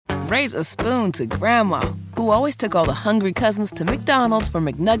raise a spoon to Grandma, who always took all the hungry cousins to McDonald's for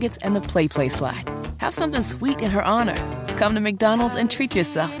McNuggets and the Play Slide. Have something sweet in her honor. Come to McDonald's and treat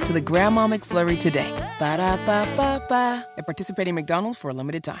yourself to the Grandma McFlurry today. Ba-da-ba-ba-ba. At participating McDonald's for a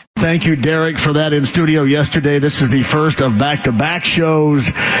limited time. Thank you, Derek, for that in studio yesterday. This is the first of back-to-back shows.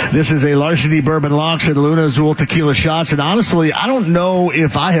 This is a Larceny Bourbon Locks and Luna Azul Tequila Shots. And honestly, I don't know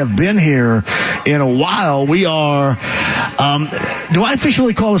if I have been here in a while. We are, do I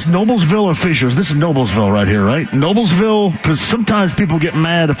officially call this Noblesville or Fishers? This is Noblesville right here, right? Noblesville, because sometimes people get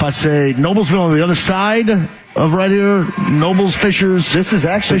mad if I say Noblesville on the other side of right here, Nobles, Fishers. This is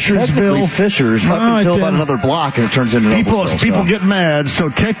actually technically Fishers up until about another block, and it turns into Noblesville. People get mad, so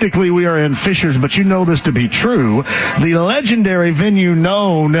technically we are in Fishers, but you know this to be true. The legendary venue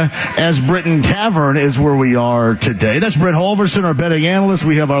known as Britain Tavern is where we are today. That's Brent Holverson, our betting analyst.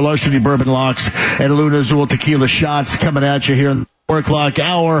 We have our Larceny Bourbon Locks and Luna Azul Tequila Shots coming at you here in the 4 o'clock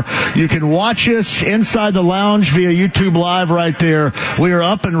hour. You can watch us inside the lounge via YouTube Live right there. We are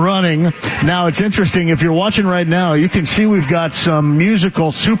up and running. Now, it's interesting. If you're watching right now, you can see we've got some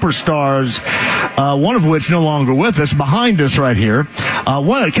musical superstars, one of which no longer with us, behind us right here.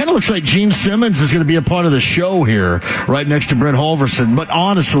 One, it kind of looks like Gene Simmons is going to be a part of the show here right next to Brent Holverson. But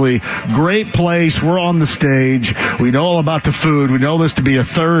honestly, great place. We're on the stage. We know all about the food. We know this to be a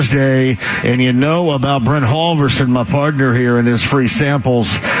Thursday. And you know about Brent Holverson, my partner here, and his free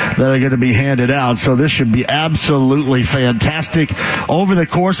samples that are going to be handed out. So this should be absolutely fantastic over the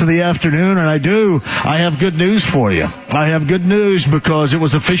course of the afternoon. And I have good news for you. I have good news because it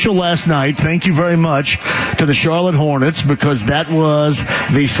was official last night. Thank you very much to the Charlotte Hornets, because that was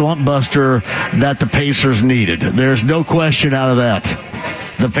the slump buster that the Pacers needed. There's no question out of that.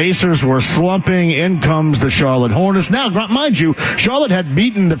 The Pacers were slumping. In comes the Charlotte Hornets. Now, mind you, Charlotte had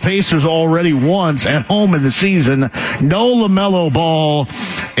beaten the Pacers already once at home in the season. No LaMelo Ball,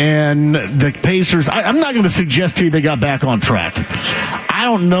 and the Pacers, I'm not going to suggest to you they got back on track. I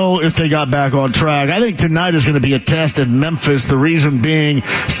don't know if they got back on track. I think tonight is going to be a test in Memphis, the reason being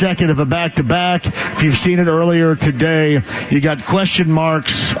second of a back-to-back. If you've seen it earlier today, you got question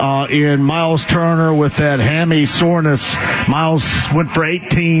marks in Miles Turner with that hammy soreness. Miles went for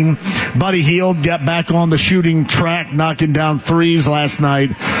 18. Buddy Hield got back on the shooting track, knocking down threes last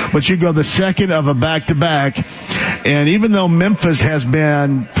night. But you go the second of a back-to-back. And even though Memphis has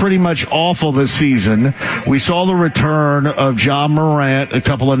been pretty much awful this season, we saw the return of Ja Morant a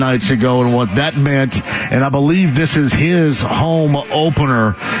couple of nights ago and what that meant. And I believe this is his home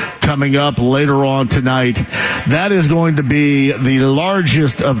opener coming up later on tonight. That is going to be the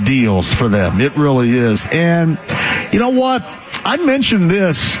largest of deals for them. It really is. And you know what? I mentioned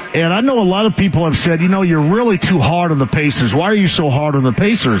this, and I know a lot of people have said, you're really too hard on the Pacers. Why are you so hard on the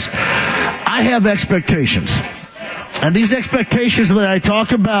Pacers? I have expectations. And these expectations that I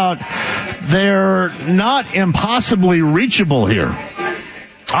talk about, they're not impossibly reachable here.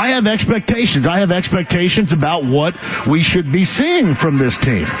 I have expectations. I have expectations about what we should be seeing from this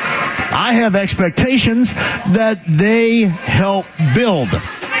team. I have expectations that they help build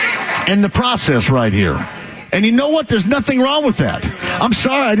in the process right here. And you know what? There's nothing wrong with that. I'm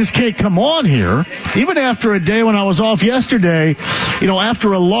sorry, I just can't come on here, even after a day when I was off yesterday,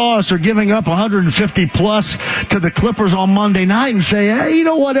 after a loss or giving up 150 plus to the Clippers on Monday night and say, hey, you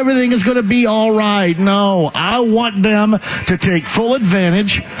know what? Everything is going to be all right. No, I want them to take full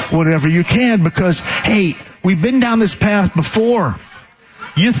advantage whenever you can, because, hey, we've been down this path before.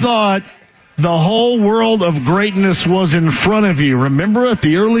 You thought the whole world of greatness was in front of you. Remember at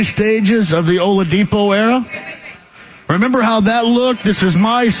the early stages of the Oladipo era? Remember how that looked? This is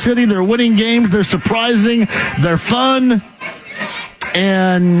my city. They're winning games. They're surprising. They're fun.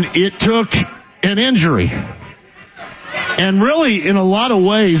 And it took an injury. And really, in a lot of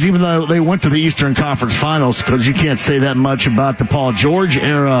ways, even though they went to the Eastern Conference Finals, because you can't say that much about the Paul George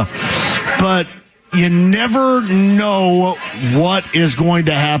era, but you never know what is going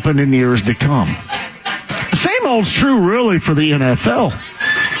to happen in years to come. The same holds true, really, for the NFL.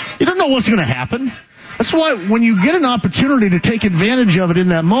 You don't know what's going to happen. That's why when you get an opportunity to take advantage of it in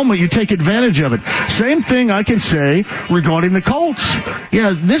that moment, you take advantage of it. Same thing I can say regarding the Colts.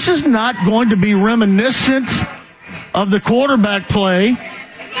 Yeah, this is not going to be reminiscent of the quarterback play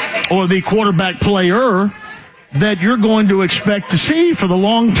or the quarterback player that you're going to expect to see for the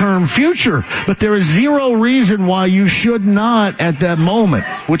long-term future. But there is zero reason why you should not, at that moment,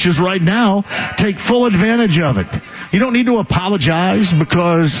 which is right now, take full advantage of it. You don't need to apologize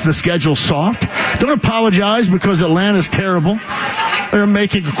because the schedule's soft. Don't apologize because Atlanta's terrible. They're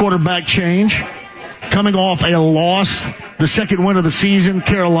making a quarterback change. coming off a loss, the second win of the season,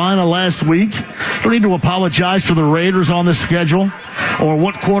 Carolina last week. Don't need to apologize for the Raiders on this schedule or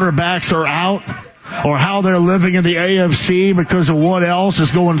what quarterbacks are out or how they're living in the AFC because of what else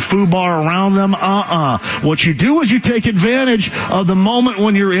is going FUBAR around them. What you do is you take advantage of the moment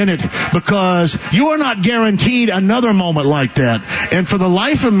when you're in it because you are not guaranteed another moment like that. And for the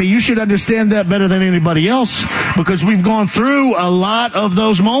life of me, you should understand that better than anybody else because we've gone through a lot of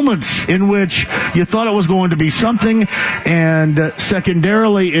those moments in which you thought it was going to be something and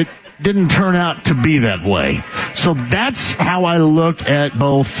secondarily it didn't turn out to be that way. So that's how I look at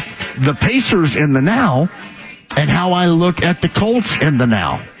both the Pacers in the now and how I look at the Colts in the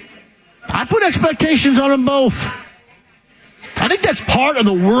now. I put expectations on them both. I think that's part of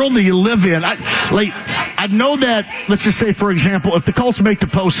the world that you live in. I know that, let's just say, for example, if the Colts make the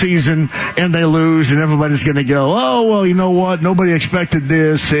postseason and they lose and everybody's going to go, oh, well, you know what? Nobody expected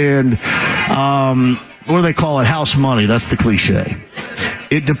this and, what do they call it? House money. That's the cliche.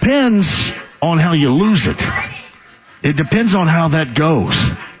 It depends on how you lose it. It depends on how that goes.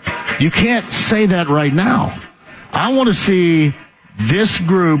 You can't say that right now. I want to see this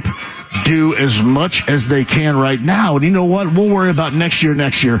group do as much as they can right now. And you know what? We'll worry about next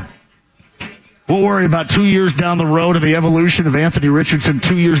year. We'll worry about 2 years down the road and the evolution of Anthony Richardson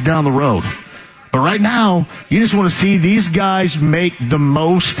 2 years down the road. But right now, you just want to see these guys make the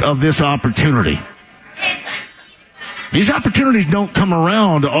most of this opportunity. These opportunities don't come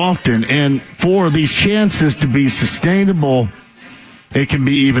around often, and for these chances to be sustainable, it can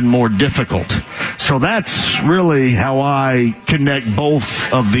be even more difficult. So that's really how I connect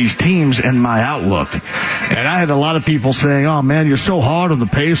both of these teams and my outlook. And I had a lot of people saying, oh, man, you're so hard on the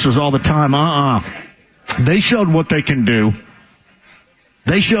Pacers all the time. They showed what they can do.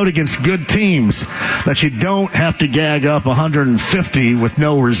 They showed against good teams that you don't have to gag up 150 with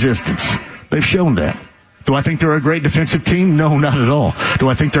no resistance. They've shown that. Do I think they're a great defensive team? No, not at all. Do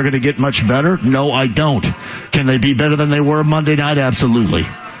I think they're going to get much better? No, I don't. Can they be better than they were Monday night? Absolutely.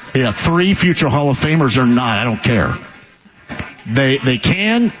 Yeah, 3 future Hall of Famers or not, I don't care. They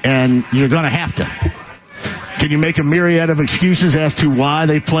can, and you're going to have to. Can you make a myriad of excuses as to why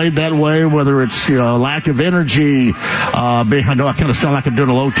they played that way, whether it's lack of energy, I know I kind of sound like I'm doing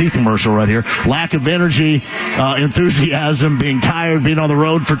a low T commercial right here, lack of energy, enthusiasm, being tired, being on the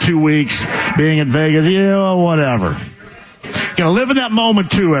road for 2 weeks, being in Vegas, whatever. Got to live in that moment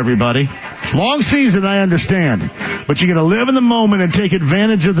too, everybody. Long season, I understand, but you got to live in the moment and take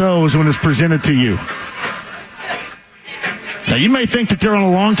advantage of those when it's presented to you. Now, you may think that they're on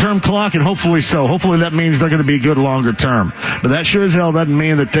a long-term clock, and hopefully so. Hopefully that means they're going to be good longer term. But that sure as hell doesn't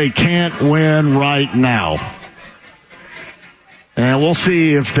mean that they can't win right now. And we'll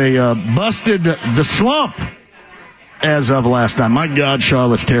see if they busted the slump as of last night. My God,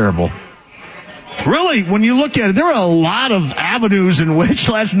 Charlotte's terrible. Really, when you look at it, there are a lot of avenues in which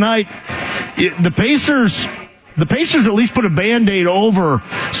last night the Pacers at least put a Band-Aid over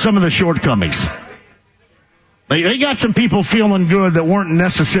some of the shortcomings. They got some people feeling good that weren't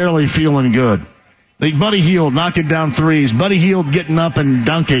necessarily feeling good. Buddy Hield knocking down threes. Buddy Hield getting up and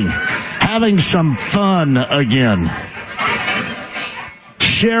dunking. Having some fun again.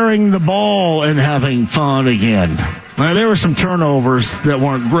 Sharing the ball and having fun again. Now, there were some turnovers that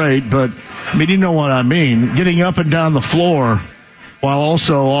weren't great, but, you know what I mean. Getting up and down the floor while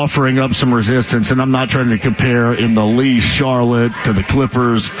also offering up some resistance. And I'm not trying to compare in the least Charlotte to the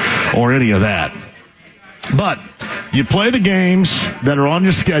Clippers or any of that. But you play the games that are on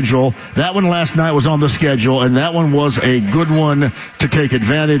your schedule. That one last night was on the schedule, and that one was a good one to take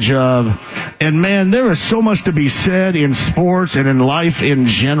advantage of. And, man, there is so much to be said in sports and in life in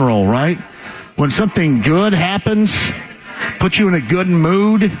general, right? When something good happens, puts you in a good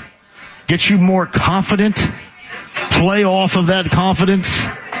mood, gets you more confident, play off of that confidence.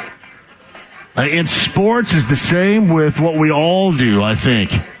 In sports is the same with what we all do, I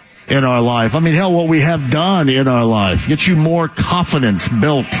think, in our life. Hell, what we have done in our life gets you more confidence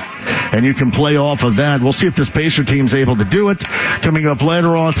built, and you can play off of that. We'll see if this Pacer team's able to do it. Coming up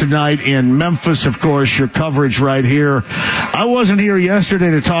later on tonight in Memphis, of course, your coverage right here. I wasn't here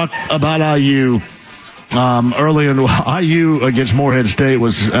yesterday to talk about IU. Early in IU against Morehead State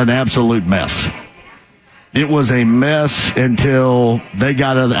was an absolute mess. It was a mess until they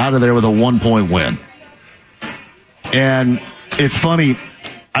got out of there with a 1-point win. And it's funny,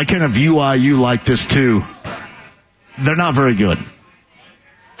 I kind of view IU like this too. They're not very good.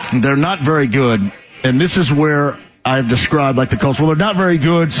 They're not very good. And this is where I've described like the Colts. Well, they're not very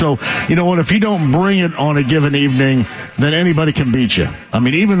good. So, you know what? If you don't bring it on a given evening, then anybody can beat you.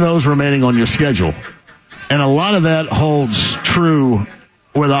 Even those remaining on your schedule. And a lot of that holds true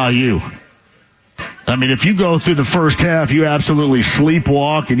with IU. I mean, if you go through the first half, you absolutely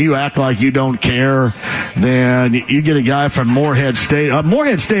sleepwalk and you act like you don't care, then you get a guy from Morehead State.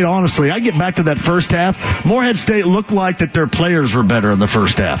 Morehead State, honestly, I get back to that first half. Morehead State looked like that their players were better in the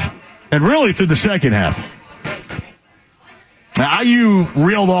first half. And really through the second half. Now, IU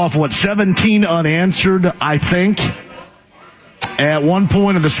reeled off, 17 unanswered, I think. At one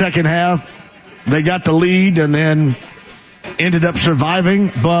point in the second half, they got the lead and then ended up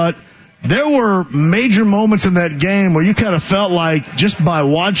surviving. But there were major moments in that game where you kind of felt like, just by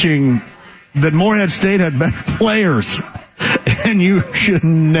watching, that Morehead State had better players. And you should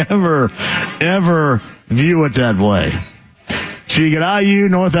never, ever view it that way. So you get IU,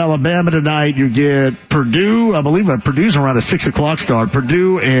 North Alabama tonight. You get Purdue. I believe Purdue's around a 6 o'clock start.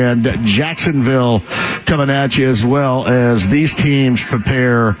 Purdue and Jacksonville coming at you, as well as these teams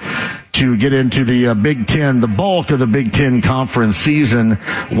prepare to get into the Big Ten, the bulk of the Big Ten conference season.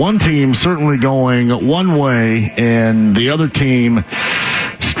 One team certainly going one way, and the other team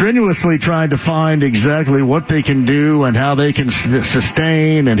strenuously trying to find exactly what they can do and how they can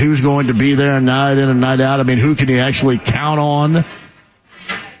sustain and who's going to be there night in and night out. I mean, who can you actually count on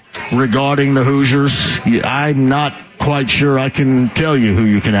regarding the Hoosiers? I'm not quite sure I can tell you who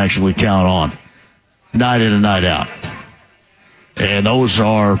you can actually count on night in and night out. And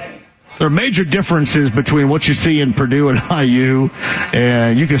there are major differences between what you see in Purdue and IU,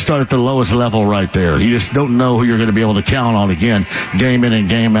 and you can start at the lowest level right there. You just don't know who you're going to be able to count on again, game in and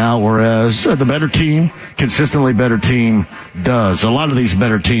game out, whereas the better team, consistently better team, does. A lot of these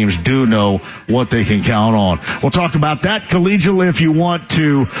better teams do know what they can count on. We'll talk about that collegially if you want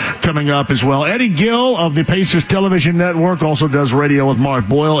to, coming up as well. Eddie Gill of the Pacers Television Network also does radio with Mark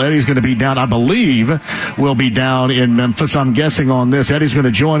Boyle. Eddie's going to be down, I believe, will be down in Memphis. I'm guessing on this. Eddie's going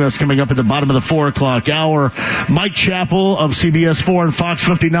to join us coming up at the bottom of the 4 o'clock hour. Mike Chappell of CBS 4 and Fox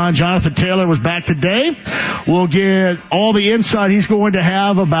 59. Jonathan Taylor was back today. We'll get all the insight he's going to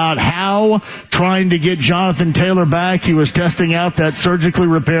have about how trying to get Jonathan Taylor back. He was testing out that surgically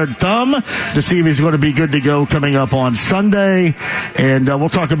repaired thumb to see if he's going to be good to go coming up on Sunday. And we'll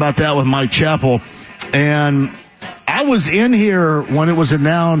talk about that with Mike Chappell. And I was in here when it was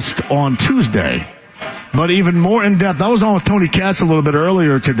announced on Tuesday. But even more in depth, I was on with Tony Katz a little bit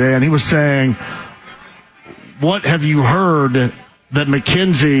earlier today, and he was saying, what have you heard that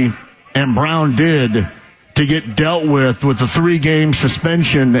McKenzie and Brown did to get dealt with the 3-game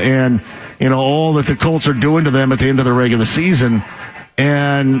suspension and, all that the Colts are doing to them at the end of the regular season?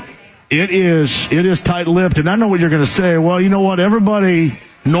 And it is tight-lipped. And I know what you're going to say. Well, you know what? Everybody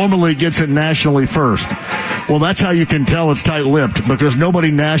normally gets it nationally first. Well, that's how you can tell it's tight-lipped, because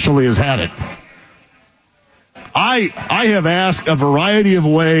nobody nationally has had it. I have asked a variety of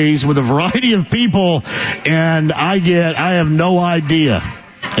ways with a variety of people, and I have no idea.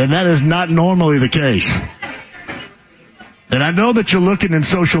 And that is not normally the case. And I know that you're looking in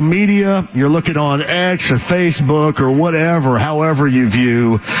social media, you're looking on X or Facebook or whatever, however you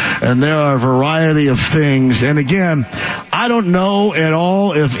view, and there are a variety of things. And again, I don't know at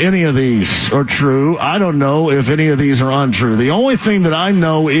all if any of these are true. I don't know if any of these are untrue. The only thing that I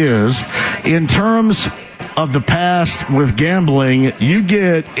know is, in terms of the past with gambling, you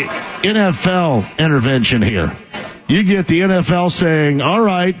get NFL intervention here. You get the NFL saying, all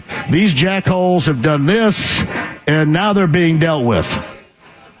right, these jackholes have done this, and now they're being dealt with.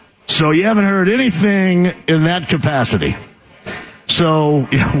 So you haven't heard anything in that capacity. So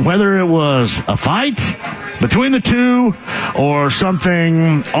whether it was a fight between the two or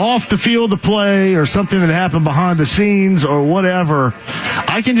something off the field of play or something that happened behind the scenes or whatever,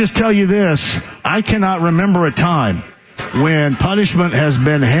 I can just tell you this. I cannot remember a time when punishment has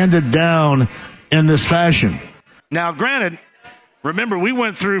been handed down in this fashion. Now, granted, remember, we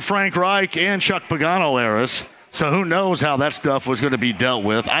went through Frank Reich and Chuck Pagano eras, so who knows how that stuff was going to be dealt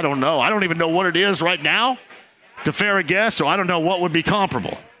with. I don't know. I don't even know what it is right now, to fair a guess, so I don't know what would be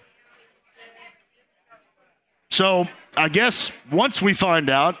comparable. So I guess once we find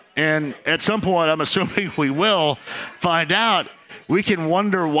out, and at some point I'm assuming we will find out, we can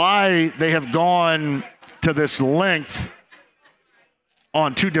wonder why they have gone to this length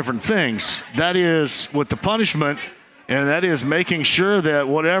on two different things. That is with the punishment, and that is making sure that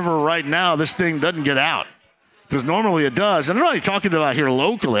whatever right now, this thing doesn't get out. Because normally it does. And I'm not only talking about here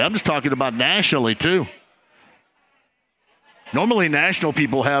locally, I'm just talking about nationally too. Normally national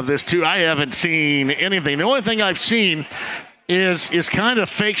people have this too. I haven't seen anything. The only thing I've seen is kind of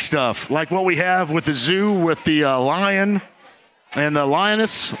fake stuff, like what we have with the zoo with the lion and the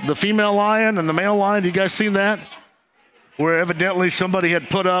lioness, the female lion and the male lion. You guys seen that? Where evidently somebody had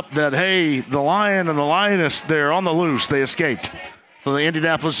put up that, hey, the lion and the lioness, they're on the loose. They escaped. for the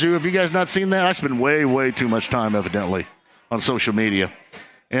Indianapolis Zoo. Have you guys not seen that? I spend way, way too much time, evidently, on social media.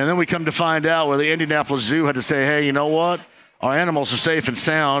 And then we come to find out where the Indianapolis Zoo had to say, hey, you know what? Our animals are safe and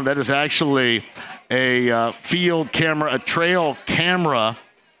sound. That is actually a field camera, a trail camera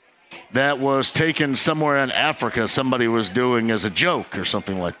that was taken somewhere in Africa. Somebody was doing as a joke or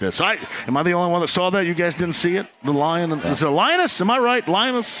something like this. So am I the only one that saw that? You guys didn't see it? The lion? Yeah. Is it a lioness? Am I right?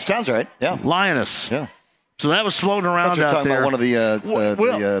 Lioness? Sounds right. Yeah. Lioness. Yeah. So that was floating around you're out talking there. About one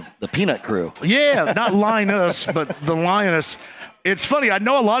of the Peanut crew. Yeah, not lioness, but the lioness. It's funny. I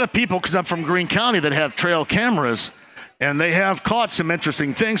know a lot of people, because I'm from Greene County, that have trail cameras, and they have caught some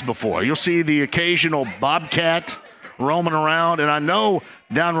interesting things before. You'll see the occasional bobcat roaming around, and I know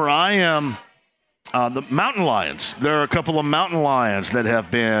down where I am, the mountain lions. There are a couple of mountain lions that have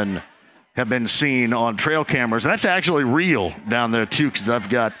been seen on trail cameras. That's actually real down there, too, because I've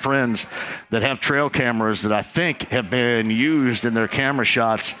got friends that have trail cameras that I think have been used in their camera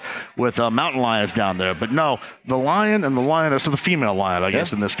shots with mountain lions down there. But no, the lion and the lioness, or the female lion, I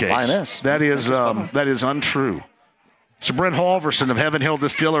guess, in this case. Lioness. That is untrue. So Brent Halverson of Heaven Hill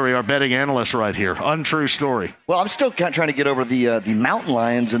Distillery, our betting analyst right here. Untrue story. Well, I'm still trying to get over the mountain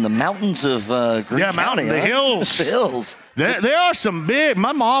lions in the mountains of Greene County. The hills. The hills. There are some big.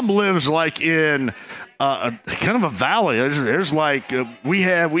 My mom lives like in kind of a valley. There's like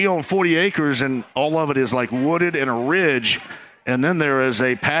we own 40 acres, and all of it is like wooded and a ridge, and then there is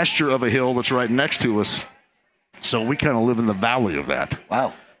a pasture of a hill that's right next to us. So we kind of live in the valley of that.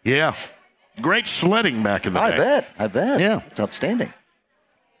 Wow. Yeah. Great sledding back in the day. I bet. Yeah. It's outstanding.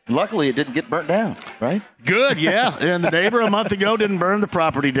 Luckily, it didn't get burnt down, right? Good, yeah. And the neighbor a month ago didn't burn the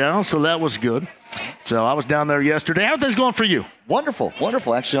property down, so that was good. So I was down there yesterday. How are things going for you? Wonderful,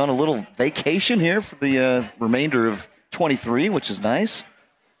 wonderful. Actually, on a little vacation here for the remainder of 23, which is nice.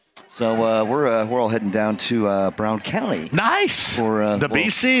 So we're all heading down to Brown County. Nice. For the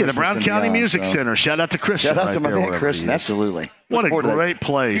BC, the Brown County Music Center. Shout out to Christian. Shout out to my man Christian. Absolutely. What a great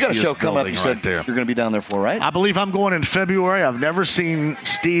place. You got a show coming up. You said right there. You're going to be down there for, right? I believe I'm going in February. I've never seen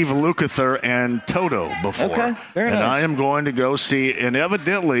Steve Lukather and Toto before. Okay, very nice. And I am going to go see, and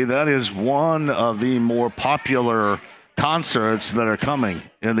evidently that is one of the more popular concerts that are coming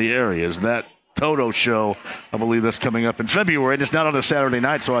in the area. Is that Toto show? I believe that's coming up in February, and it's not on a Saturday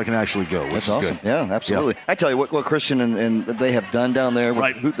night, so I can actually go. That's awesome. Good. Yeah, absolutely. Yeah. I tell you what Christian and they have done down there with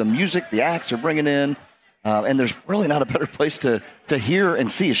right. The music, the acts are bringing in. And there's really not a better place to hear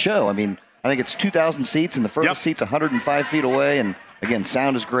and see a show. I mean, I think it's 2,000 seats, and the furthest seat's 105 feet away. And, again,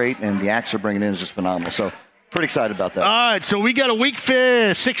 sound is great, and the acts are bringing in is just phenomenal. So pretty excited about that. All right, so we got a week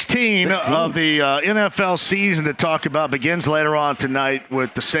 16 of the NFL season to talk about. Begins later on tonight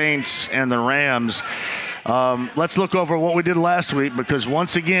with the Saints and the Rams. Let's look over what we did last week, because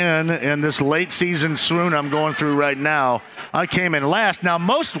once again, in this late season swoon I'm going through right now, I came in last. Now,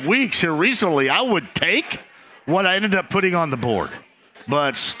 most weeks here recently, I would take what I ended up putting on the board,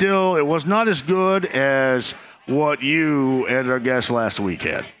 but still, it was not as good as what you and our guest last week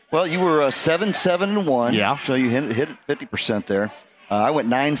had. Well, you were 7-7-1. Yeah. So you hit 50% there. I went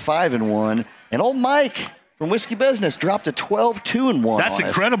 9-5-1. And old Mike from Whiskey Business dropped to 12-2-1. That's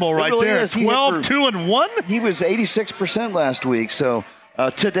incredible right there. 12-2-1? He was 86% last week. So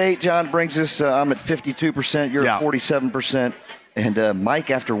to date, John brings us, I'm at 52%. You're at 47%. And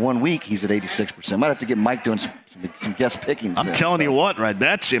Mike, after 1 week, he's at 86%. Might have to get Mike doing some guest pickings. I'm telling you what, right?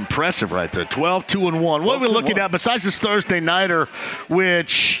 That's impressive right there. 12-2-1. What are we looking at besides this Thursday nighter,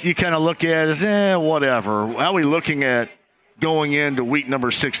 which you kind of look at as, whatever? How are we looking at going into week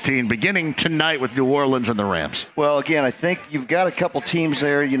number 16, beginning tonight with New Orleans and the Rams? Well, again, I think you've got a couple teams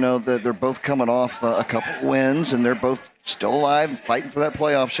there, that they're both coming off a couple wins, and they're both still alive and fighting for that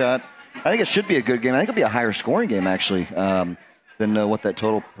playoff shot. I think it should be a good game. I think it'll be a higher scoring game, actually, than what that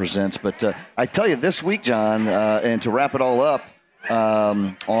total presents. But I tell you, this week, John, and to wrap it all up,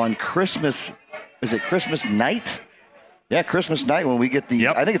 on Christmas, is it Christmas night? Yeah, Christmas night when we get the,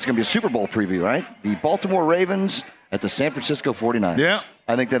 I think it's going to be a Super Bowl preview, right? The Baltimore Ravens at the San Francisco 49ers. Yeah.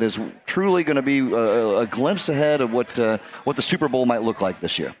 I think that is truly going to be a glimpse ahead of what the Super Bowl might look like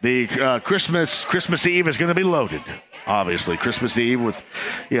this year. The Christmas Eve is going to be loaded. Obviously, Christmas Eve with,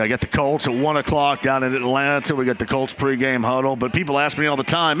 I got the Colts at 1 o'clock down in Atlanta. We got the Colts pregame huddle. But people ask me all the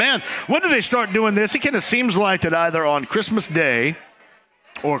time, man, when do they start doing this? It kind of seems like that either on Christmas Day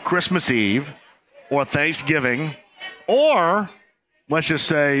or Christmas Eve or Thanksgiving or, let's just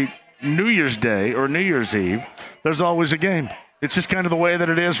say, New Year's Day or New Year's Eve, there's always a game. It's just kind of the way that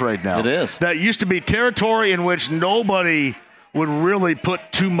it is right now. It is. That used to be territory in which nobody would really put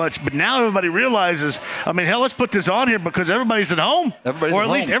too much. But now everybody realizes, I mean, hell, let's put this on here because everybody's at home. Or at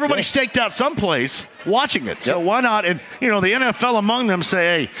least everybody's staked out someplace watching it. Yep. So why not? And, the NFL among them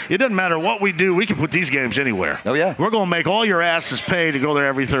say, hey, it doesn't matter what we do. We can put these games anywhere. Oh, yeah. We're going to make all your asses pay to go there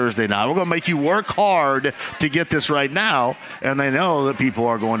every Thursday night. We're going to make you work hard to get this right now. And they know that people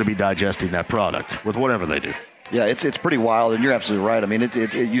are going to be digesting that product with whatever they do. Yeah, it's pretty wild, and you're absolutely right. I mean,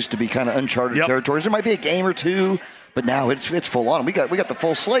 it used to be kind of uncharted territories. There might be a game or two, but now it's full on. We got the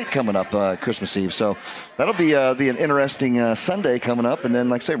full slate coming up Christmas Eve, so that'll be an interesting Sunday coming up, and then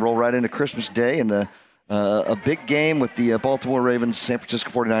like I say, roll right into Christmas Day and a big game with the Baltimore Ravens, San Francisco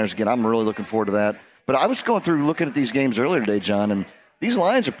 49ers again. I'm really looking forward to that. But I was going through looking at these games earlier today, John, and these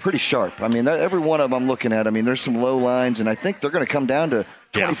lines are pretty sharp. I mean, every one of them I'm looking at. I mean, there's some low lines, and I think they're going to come down to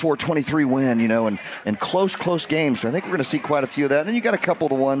 24-23 win, and close games. So I think we're going to see quite a few of that. And then you got a couple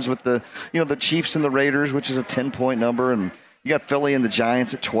of the ones with the Chiefs and the Raiders, which is a 10-point number, and you got Philly and the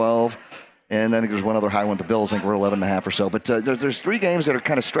Giants at 12. And I think there's one other high one, the Bills. I think we're 11.5 or so. But there's three games that are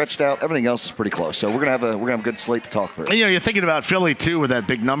kind of stretched out. Everything else is pretty close. So we're gonna have a good slate to talk through. You're thinking about Philly too with that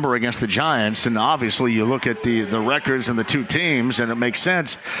big number against the Giants, and obviously you look at the records and the two teams, and it makes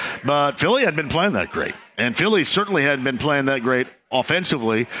sense. But Philly hadn't been playing that great, and Philly certainly hadn't been playing that great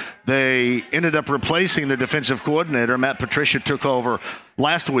offensively. They ended up replacing their defensive coordinator. Matt Patricia took over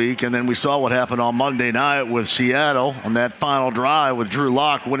last week, and then we saw what happened on Monday night with Seattle on that final drive with Drew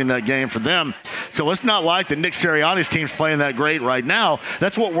Lock winning that game for them. So it's not like the Nick Sirianni's team's playing that great right now.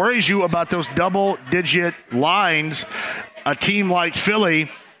 That's what worries you about those double-digit lines. A team like Philly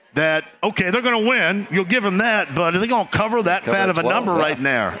that, okay, they're going to win. You'll give them that, but are they going to cover that fat of a number right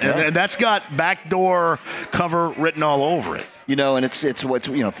there? And that's got backdoor cover written all over it. And it's what's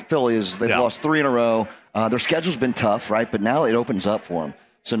Philly is they've lost 3 in a row. Their schedule's been tough, right? But now it opens up for them.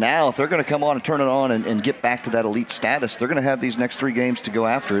 So now if they're going to come on and turn it on and get back to that elite status, they're going to have these next 3 games to go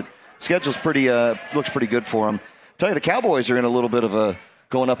after it. Schedule's looks pretty good for them. I tell you, the Cowboys are in a little bit of a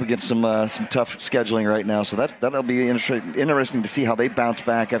going up against some tough scheduling right now. So that'll be interesting to see how they bounce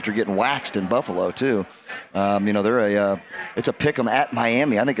back after getting waxed in Buffalo too. It's a pick 'em at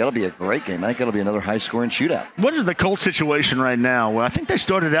Miami. I think that'll be a great game. I think that'll be another high-scoring shootout. What is the Colts situation right now? Well, I think they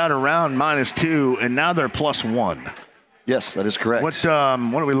started out around -2, and now they're +1. Yes, that is correct. What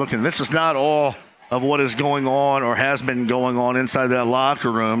are we looking at? This is not all of what is going on or has been going on inside that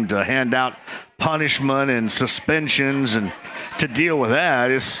locker room to hand out punishment and suspensions and to deal with that.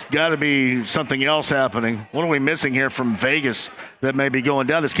 It's got to be something else happening. What are we missing here from Vegas that may be going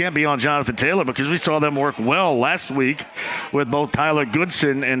down? This can't be on Jonathan Taylor because we saw them work well last week with both Tyler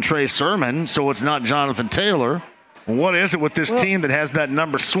Goodson and Trey Sermon, so it's not Jonathan Taylor. What is it with this team that has that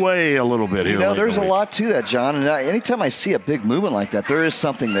number sway a little bit here? There's a lot to that, John. And anytime I see a big movement like that, there is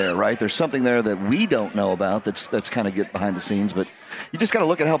something there, right? There's something there that we don't know about that's kind of get behind the scenes. But you just got to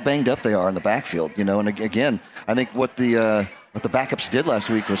look at how banged up they are in the backfield, And again, I think what the backups did last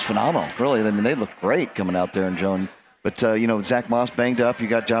week was phenomenal. Really, I mean, they looked great coming out there and Joan. But, Zach Moss banged up. You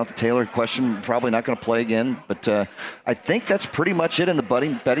got Jonathan Taylor, probably not going to play again. But I think that's pretty much it in the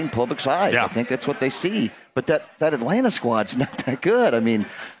betting public's eyes. Yeah. I think that's what they see. But that Atlanta squad's not that good. I mean,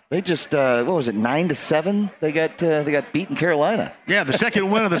 they just, 9-7? They got beaten Carolina. Yeah, the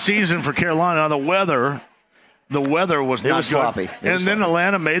second win of the season for Carolina. The weather was not sloppy. Then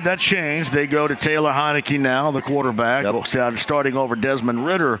Atlanta made that change. They go to Taylor Heineke now, the quarterback, starting over Desmond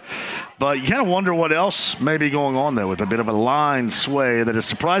Ridder. But you kind of wonder what else may be going on there with a bit of a line sway that is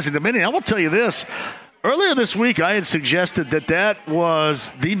surprising to many. I will tell you this. Earlier this week, I had suggested that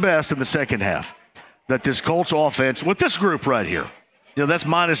was the best in the second half, that this Colts offense, with this group right here, that's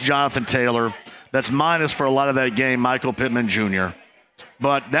minus Jonathan Taylor. That's minus for a lot of that game, Michael Pittman Jr.,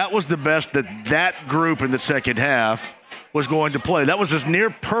 but that was the best that group in the second half was going to play. That was as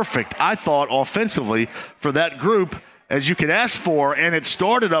near perfect, I thought, offensively for that group as you could ask for. And it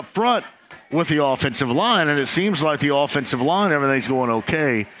started up front with the offensive line, and it seems like the offensive line, everything's going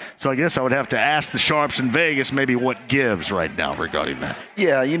okay. So I guess I would have to ask the Sharps in Vegas maybe what gives right now regarding that.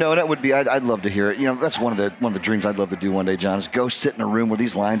 Yeah, that would be. I'd love to hear it. That's one of the dreams I'd love to do one day, John, is go sit in a room where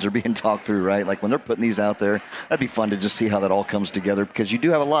these lines are being talked through, right? Like when they're putting these out there, that'd be fun to just see how that all comes together because you do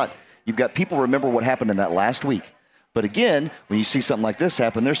have a lot. You've got people remember what happened in that last week. But again, when you see something like this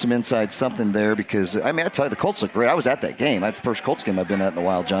happen, there's some inside something there because, I tell you, the Colts look great. I was at that game. The first Colts game I've been at in a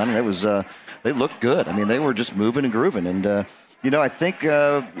while, John, and it was they looked good. They were just moving and grooving. And, I think,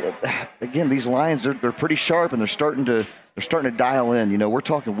 again, these lines, they're pretty sharp, and they're starting to dial in. We're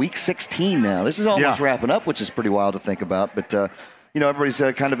talking week 16 now. This is almost wrapping up, which is pretty wild to think about. But, everybody's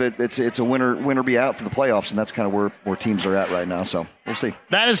kind of it's a winner be out for the playoffs, and that's kind of where teams are at right now. So we'll see.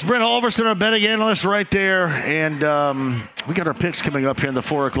 That is Brent Holverson, our betting analyst, right there. And we got our picks coming up here in the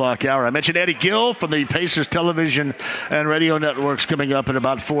 4 o'clock hour. I mentioned Eddie Gill from the Pacers television and radio networks coming up at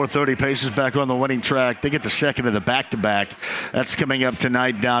about 4:30. Pacers back on the winning track. They get the second of the back-to-back. That's coming up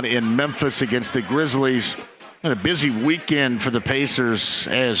tonight down in Memphis against the Grizzlies. And a busy weekend for the Pacers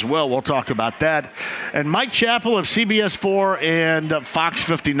as well. We'll talk about that. And Mike Chappell of CBS 4 and Fox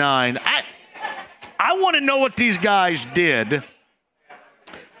 59. I want to know what these guys did.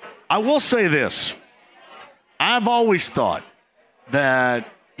 I will say this. I've always thought that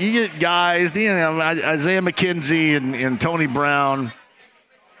you get guys, Isaiah McKenzie and Tony Brown,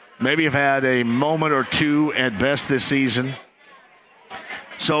 maybe have had a moment or two at best this season.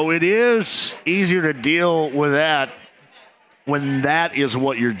 So it is easier to deal with that when that is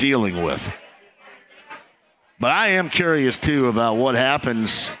what you're dealing with. But I am curious, too, about what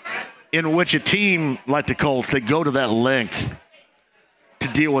happens in which a team like the Colts, they go to that length to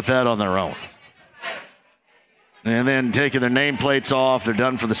deal with that on their own. And then taking their nameplates off, they're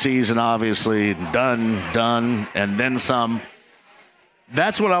done for the season, obviously, done, and then some.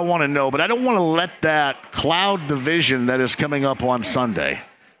 That's what I want to know, but I don't want to let that cloud the vision that is coming up on Sunday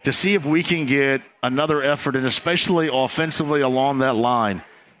to see if we can get another effort, and especially offensively along that line.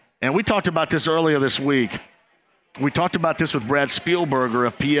 And we talked about this earlier this week. We talked about this with Brad Spielberger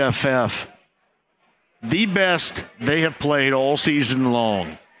of PFF. The best they have played all season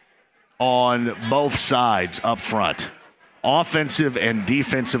long on both sides up front, offensive and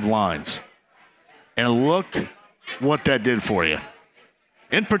defensive lines. And look what that did for you,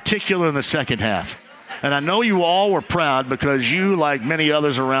 in particular in the second half. And I know you all were proud because you, like many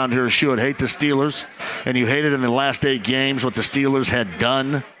others around here, should hate the Steelers. And you hated in the last 8 games what the Steelers had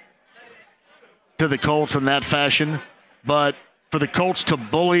done to the Colts in that fashion. But for the Colts to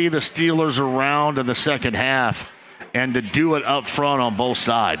bully the Steelers around in the second half and to do it up front on both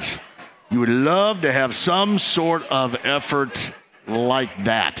sides, you would love to have some sort of effort like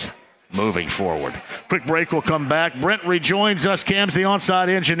that moving forward. Quick break, we'll come back. Brent rejoins us. Cam's the onside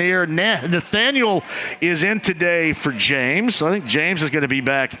engineer. Nathaniel is in today for James. So I think James is going to be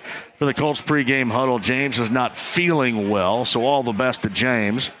back for the Colts pregame huddle. James is not feeling well, so all the best to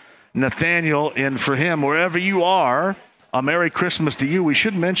James. Nathaniel in for him. Wherever you are, a Merry Christmas to you. We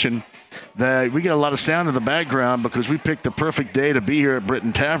should mention that we get a lot of sound in the background because we picked the perfect day to be here at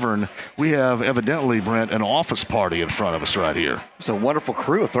Britton Tavern. We have, evidently, Brent, an office party in front of us right here. It's a wonderful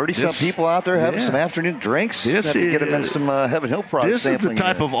crew, 30-some people out there having some afternoon drinks. Get them in some Heaven Hill product This is the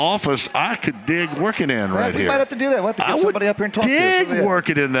type of office I could dig working in right here. We might have to do that. We'll have to get somebody up here and talk to us. I would dig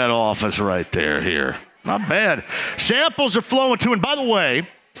working in that office right there here. Not bad. Samples are flowing too. And by the way,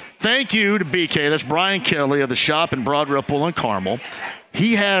 thank you to BK. That's Brian Kelly of the shop in Broad Ripple and Carmel.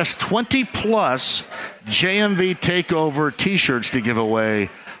 He has 20-plus JMV Takeover T-shirts to give away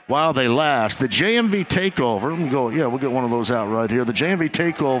while they last. The JMV Takeover, we'll get one of those out right here. The JMV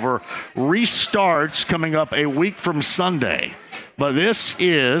Takeover restarts coming up a week from Sunday. But this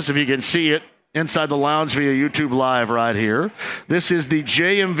is, if you can see it, inside the lounge via YouTube Live right here. This is the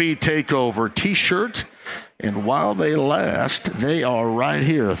JMV Takeover T-shirt. And while they last, they are right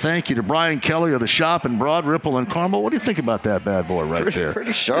here. Thank you to Brian Kelly of the shop in Broad Ripple and Carmel. What do you think about that bad boy right there?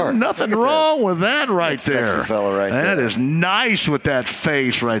 Pretty sharp. Nothing wrong with that right there. Sexy fella right there. That is nice with that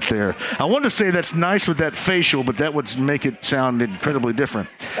face right there. I wanted to say that's nice with that facial, but that would make it sound incredibly different.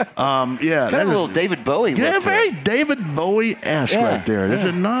 Kind of a little David Bowie. Yeah, very David Bowie-esque right there. Is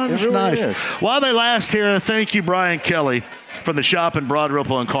it not? It's really nice. Is. While they last here, thank you, Brian Kelly, from the shop in Broad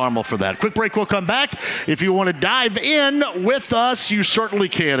Ripple and Carmel for that. Quick break, we'll come back. If you want to dive in with us, you certainly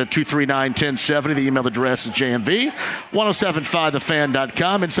can at 239-1070. The email address is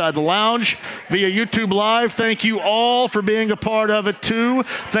jmv1075thefan.com. Inside the lounge via YouTube Live. Thank you all for being a part of it, too.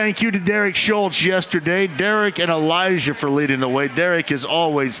 Thank you to Derek Schultz yesterday. Derek and Elijah for leading the way. Derek is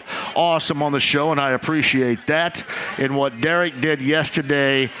always awesome on the show, and I appreciate that. And what Derek did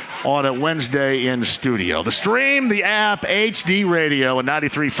yesterday on a Wednesday in studio. The stream, the app, HD radio, and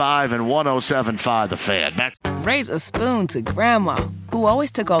 93.5 and 107.5 The Fan. Back. Raise a spoon to Grandma, who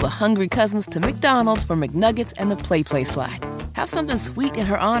always took all the hungry cousins to McDonald's for McNuggets and the Play Slide. Have something sweet in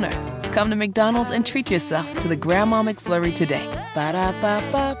her honor. Come to McDonald's and treat yourself to the Grandma McFlurry today.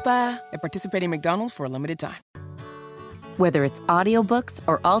 Ba-da-ba-ba-ba. At participating McDonald's for a limited time. Whether it's audiobooks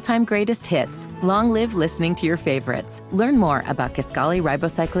or all-time greatest hits, long live listening to your favorites. Learn more about Kisqali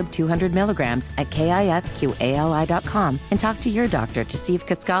Ribociclib 200 milligrams at KISQALI.com and talk to your doctor to see if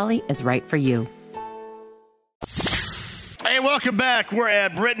Kisqali is right for you. Hey, welcome back. We're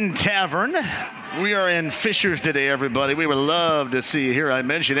at Britton Tavern. We are in Fishers today, everybody. We would love to see you here. I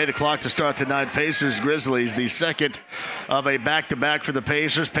mentioned 8 o'clock to start tonight. Pacers-Grizzlies, the second of a back-to-back for the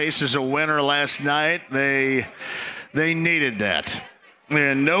Pacers. Pacers a winner last night. They needed that.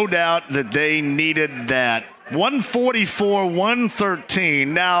 And no doubt that they needed that. 144-113.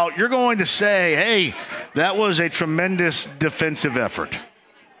 Now, you're going to say, hey, that was a tremendous defensive effort.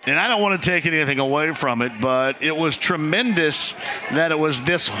 And I don't want to take anything away from it, but it was tremendous that it was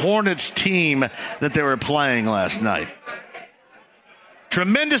this Hornets team that they were playing last night.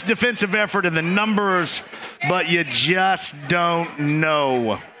 Tremendous defensive effort in the numbers, but you just don't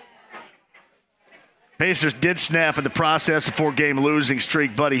know. Pacers did snap in the process, a 4-game losing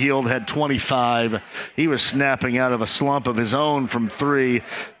streak. Buddy Hield had 25. He was snapping out of a slump of his own from 3.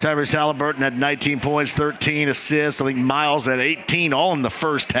 Tyrese Halliburton had 19 points, 13 assists. I think Miles had 18, all in the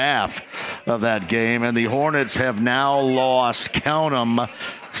first half of that game. And the Hornets have now lost, count them,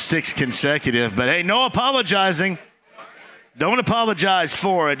 6 consecutive. But, hey, no apologizing. Don't apologize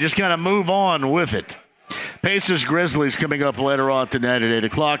for it. Just kind of move on with it. Pacers-Grizzlies coming up later on tonight at 8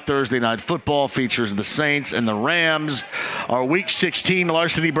 o'clock. Thursday Night Football features the Saints and the Rams. Our Week 16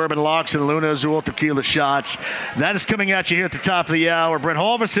 Larceny Bourbon Locks and Luna Azul Tequila Shots. That is coming at you here at the top of the hour. Brent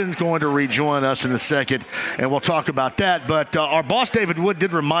Halverson is going to rejoin us in a second, and we'll talk about that. But our boss, David Wood,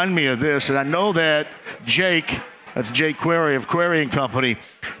 did remind me of this, and I know that Jake, that's Jake Query of Query & Company,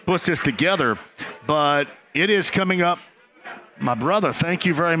 puts this together. But it is coming up. My brother, thank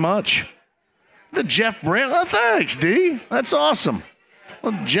you very much. The Jeff Brantley. Oh, thanks, D. That's awesome.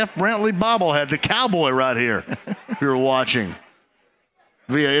 Well, Jeff Brantley bobblehead, the cowboy right here. If you're watching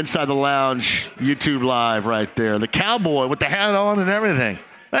via Inside the Lounge, YouTube Live right there. The cowboy with the hat on and everything.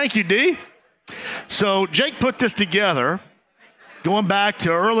 Thank you, D. So Jake put this together going back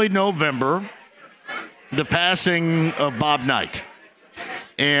to early November, the passing of Bob Knight.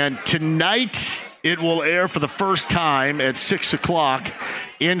 And tonight it will air for the first time at 6 o'clock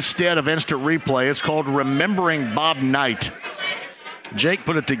instead of instant replay. It's called Remembering Bob Knight. Jake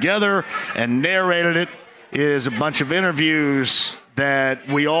put it together and narrated it. It is a bunch of interviews that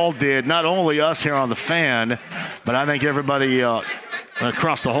we all did, not only us here on The Fan, but I think everybody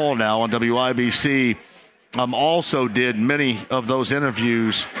across the hall now on WIBC also did many of those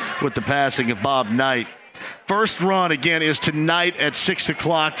interviews with the passing of Bob Knight. First run, again, is tonight at 6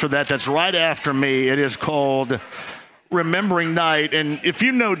 o'clock for that. That's right after me. It is called Remembering Knight. And if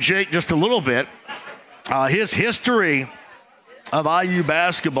you know Jake just a little bit, his history of IU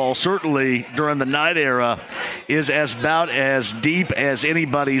basketball, certainly during the Knight era, is about as deep as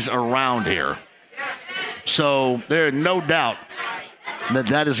anybody's around here. So there's no doubt that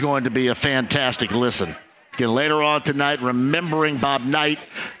that is going to be a fantastic listen. Again, later on tonight, Remembering Bob Knight.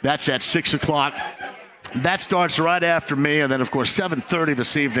 That's at 6 o'clock. That starts right after me, and then, of course, 7:30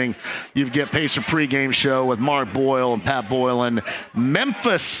 this evening, you get Pacer pregame show with Mark Boyle and Pat Boylan.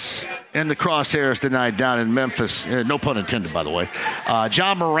 Memphis in the crosshairs tonight down in Memphis. No pun intended, by the way.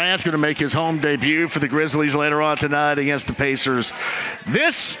 John Morant's going to make his home debut for the Grizzlies later on tonight against the Pacers.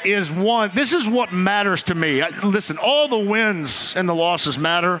 This is what matters to me. Listen, all the wins and the losses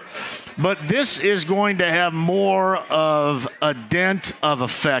matter, but this is going to have more of a dent of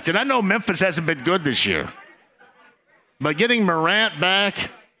effect. And I know Memphis hasn't been good this year, but getting Morant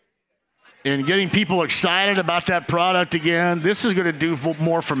back and getting people excited about that product again, this is going to do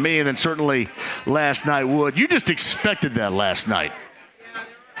more for me than certainly last night would. You just expected that last night.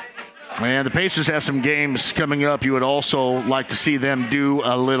 And the Pacers have some games coming up you would also like to see them do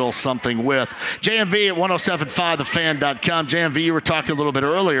a little something with. JMV at 1075thefan.com. JMV, you were talking a little bit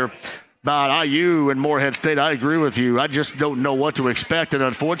earlier about IU and Morehead State. I agree with you. I just don't know what to expect. And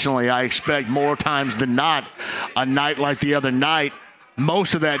unfortunately, I expect more times than not a night like the other night.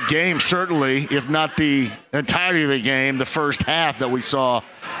 Most of that game, certainly, if not the entirety of the game, the first half that we saw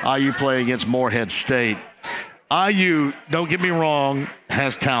IU play against Morehead State. IU, don't get me wrong,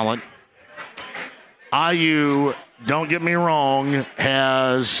 has talent. IU, don't get me wrong,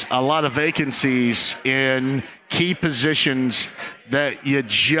 has a lot of vacancies in key positions that you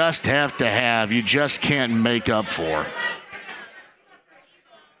just have to have. You just can't make up for.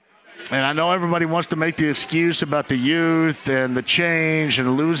 And I know everybody wants to make the excuse about the youth and the change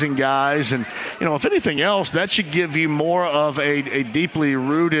and losing guys. And, you know, if anything else, that should give you more of a deeply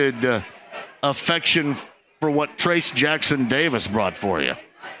rooted affection for what Trace Jackson Davis brought for you.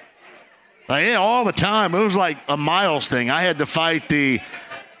 Like, all the time, it was like a Miles thing. I had to fight the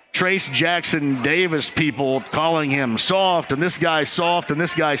Trace Jackson Davis people calling him soft, and this guy soft, and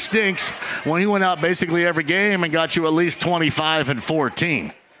this guy stinks, when he went out basically every game and got you at least 25 and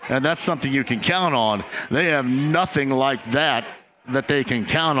 14. And that's something you can count on. They have nothing like that they can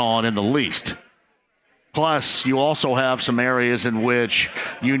count on in the least. Plus, you also have some areas in which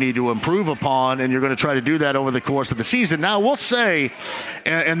you need to improve upon, and you're going to try to do that over the course of the season. Now, we'll say,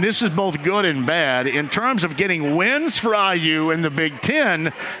 and this is both good and bad, in terms of getting wins for IU in the Big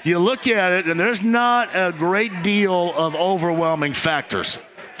Ten, you look at it, and there's not a great deal of overwhelming factors.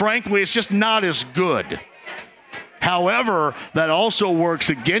 Frankly, it's just not as good. However, that also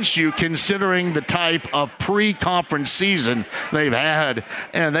works against you considering the type of pre-conference season they've had,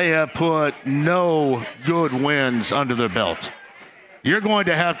 and they have put no good wins under their belt. You're going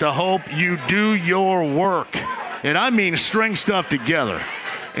to have to hope you do your work, and I mean string stuff together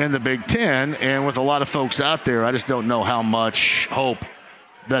in the Big Ten, and with a lot of folks out there, I just don't know how much hope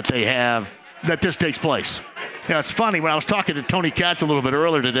that they have that this takes place. Yeah, it's funny. When I was talking to Tony Katz a little bit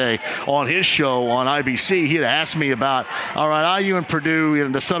earlier today on his show on IBC, he had asked me about, all right, IU and Purdue,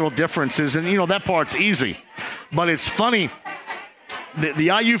 the subtle differences. And, that part's easy. But it's funny.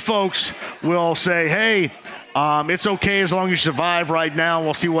 The IU folks will say, hey, it's okay as long as you survive right now. And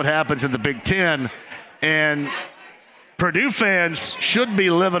we'll see what happens in the Big Ten. And Purdue fans should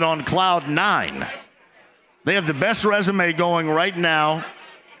be living on cloud 9. They have the best resume going right now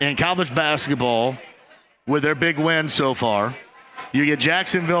in college basketball with their big win so far. You get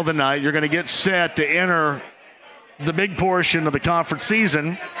Jacksonville tonight. You're going to get set to enter the big portion of the conference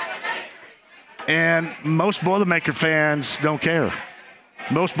season. And most Boilermaker fans don't care.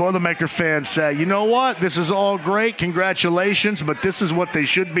 Most Boilermaker fans say, you know what? This is all great. Congratulations, but this is what they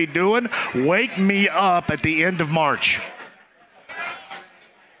should be doing. Wake me up at the end of March.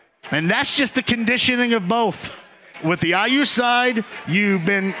 And that's just the conditioning of both. With the IU side, you've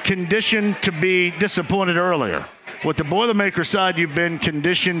been conditioned to be disappointed earlier. With the Boilermaker side, you've been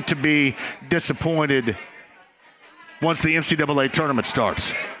conditioned to be disappointed once the NCAA tournament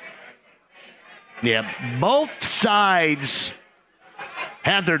starts. Yeah, both sides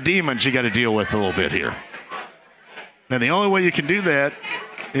have their demons you got to deal with a little bit here. And the only way you can do that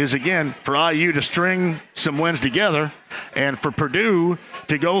is, again, for IU to string some wins together and for Purdue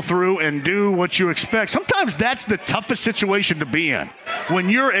to go through and do what you expect. Sometimes that's the toughest situation to be in, when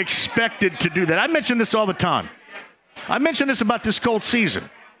you're expected to do that. I mention this all the time. I mention this about this cold season.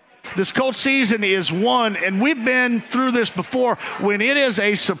 This cold season is one, and we've been through this before, when it is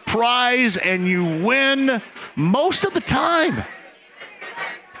a surprise and you win most of the time.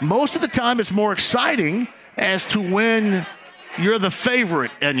 Most of the time it's more exciting as to when you're the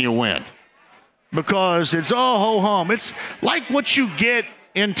favorite and you win, because it's all ho-hum. It's like what you get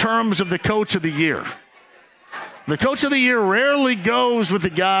in terms of the coach of the year. The coach of the year rarely goes with the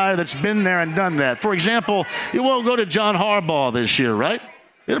guy that's been there and done that. For example, it won't go to John Harbaugh this year, right?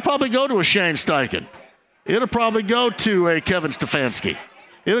 It'll probably go to a Shane Steichen. It'll probably go to a Kevin Stefanski.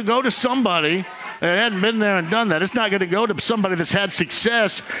 It'll go to somebody that hadn't been there and done that. It's not going to go to somebody that's had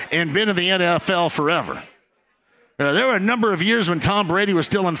success and been in the NFL forever. There were a number of years when Tom Brady was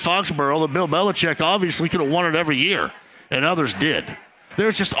still in Foxborough that Bill Belichick obviously could have won it every year, and others did.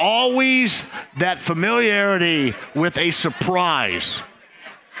 There's just always that familiarity with a surprise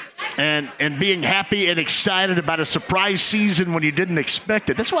and being happy and excited about a surprise season when you didn't expect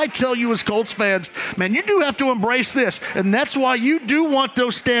it. That's why I tell you as Colts fans, man, you do have to embrace this, and that's why you do want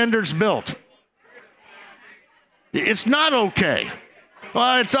those standards built. It's not okay.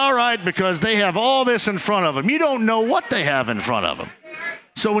 Well, it's all right because they have all this in front of them. You don't know what they have in front of them.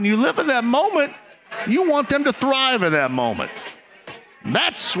 So when you live in that moment, you want them to thrive in that moment.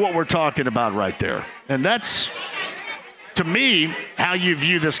 That's what we're talking about right there. And that's, to me, how you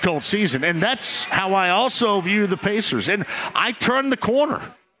view this Colts season. And that's how I also view the Pacers. And I turned the corner.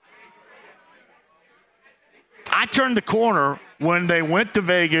 I turned the corner when they went to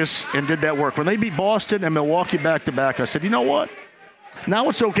Vegas and did that work. When they beat Boston and Milwaukee back-to-back, I said, you know what? Now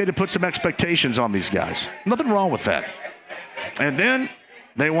it's okay to put some expectations on these guys. Nothing wrong with that. And then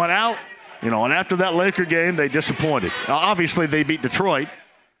they went out, and after that Laker game, they disappointed. Now, obviously, they beat Detroit.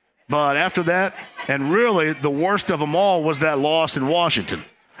 But after that, and really the worst of them all was that loss in Washington,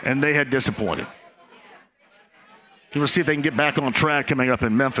 and they had disappointed. We'll see if they can get back on track coming up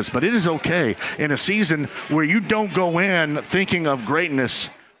in Memphis. But it is okay in a season where you don't go in thinking of greatness.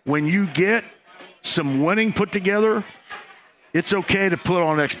 When you get some winning put together, it's okay to put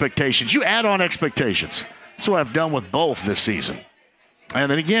on expectations. You add on expectations. That's what I've done with both this season.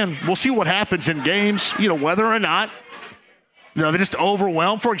 And then again, we'll see what happens in games, whether or not they're just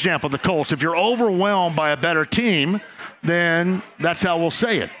overwhelmed. For example, the Colts, if you're overwhelmed by a better team, then that's how we'll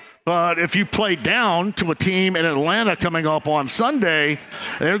say it. But if you play down to a team in Atlanta coming up on Sunday,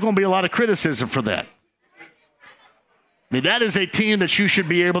 there's going to be a lot of criticism for that. I mean, that is a team that you should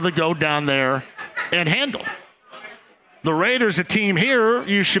be able to go down there and handle. The Raiders, a team here,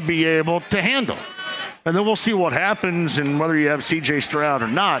 you should be able to handle. And then we'll see what happens and whether you have C.J. Stroud or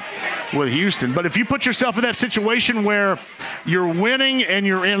not with Houston. But if you put yourself in that situation where you're winning and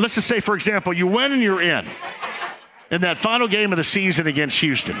you're in, let's just say, for example, you win and you're in that final game of the season against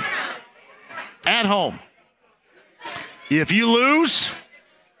Houston at home. If you lose,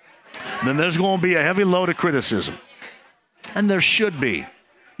 then there's going to be a heavy load of criticism. And there should be.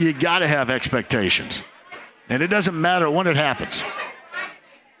 You got to have expectations. And it doesn't matter when it happens.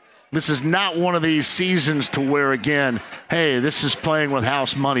 This is not one of these seasons to where, again, hey, this is playing with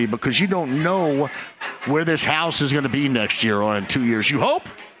house money, because you don't know where this house is going to be next year or in 2 years. You hope,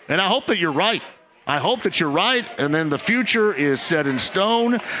 and I hope that you're right. I hope that you're right, and then the future is set in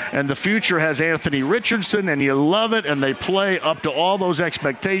stone, and the future has Anthony Richardson, and you love it, and they play up to all those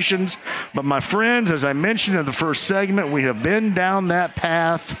expectations. But, my friends, as I mentioned in the first segment, we have been down that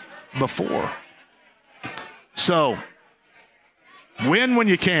path before. So, win when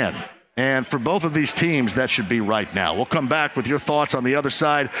you can. And for both of these teams, that should be right now. We'll come back with your thoughts on the other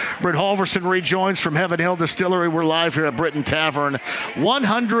side. Britt Halverson rejoins from Heaven Hill Distillery. We're live here at Britton Tavern.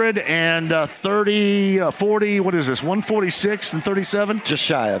 40, what is this, 146 and 37? Just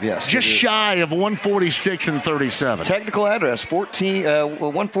shy of, yes. Just shy of 146 and 37. Technical address,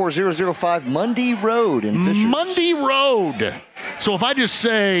 14005 Mundy Road in Fishers. Mundy Road. So if I just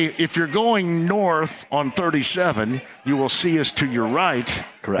say, if you're going north on 37, you will see us to your right.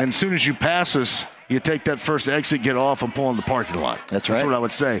 Correct. And as soon as you pass us, you take that first exit, get off, and pull in the parking lot. That's right. That's what I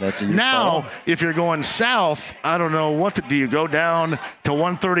would say. That's in your now, spot. if you're going south, I don't know do you go down to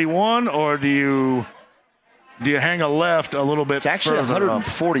 131, or do you hang a left a little bit It's actually further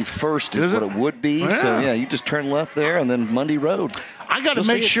 141st is what it? it would be. Yeah. So, yeah, you just turn left there and then Mundy Road. I got to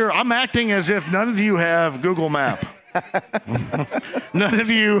make sure I'm acting as if none of you have Google Map. None of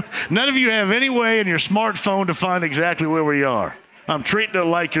you have any way in your smartphone to find exactly where we are. I'm treating it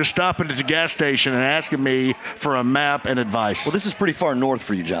like you're stopping at the gas station and asking me for a map and advice. Well, this is pretty far north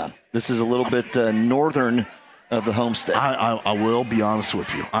for you, John. This is a little bit northern of the homestead. I will be honest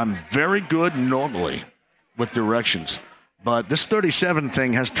with you. I'm very good normally with directions, but this 37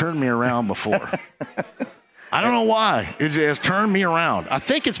 thing has turned me around before. I don't know why. It has turned me around. I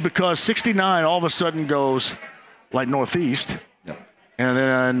think it's because 69 all of a sudden goes like northeast, and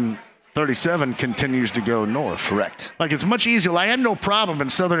then 37 continues to go north. Correct. Like, it's much easier. Like, I had no problem in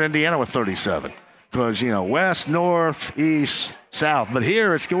southern Indiana with 37 because, west, north, east, south. But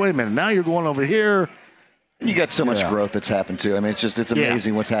here, it's, wait a minute, now you're going over here. And you got so much growth that's happened, too. I mean, it's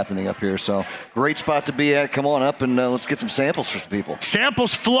amazing what's happening up here. So, great spot to be at. Come on up and let's get some samples for some people.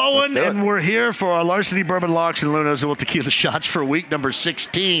 Samples flowing, and we're here for our Larceny Bourbon Locks and Luna's Oil Tequila Shots for week number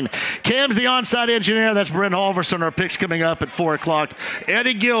 16. Cam's the on-site engineer. That's Brent Halverson. Our picks coming up at 4 o'clock.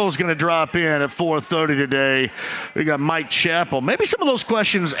 Eddie Gill's going to drop in at 4:30 today. We got Mike Chappell. Maybe some of those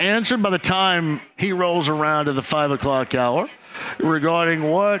questions answered by the time he rolls around to the 5 o'clock hour, regarding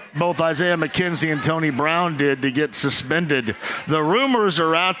what both Isaiah McKenzie and Tony Brown did to get suspended. The rumors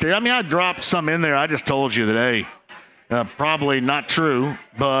are out there. I mean, I dropped some in there. I just told you that, probably not true,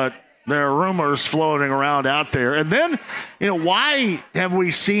 but there are rumors floating around out there. And then, why have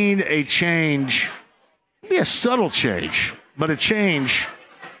we seen a change, maybe a subtle change, but a change,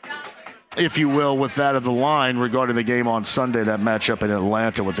 if you will, with that of the line regarding the game on Sunday, that matchup in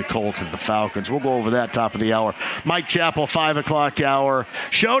Atlanta with the Colts and the Falcons. We'll go over that top of the hour. Mike Chappell, 5 o'clock hour.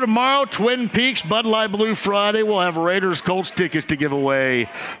 Show tomorrow, Twin Peaks, Bud Light Blue Friday. We'll have Raiders-Colts tickets to give away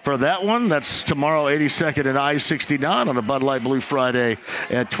for that one. That's tomorrow, 82nd and I-69 on a Bud Light Blue Friday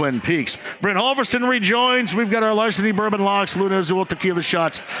at Twin Peaks. Brent Halverson rejoins. We've got our Larceny Bourbon Locks, Luna Azul Tequila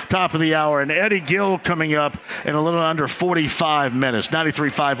Shots, top of the hour. And Eddie Gill coming up in a little under 45 minutes.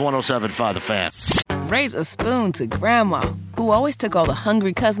 93.5, 107.5. The Fan. Raise a spoon to Grandma, who always took all the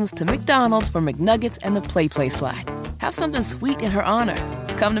hungry cousins to McDonald's for McNuggets and the Play Slide. Have something sweet in her honor.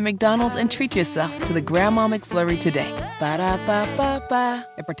 Come to McDonald's and treat yourself to the Grandma McFlurry today. Ba-da-ba-ba-ba.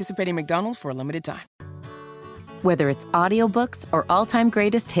 At participating McDonald's for a limited time. Whether it's audiobooks or all-time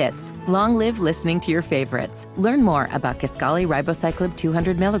greatest hits, long live listening to your favorites. Learn more about Kisqali Ribociclib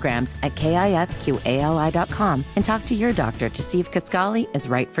 200 milligrams at KISQALI.com and talk to your doctor to see if Kisqali is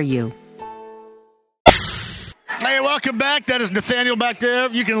right for you. Hey, welcome back. That is Nathaniel back there.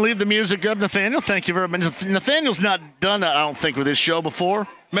 You can leave the music up, Nathaniel. Thank you very much. Nathaniel's not done, I don't think, with this show before.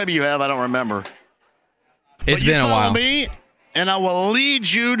 Maybe you have. I don't remember. It's been a while. Follow me, and I will lead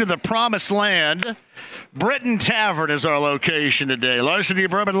you to the promised land. Britton Tavern is our location today. Larceny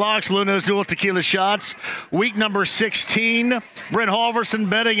Bourbon Locks, Luna Azul Tequila Shots. Week number 16. Brent Halverson,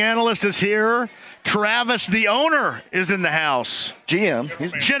 betting analyst, is here. Travis, the owner, is in the house.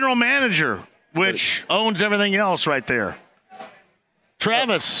 GM. General manager, which owns everything else right there.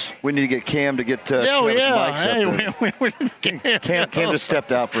 Travis. We need to get Cam to get Travis Mike's up there. Cam just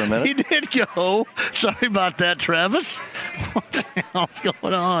stepped out for a minute. He did go. Sorry about that, Travis. What the hell's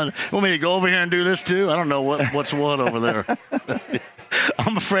going on? Want me to go over here and do this too? I don't know what's what over there.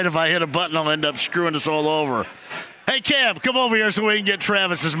 I'm afraid if I hit a button, I'll end up screwing this all over. Hey, Cam, come over here so we can get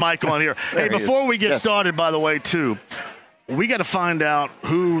Travis's mic on here. Hey, before we get started, by the way, too, we got to find out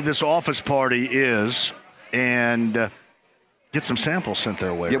who this office party is and get some samples sent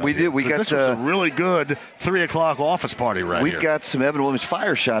their way. Yeah, we do. We got this was a really good 3 o'clock office party right here. We've got some Evan Williams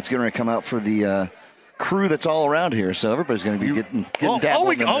fire shots going to come out for the crew that's all around here, so everybody's going to be getting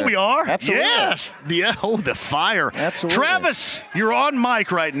dabbled in there. We are? Absolutely. Yes. The fire. Absolutely. Travis, you're on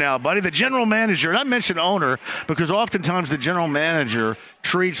mic right now, buddy, the general manager. And I mentioned owner because oftentimes the general manager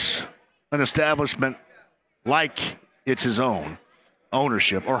treats an establishment like it's his own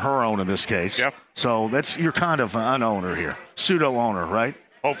ownership, or her own in this case. Yep. So you're kind of an owner here, pseudo-owner, right?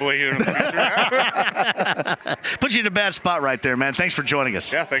 Hopefully here in the future. Put you in a bad spot right there, man. Thanks for joining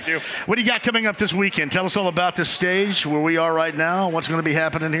us. Yeah, thank you. What do you got coming up this weekend? Tell us all about this stage, where we are right now, what's going to be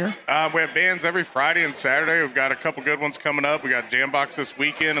happening here. We have bands every Friday and Saturday. We've got a couple good ones coming up. We got Jambox this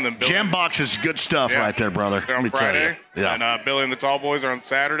weekend, and then Billy. Jambox is good stuff right there, brother. They're on Friday. Yeah. And Billy and the Tall Boys are on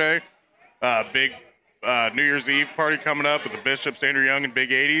Saturday. Big New Year's Eve party coming up with the Bishops, Andrew Young, and Big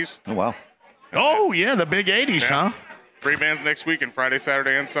 80s. Oh, wow. Oh, yeah, the Big 80s, huh? 3 bands next weekend, Friday,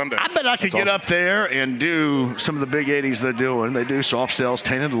 Saturday, and Sunday. I bet I could get up there and do some of the Big 80s they're doing. They do soft sales,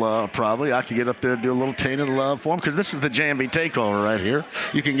 Tainted Love, probably. I could get up there and do a little Tainted Love for them, because this is the JMV Takeover right here.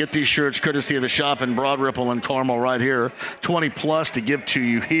 You can get these shirts courtesy of the shop in Broad Ripple and Carmel right here. 20+ to give to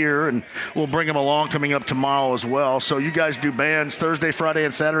you here, and we'll bring them along coming up tomorrow as well. So you guys do bands Thursday, Friday,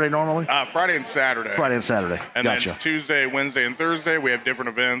 and Saturday normally? Friday and Saturday. Friday and Saturday. And gotcha. then Tuesday, Wednesday, and Thursday, we have different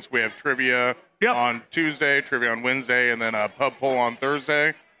events. We have trivia on Tuesday, trivia on Wednesday, and then a pub poll on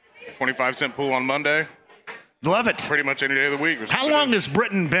Thursday, 25-cent pool on Monday. Love it. Pretty much any day of the week. How long has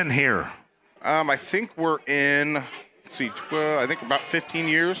Britain been here? I think we're in, I think about 15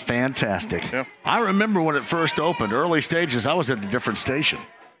 years. Fantastic. Yeah. I remember when it first opened, early stages, I was at a different station,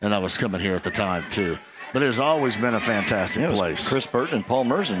 and I was coming here at the time, too. But it has always been a fantastic place. Chris Burton and Paul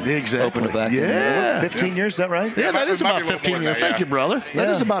Merson exactly. opened it back in there. 15 years, is that right? Yeah, that is about 15 years. Thank you, brother. That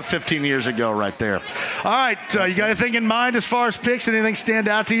is about 15 years ago right there. All right, you got anything in mind as far as picks? Anything stand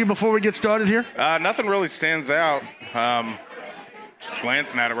out to you before we get started here? Nothing really stands out. Just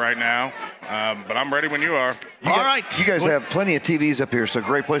glancing at it right now. But I'm ready when you are. All right. You guys have plenty of TVs up here, so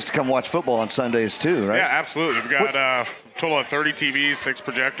great place to come watch football on Sundays too, right? Yeah, absolutely. We've got a total of 30 TVs, 6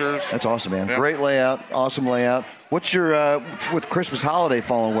 projectors. That's awesome, man. Yep. Great layout, awesome layout. What's your, with Christmas holiday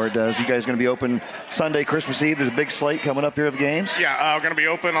falling where it does, you guys going to be open Sunday, Christmas Eve? There's a big slate coming up here of games? Yeah, we're going to be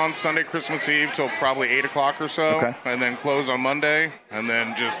open on Sunday, Christmas Eve till probably 8 o'clock or so. Okay. And then close on Monday, and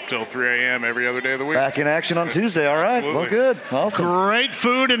then just till 3 a.m. every other day of the week. Back in action on Tuesday, all right. Absolutely. Well, good. Awesome. Great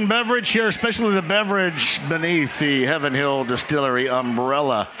food and beverage here, especially the beverage beneath the Heaven Hill Distillery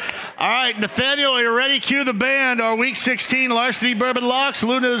umbrella. All right, Nathaniel, are you ready? Cue the band. Our Week 16 Larceny Bourbon Locks,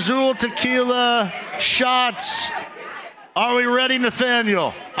 Luna Azul Tequila Shots. Are we ready,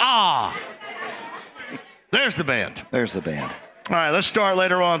 Nathaniel? There's the band. There's the band. All right, let's start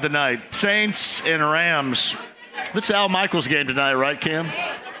later on tonight. Saints and Rams. This is Al Michaels' game tonight, right, Cam?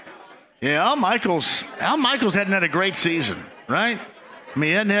 Yeah, Al Michaels hadn't had a great season, right? I mean,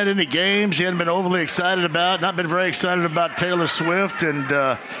 he hadn't had any games. He hadn't been overly excited about, not been very excited about Taylor Swift,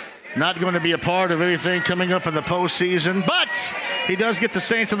 and not going to be a part of anything coming up in the postseason. But he does get the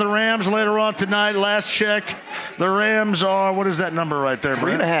Saints and the Rams later on tonight. Last check, the Rams are, what is that number right there,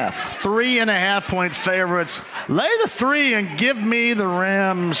 Brent? 3.5. 3.5-point favorites. Lay the 3 and give me the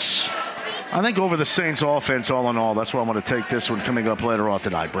Rams, I think, over the Saints offense all in all. That's why I'm going to take this one coming up later on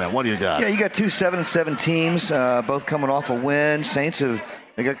tonight, Brent. What do you got? Yeah, you got 2 7-7 teams, both coming off a win. Saints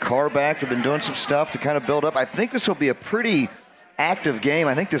they got Carr back. They've been doing some stuff to kind of build up. I think this will be a pretty active game.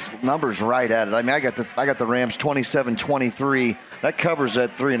 I think this number's right at it. I mean, I got the Rams 27-23. That covers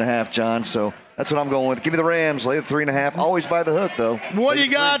that 3.5, John. So that's what I'm going with. Give me the Rams. Lay the 3.5. Always by the hook, though. What do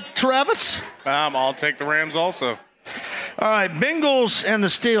you got, Travis? I'll take the Rams also. All right, Bengals and the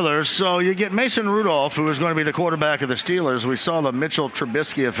Steelers. So you get Mason Rudolph, who is going to be the quarterback of the Steelers. We saw the Mitchell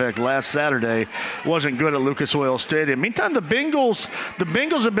Trubisky effect last Saturday. Wasn't good at Lucas Oil Stadium. Meantime, the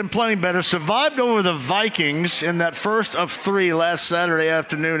Bengals have been playing better. Survived over the Vikings in that first of 3 last Saturday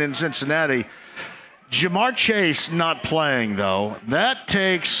afternoon in Cincinnati. Jamar Chase not playing, though. That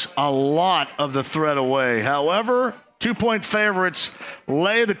takes a lot of the threat away. However, 2-point favorites.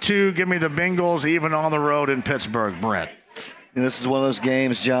 Lay the 2. Give me the Bengals even on the road in Pittsburgh. Brent. And this is one of those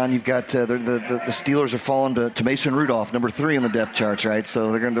games, John. You've got the Steelers are falling to Mason Rudolph, number 3 in the depth charts, right?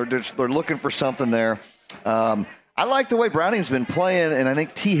 So they're looking for something there. I like the way Browning's been playing, and I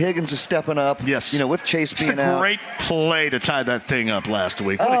think T. Higgins is stepping up. Yes. With Chase being out. It's a great play to tie that thing up last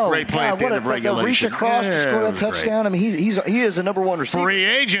week. What a great play at the end of regulation. Reach across to score that touchdown. Great. I mean, he is a number 1 receiver. Free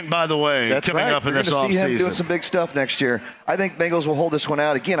agent, by the way, That's coming right. up in You're this gonna see him offseason. doing some big stuff next year. I think Bengals will hold this one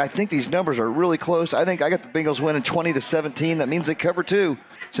out. Again, I think these numbers are really close. I think I got the Bengals winning 20-17. That means they cover 2.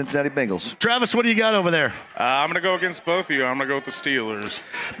 Cincinnati Bengals. Travis, what do you got over there? I'm going to go against both of you. I'm going to go with the Steelers.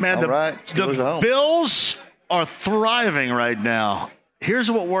 Man, the Bills are thriving right now.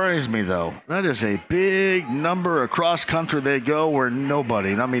 Here's what worries me, though. That is a big number across country they go where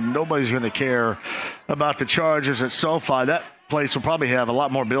nobody's going to care about the Chargers at SoFi. That place will probably have a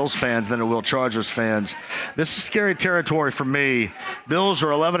lot more Bills fans than it will Chargers fans. This is scary territory for me. Bills are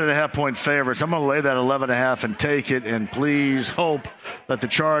 11.5-point favorites. I'm going to lay that 11.5 and take it, and please hope that the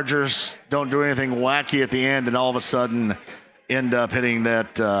Chargers don't do anything wacky at the end and all of a sudden end up hitting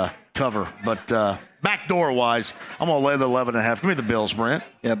that cover. But backdoor-wise, I'm going to lay the 11.5. Give me the Bills, Brent.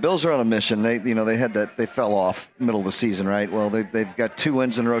 Yeah, Bills are on a mission. They had that. They fell off middle of the season, right? Well, they've got 2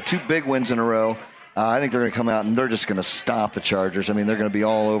 wins in a row, 2 big wins in a row. I think they're going to come out and they're just going to stop the Chargers. I mean, they're going to be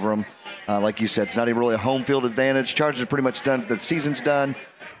all over them. Like you said, it's not even really a home field advantage. Chargers are pretty much done. The season's done.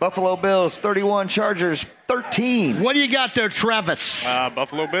 Buffalo Bills, 31. Chargers, 13. What do you got there, Travis?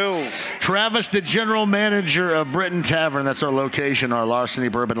 Buffalo Bills. Travis, the general manager of Britain Tavern. That's our location, our Larceny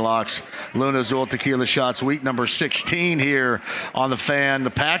Bourbon Locks, Luna Azul Tequila Shots, week number 16 here on the Fan.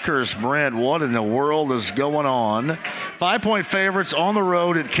 The Packers, Brent, what in the world is going on? 5-point favorites on the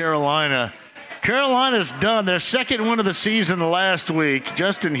road at Carolina. Carolina's done their second win of the season last week.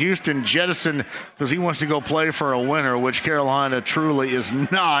 Justin Houston jettisoned because he wants to go play for a winner, which Carolina truly is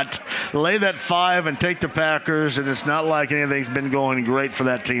not. Lay that 5 and take the Packers, and it's not like anything's been going great for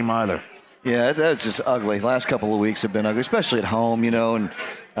that team either. Yeah, that's just ugly. Last couple of weeks have been ugly, especially at home, and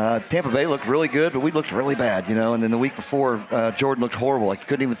Tampa Bay looked really good, but we looked really bad, and then the week before, Jordan looked horrible. Like, he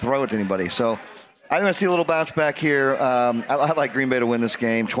couldn't even throw it to anybody. So I'm going to see a little bounce back here. I like Green Bay to win this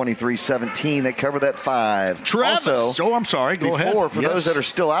game, 23-17. They cover that 5. Travis. Also, I'm sorry. Go ahead. For those that are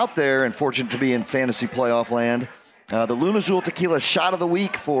still out there and fortunate to be in fantasy playoff land, the Luna Azul Tequila shot of the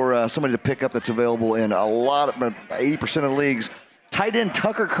week for somebody to pick up that's available in 80% of the leagues. Tight end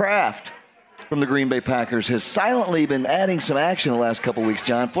Tucker Kraft from the Green Bay Packers has silently been adding some action the last couple weeks,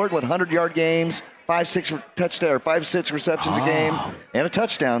 John. Flirting with 100-yard games, 5-6 receptions a game, and a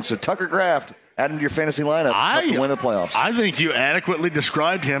touchdown. So Tucker Kraft, add him to your fantasy lineup to win the playoffs. I think you adequately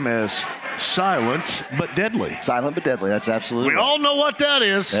described him as silent but deadly. Silent but deadly. That's absolutely We all know what that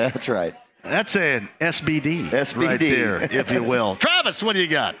is. That's right. That's an SBD right there, if you will. Travis, what do you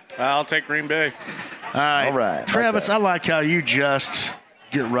got? I'll take Green Bay. All right. Travis, I like how you just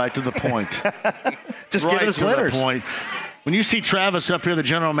get right to the point. Just right give us to winners. The point. When you see Travis up here, the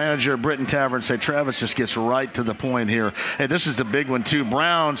general manager of Britain Tavern, say Travis just gets right to the point here. Hey, this is the big one, too.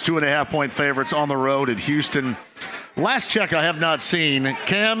 Browns, 2.5-point favorites on the road at Houston. Last check I have not seen.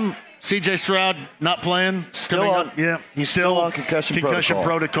 Cam, C.J. Stroud not playing? Still on. Yeah, he's still on concussion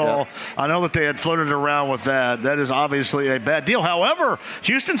protocol. Yep. I know that they had floated around with that. That is obviously a bad deal. However,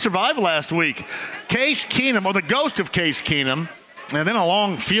 Houston survived last week. Case Keenum, or the ghost of Case Keenum, and then a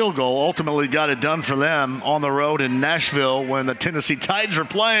long field goal ultimately got it done for them on the road in Nashville when the Tennessee Titans were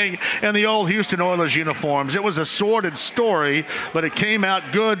playing in the old Houston Oilers uniforms. It was a sordid story, but it came out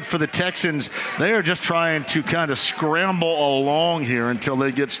good for the Texans. They are just trying to kind of scramble along here until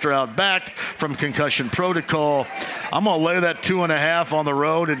they get Stroud back from concussion protocol. I'm going to lay that 2.5 on the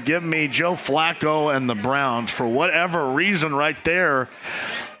road and give me Joe Flacco and the Browns for whatever reason right there.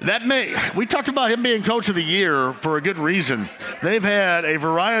 We talked about him being coach of the year for a good reason. They've had a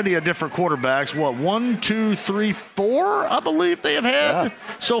variety of different quarterbacks. 1, 2, 3, 4, I believe they have had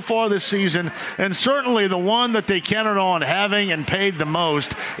so far this season. And certainly the one that they counted on having and paid the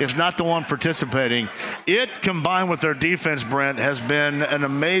most is not the one participating. It, combined with their defense, Brent, has been an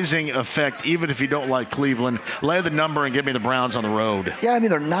amazing effect, even if you don't like Cleveland. Lay the number and give me the Browns on the road. Yeah, I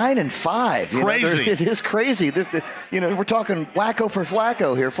mean, they're 9-5. Crazy. It is crazy. We're talking wacko for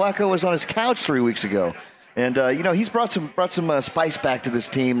Flacco here. Flacco was on his couch 3 weeks ago. And, he's brought some spice back to this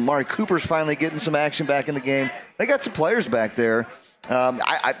team. Amari Cooper's finally getting some action back in the game. They got some players back there.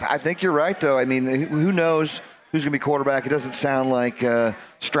 I think you're right, though. I mean, who knows who's going to be quarterback? It doesn't sound like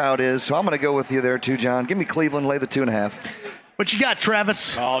Stroud is. So I'm going to go with you there, too, John. Give me Cleveland, lay the 2.5. What you got,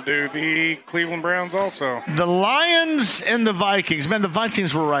 Travis? I'll do the Cleveland Browns also. The Lions and the Vikings. Man, the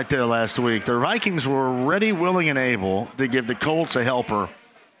Vikings were right there last week. The Vikings were ready, willing, and able to give the Colts a helper.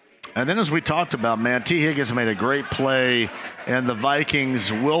 And then as we talked about, man, T. Higgins made a great play, and the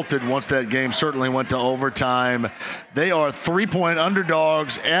Vikings wilted once that game certainly went to overtime. They are 3-point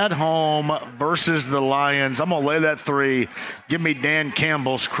underdogs at home versus the Lions. I'm going to lay that 3. Give me Dan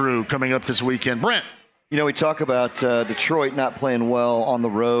Campbell's crew coming up this weekend. Brent. You know, we talk about Detroit not playing well on the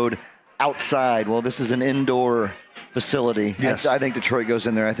road outside. Well, this is an indoor facility. Yes. I think Detroit goes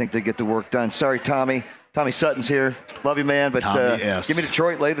in there. I think they get the work done. Sorry, Tommy. Tommy Sutton's here. Love you, man. But give me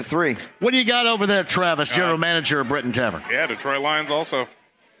Detroit, lay the 3. What do you got over there, Travis, general manager of Britton Tavern? Yeah, Detroit Lions also.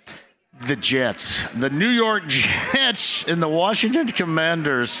 The Jets. The New York Jets and the Washington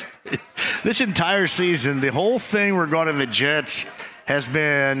Commanders. This entire season, the whole thing regarding the Jets has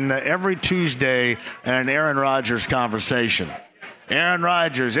been every Tuesday an Aaron Rodgers conversation. Aaron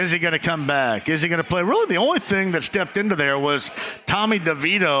Rodgers, is he going to come back? Is he going to play? Really, the only thing that stepped into there was Tommy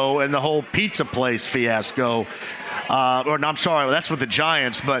DeVito and the whole pizza place fiasco. I'm sorry, that's with the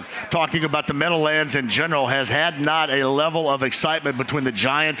Giants, but talking about the Meadowlands in general has had not a level of excitement between the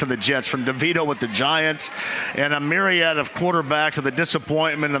Giants and the Jets, from DeVito with the Giants and a myriad of quarterbacks of the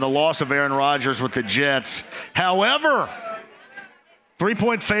disappointment and the loss of Aaron Rodgers with the Jets. However,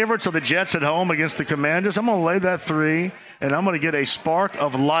 3-point favorites are the Jets at home against the Commanders. I'm going to lay that 3, and I'm going to get a spark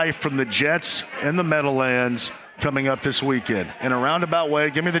of life from the Jets and the Meadowlands coming up this weekend. In a roundabout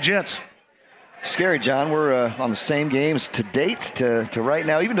way, give me the Jets. Scary, John. We're on the same games to date to right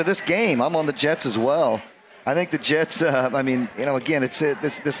now. Even to this game, I'm on the Jets as well. I think the Jets, again,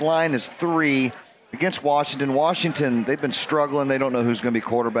 this line is 3 against Washington. Washington, they've been struggling. They don't know who's going to be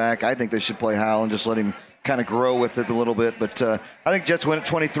quarterback. I think they should play Howell and just let him kind of grow with it a little bit. But I think Jets win at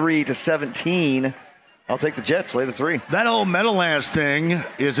 23-17. I'll take the Jets, lay the 3. That old Meadowlands thing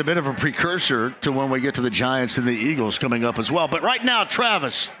is a bit of a precursor to when we get to the Giants and the Eagles coming up as well. But right now,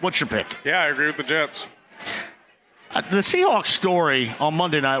 Travis, what's your pick? Yeah, I agree with the Jets. The Seahawks story on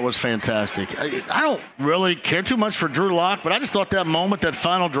Monday night was fantastic. I don't really care too much for Drew Lock, but I just thought that moment, that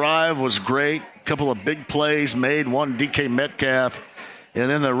final drive was great. A couple of big plays made, one DK Metcalf, and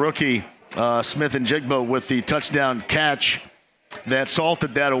then the rookie Smith and Jigbo with the touchdown catch that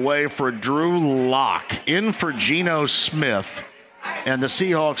salted that away for Drew Lock. In for Geno Smith, and the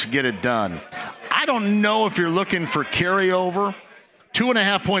Seahawks get it done. I don't know if you're looking for carryover.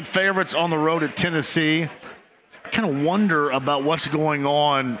 2.5-point favorites on the road at Tennessee. I kind of wonder about what's going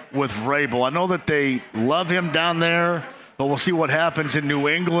on with Vrabel. I know that they love him down there, but we'll see what happens in New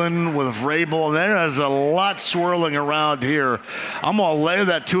England with Vrabel. There is a lot swirling around here. I'm going to lay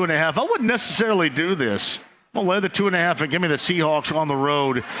that 2.5. I wouldn't necessarily do this. I'm going to lay the 2.5 and give me the Seahawks on the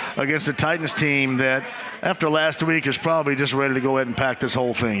road against the Titans team that, after last week, is probably just ready to go ahead and pack this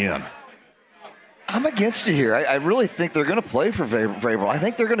whole thing in. I'm against you here. I really think they're going to play for Vrabel. I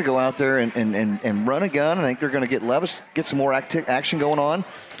think they're going to go out there and run a gun. I think they're going to get Levis, get some more action going on.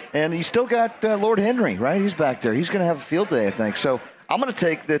 And you still got Lord Henry, right? He's back there. He's going to have a field day, I think. So I'm going to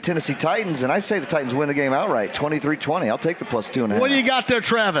take the Tennessee Titans, and I say the Titans win the game outright, 23-20. I'll take the plus 2.5. What do you got there,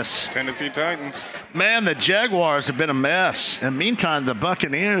 Travis? Tennessee Titans. Man, the Jaguars have been a mess. And meantime, the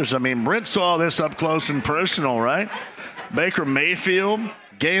Buccaneers, Brent saw this up close and personal, right? Baker Mayfield,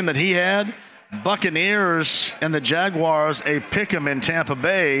 game that he had. Buccaneers and the Jaguars, a pick'em in Tampa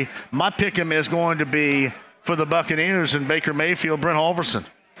Bay. My pick'em is going to be for the Buccaneers and Baker Mayfield, Brent Holverson.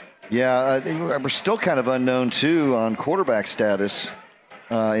 Yeah, we're still kind of unknown, too, on quarterback status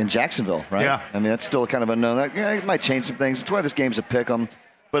in Jacksonville, right? Yeah. That's still kind of unknown. It might change some things. That's why this game's a pick'em.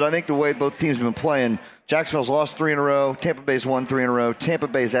 But I think the way both teams have been playing, Jacksonville's lost 3 in a row. Tampa Bay's won 3 in a row. Tampa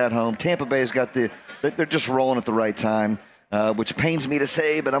Bay's at home. Tampa Bay's got they're just rolling at the right time. Which pains me to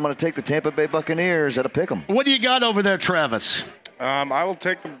say, but I'm going to take the Tampa Bay Buccaneers at a pick'em. What do you got over there, Travis? I will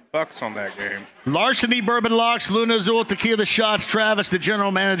take the Bucs on that game. Larceny Bourbon Locks, Luna Azul, Tequila the Shots, Travis, the general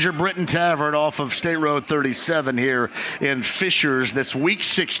manager, Britton Tavern off of State Road 37 here in Fishers. This week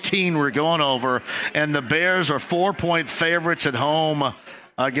 16 we're going over, and the Bears are 4-point favorites at home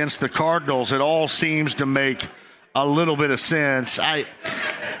against the Cardinals. It all seems to make a little bit of sense.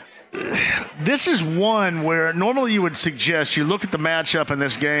 This is one where normally you would suggest you look at the matchup in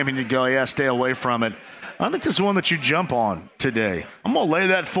this game and you go, yeah, stay away from it. I think this is one that you jump on today. I'm going to lay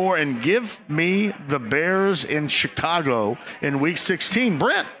that 4 and give me the Bears in Chicago in Week 16.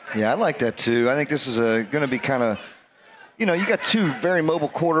 Brent. Yeah, I like that too. I think this is going to be kind of, you got 2 very mobile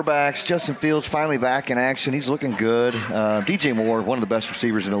quarterbacks. Justin Fields finally back in action. He's looking good. DJ Moore, one of the best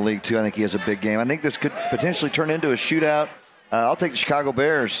receivers in the league too. I think he has a big game. I think this could potentially turn into a shootout. I'll take the Chicago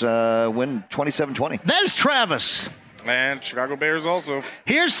Bears, win 27-20. That is Travis. And Chicago Bears also.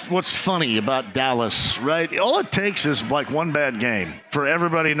 Here's what's funny about Dallas, right? All it takes is like one bad game for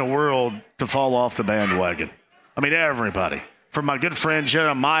everybody in the world to fall off the bandwagon. I mean, everybody. From my good friend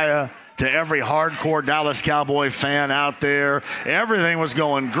Jeremiah to every hardcore Dallas Cowboy fan out there. Everything was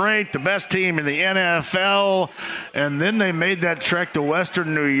going great, the best team in the NFL. And then they made that trek to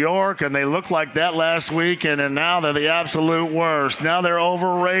Western New York, and they looked like that last week, and now they're the absolute worst. Now they're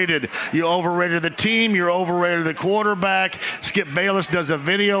overrated. You overrated the team. You overrated the quarterback. Skip Bayless does a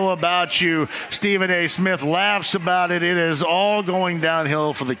video about you. Stephen A. Smith laughs about it. It is all going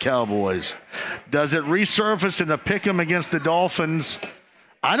downhill for the Cowboys. Does it resurface in a pick'em against the Dolphins?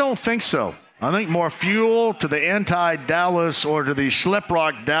 I don't think so. I think more fuel to the anti-Dallas or to the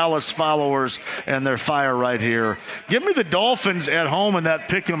Schleprock Dallas followers and their fire right here. Give me the Dolphins at home in that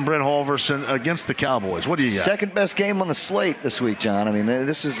pick'em, Brent Holverson, against the Cowboys. What do you got? Second best game on the slate this week, John. I mean,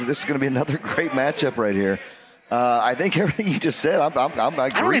 this is going to be another great matchup right here. I think everything you just said, I agree with. I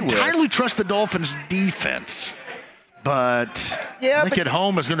don't entirely trust the Dolphins' defense. But I think at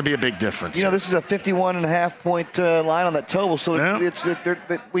home is going to be a big difference. You know, this is a 51.5-point line on that total, so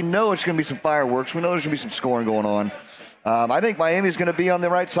we know it's going to be some fireworks. We know there's going to be some scoring going on. I think Miami's going to be on the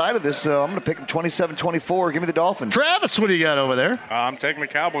right side of this, so I'm going to pick them 27-24. Give me the Dolphins. Travis, what do you got over there? I'm taking the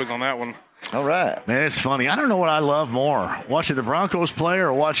Cowboys on that one. All right. Man, it's funny. I don't know what I love more, watching the Broncos play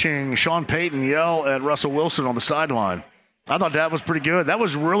or watching Sean Payton yell at Russell Wilson on the sideline. I thought that was pretty good. That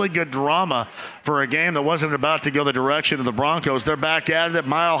was really good drama for a game that wasn't about to go the direction of the Broncos. They're back at it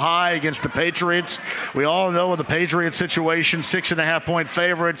Mile High against the Patriots. We all know the Patriots situation, 6.5-point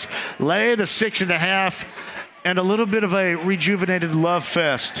favorites. Lay the 6.5 and a little bit of a rejuvenated love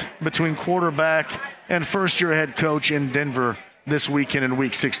fest between quarterback and first-year head coach in Denver this weekend in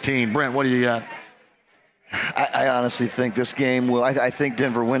Week 16. Brent, what do you got? I honestly think this game will. I think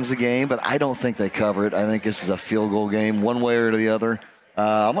Denver wins the game, but I don't think they cover it. I think this is a field goal game, one way or the other.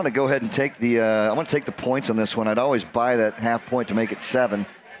 I'm going to go ahead and take the points on this one. I'd always buy that half point to make it 7,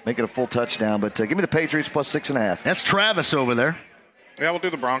 make it a full touchdown. But give me the Patriots plus 6.5. That's Travis over there. Yeah, we'll do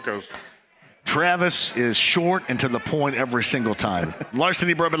the Broncos. Travis is short and to the point every single time.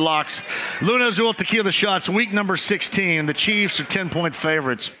 Larceny Bourbon Locks. Luna Azul Tequila Shots, week number 16. The Chiefs are 10-point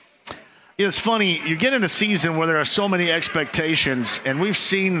favorites. It's funny, you get in a season where there are so many expectations, and we've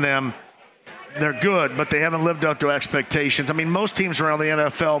seen them. They're good, but they haven't lived up to expectations. I mean, most teams around the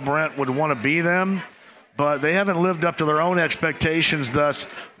NFL, Brent, would want to be them, but they haven't lived up to their own expectations. Thus,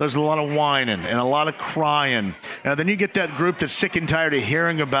 there's a lot of whining and a lot of crying. And then you get that group that's sick and tired of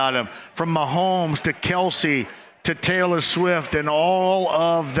hearing about them, from Mahomes to Kelsey to Taylor Swift and all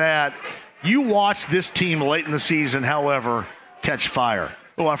of that. You watch this team late in the season, however, catch fire.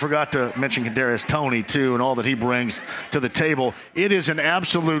 Oh, I forgot to mention Kadarius Toney, too, and all that he brings to the table. It is an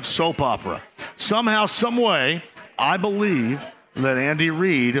absolute soap opera. Somehow, some way, I believe that Andy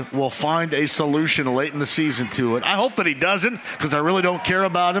Reid will find a solution late in the season to it. I hope that he doesn't, because I really don't care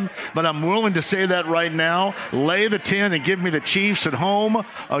about him, but I'm willing to say that right now. Lay the 10 and give me the Chiefs at home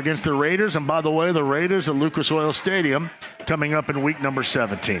against the Raiders. And by the way, the Raiders at Lucas Oil Stadium coming up in week number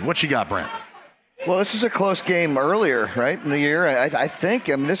 17. What you got, Brent? Well, this is a close game earlier, right, in the year. I think,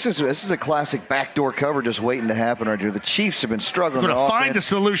 this is a classic backdoor cover just waiting to happen right here. The Chiefs have been struggling. They're going to find a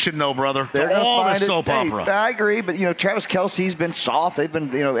solution, though, brother. They're all the soap opera. I agree, but, Travis Kelce's been soft. They've been,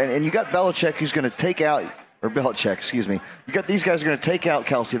 and you got Belichick who's going to take out, or Belichick, excuse me. You got these guys are going to take out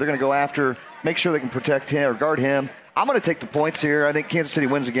Kelce. They're going to go after, make sure they can protect him or guard him. I'm going to take the points here. I think Kansas City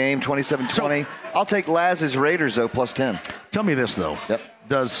wins the game, 27-20. I'll take Laz's Raiders, though, plus 10. Tell me this, though. Yep.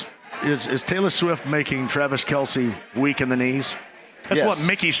 Is Taylor Swift making Travis Kelce weak in the knees? That's what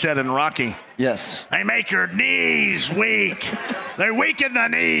Mickey said in Rocky. Yes. They make your knees weak. They weaken the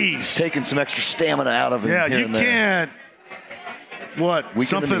knees. Taking some extra stamina out of him. Yeah, here you and there. can't. What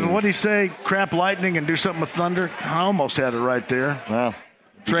did he say? Crap lightning and do something with thunder? I almost had it right there. Wow.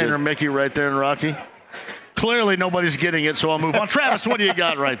 Trainer Mickey right there in Rocky. Clearly nobody's getting it, so I'll move on. Travis, what do you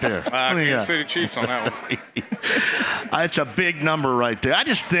got right there? Kansas City Chiefs on that one. It's a big number right there. I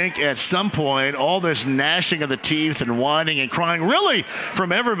just think at some point all this gnashing of the teeth and whining and crying, really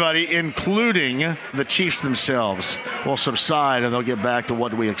from everybody, including the Chiefs themselves, will subside and they'll get back to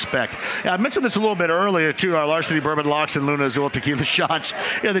what we expect. I mentioned this a little bit earlier, too, our Larceny Bourbon Locks and Luna Azul Tequila Shots.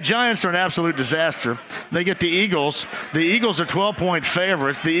 Yeah, the Giants are an absolute disaster. They get the Eagles. The Eagles are 12-point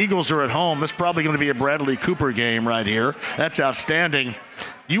favorites. The Eagles are at home. This is probably going to be a Bradley Cooper game right here. That's outstanding.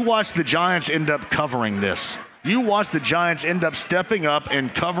 You watch the Giants end up covering this. You watch the Giants end up stepping up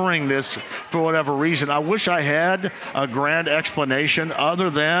and covering this for whatever reason. I wish I had a grand explanation other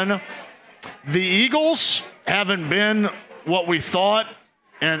than the Eagles haven't been what we thought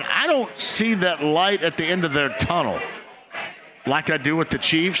And I don't see that light at the end of their tunnel like I do with the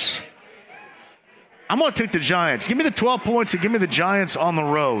Chiefs. I'm going to take the Giants. Give me the 12 points and give me the Giants on the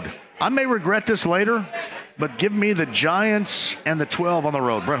road. I may regret this later, but give me the Giants and the 12 on the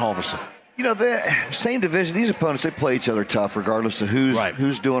road. Brent Halverson. You know, the same division, these opponents, they play each other tough regardless of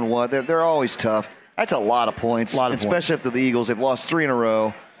who's doing what. They're always tough. That's a lot of points, especially after the Eagles. They've lost 3 in a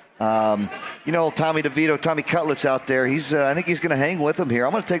row. You know, Tommy DeVito, Tommy Cutlett's out there. I think he's going to hang with them here.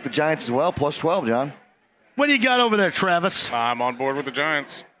 I'm going to take the Giants as well, plus 12, John. What do you got over there, Travis? I'm on board with the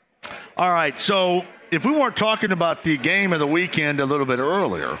Giants. All right, so if we weren't talking about the game of the weekend a little bit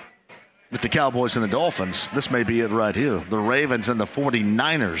earlier with the Cowboys and the Dolphins, this may be it right here. The Ravens and the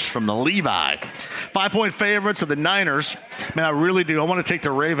 49ers from the Levi. 5-point favorites of the Niners. Man, I really do. I want to take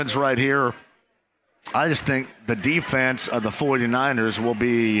the Ravens right here. I just think the defense of the 49ers will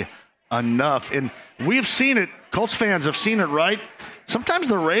be enough. And we've seen it. Colts fans have seen it, right? Sometimes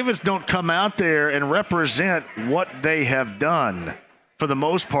the Ravens don't come out there and represent what they have done for the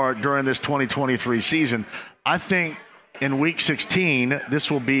most part during this 2023 season. I think in Week 16,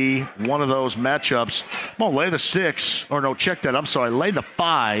 this will be one of those matchups. Well, lay the 6, or no, check that. I'm sorry, lay the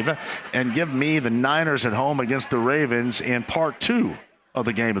 5 and give me the Niners at home against the Ravens in part 2 of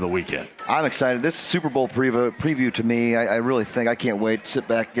the game of the weekend. I'm excited. This Super Bowl preview to me, I really think I can't wait to sit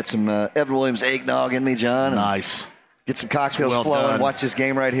back, get some Evan Williams eggnog in me, John. Nice. Get some cocktails flowing, watch this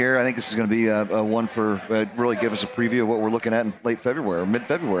game right here. I think this is going to be a one for really give us a preview of what we're looking at in late February or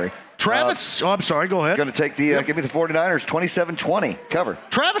mid-February. Travis, I'm sorry, go ahead. Going to take give me the 49ers, 27-20, cover.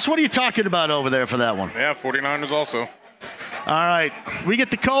 Travis, what are you talking about over there for that one? Yeah, 49ers also. All right, we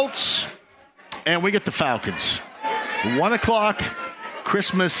get the Colts and we get the Falcons. 1 o'clock,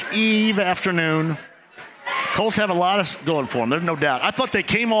 Christmas Eve afternoon. Colts have a lot of going for them, there's no doubt. I thought they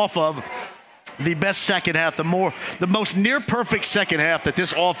came off of the best second half, the most near perfect second half that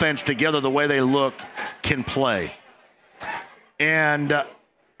this offense together, the way they look, can play. And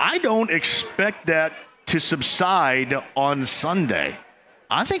I don't expect that to subside on Sunday.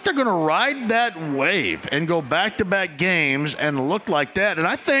 I think they're going to ride that wave and go back-to-back games and look like that. And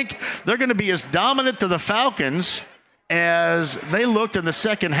I think they're going to be as dominant to the Falcons as they looked in the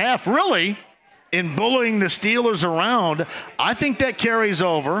second half, really, in bullying the Steelers around. I think that carries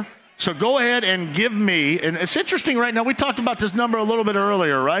over. So go ahead and give me, and it's interesting right now, we talked about this number a little bit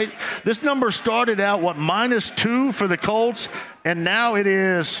earlier, right? This number started out, -2 for the Colts, and now it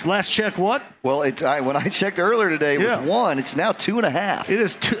is, last check, what? Well, when I checked earlier today, it was 1. It's now 2.5. It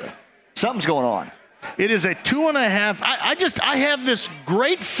is 2. Something's going on. It is a 2.5. I have this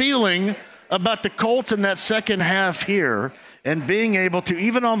great feeling about the Colts in that second half here and being able to,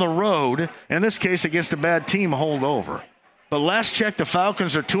 even on the road, in this case against a bad team, hold over. But last check, the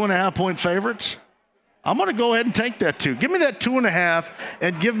Falcons are 2.5-point favorites. I'm going to go ahead and take that 2. Give me that 2.5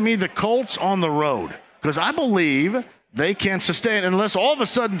 and give me the Colts on the road because I believe they can sustain unless all of a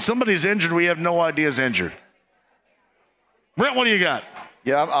sudden somebody's injured we have no idea is injured. Brent, what do you got?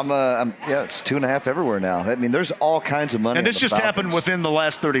 Yeah, it's 2.5 everywhere now. I mean, there's all kinds of money. And this just happened within the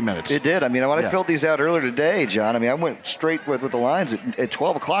last 30 minutes. It did. I mean, when I filled these out earlier today, John, I went straight with the lines at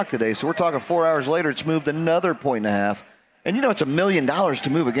 12 o'clock today. So we're talking 4 hours later. It's moved another 1.5. And, it's $1 million to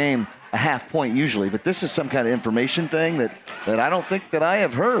move a game a half point usually. But this is some kind of information thing that I don't think that I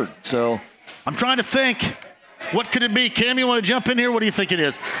have heard. So I'm trying to think. What could it be? Cam, you want to jump in here? What do you think it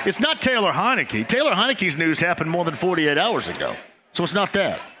is? It's not Taylor Heineke. Taylor Heineke's news happened more than 48 hours ago. So it's not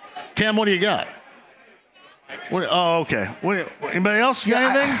that. Cam, what do you got? Okay. Anybody else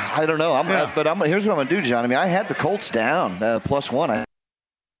got anything? I don't know. Here's what I'm going to do, John. I had the Colts down +1.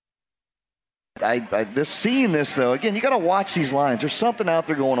 Seeing this, though, again, you got to watch these lines. There's something out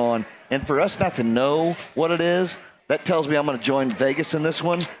there going on. And for us not to know what it is, that tells me I'm going to join Vegas in this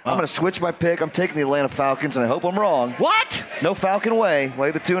one. I'm going to switch my pick. I'm taking the Atlanta Falcons, and I hope I'm wrong. What? No Falcon way.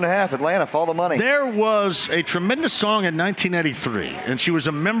 Lay the 2.5. Atlanta, follow the money. There was a tremendous song in 1983, and she was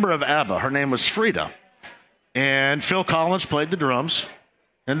a member of ABBA. Her name was Frida. And Phil Collins played the drums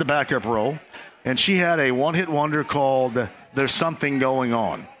in the backup role. And she had a one-hit wonder called There's Something Going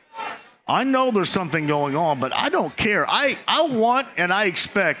On. I know there's something going on, but I don't care. I want and I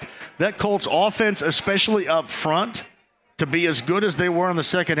expect that Colts offense, especially up front, to be as good as they were in the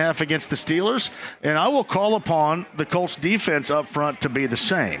second half against the Steelers. And I will call upon the Colts defense up front to be the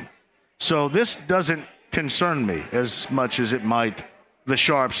same. So this doesn't concern me as much as it might the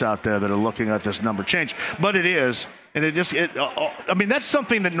sharps out there that are looking at this number change. But it is. And that's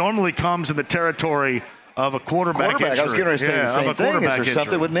something that normally comes in the territory of a quarterback injury. I was going to say the same thing. Is there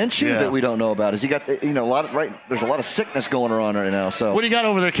something with Minshew that we don't know about? Is he got a lot of there's a lot of sickness going on right now. So what do you got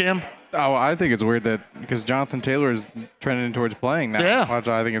over there, Cam? Oh, I think it's weird that because Jonathan Taylor is trending towards playing now. Yeah.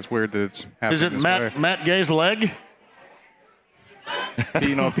 I think it's weird that it's happening. Is it this way. Matt Gay's leg?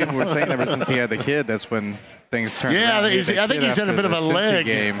 People were saying ever since he had the kid, that's when things turned around. I think he's had a bit of a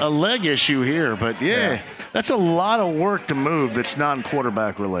leg issue here. But, that's a lot of work to move that's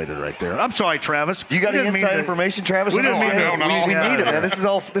non-quarterback related right there. I'm sorry, Travis. You got any inside information, Travis? We didn't mean we need it, man.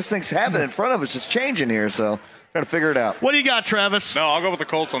 This thing's happening in front of us. It's changing here, so trying to figure it out. What do you got, Travis? No, I'll go with the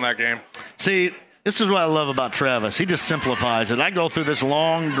Colts on that game. See, this is what I love about Travis. He just simplifies it. I go through this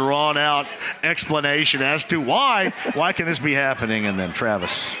long, drawn-out explanation as to why can this be happening, and then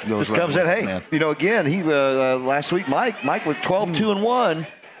Travis goes. This comes in. Hey, again, he last week, Mike with 12-2-1,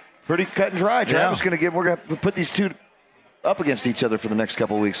 pretty cut and dry. Travis we're going to put these two up against each other for the next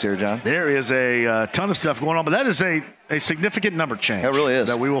couple of weeks here, John. There is a ton of stuff going on, but that is a significant number change. That really is.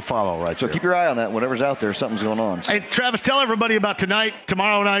 That we will follow So keep your eye on that. Whatever's out there, something's going on. Hey, Travis, tell everybody about tonight,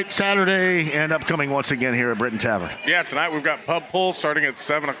 tomorrow night, Saturday, and upcoming once again here at Britton Tavern. Yeah, tonight we've got Pub Pull starting at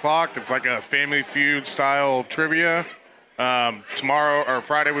 7 o'clock. It's like a Family Feud style trivia. Tomorrow or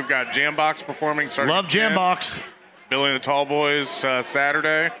Friday we've got Jambox performing. Love Jambox. Billy and the Tall Boys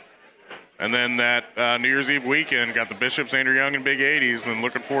Saturday. And then that New Year's Eve weekend, got the Bishops, Andrew Young, and Big 80s. And then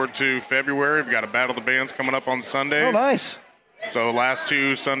looking forward to February. We've got a Battle of the Bands coming up on Sundays. Oh, nice. So last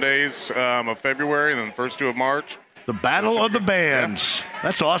 2 Sundays of February and then the first 2 of March. The Battle of the Bands. Yeah.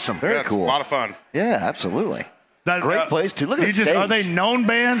 That's awesome. Very cool. It's a lot of fun. Yeah, absolutely. Great place, too. Look at the stage. Are they known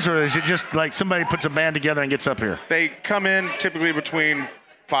bands, or is it just like somebody puts a band together and gets up here? They come in typically between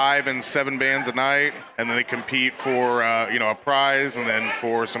 5 and 7 bands a night, and then they compete for a prize, and then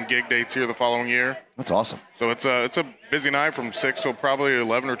for some gig dates here the following year. That's awesome. So it's a busy night from 6 till probably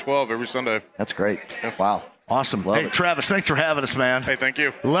 11 or 12 every Sunday. That's great. Wow. Awesome. Hey, Travis, thanks for having us, man. Hey, thank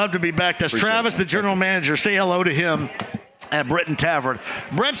you. Love to be back. That's Travis, the general manager. Say hello to him at Britton Tavern.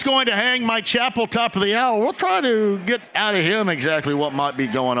 Brent's going to hang Mike Chappell top of the hour. We'll try to get out of him exactly what might be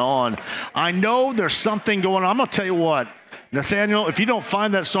going on. I know there's something going on. I'm going to tell you what. Nathaniel, if you don't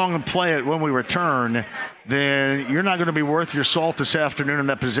find that song and play it when we return, then you're not going to be worth your salt this afternoon in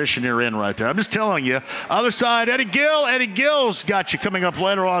that position you're in right there. I'm just telling you. Other side, Eddie Gill. Eddie Gill's got you coming up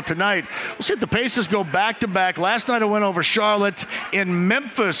later on tonight. We'll see if the Pacers go back-to-back. Last night I went over Charlotte in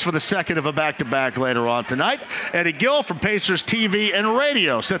Memphis for the second of a back-to-back later on tonight. Eddie Gill from Pacers TV and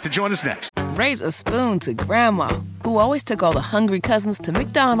Radio set to join us next. Raise a spoon to Grandma, who always took all the hungry cousins to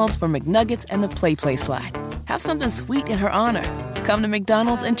McDonald's for McNuggets and the Play Slide. Have something sweet in her honor. Come to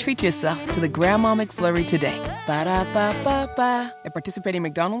McDonald's and treat yourself to the Grandma McFlurry today. Ba-da-ba-ba-ba. At participating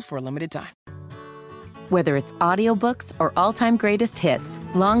McDonald's for a limited time. Whether it's audiobooks or all-time greatest hits,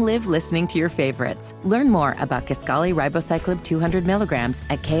 long live listening to your favorites. Learn more about Kisqali Ribociclib 200 milligrams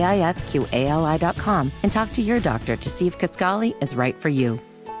at KISQALI.com and talk to your doctor to see if Kisqali is right for you.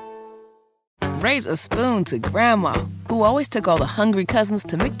 Raise a spoon to Grandma, who always took all the hungry cousins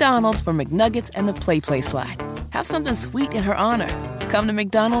to McDonald's for McNuggets and the Play Slide. Have something sweet in her honor. Come to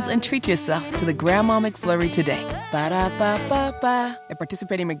McDonald's and treat yourself to the Grandma McFlurry today. Ba-da-ba-ba-ba. At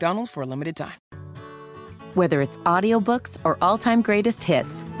participating McDonald's for a limited time. Whether it's audiobooks or all-time greatest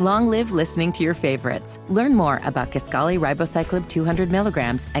hits, long live listening to your favorites. Learn more about Kisqali Ribociclib 200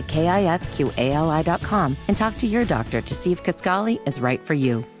 milligrams at KISQALI.com and talk to your doctor to see if Kisqali is right for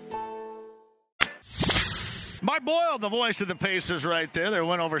you. Mark Boyle, the voice of the Pacers right there. They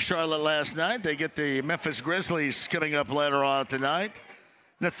went over Charlotte last night. They get the Memphis Grizzlies coming up later on tonight.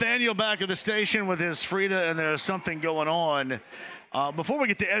 Nathaniel back at the station with his Frida, and there's something going on. Before we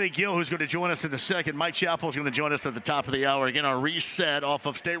get to Eddie Gill, who's going to join us in a second, Mike Chappell is going to join us at the top of the hour. Again, our reset off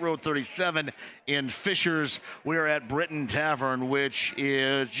of State Road 37 in Fishers. We are at Britton Tavern, which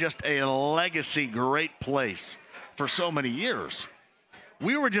is just a legacy great place for so many years.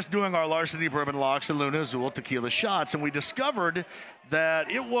 We were just doing our Larceny Bourbon Locks and Luna Azul Tequila shots, and we discovered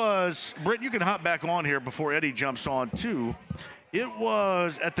that it was, Britt, you can hop back on here before Eddie jumps on too. It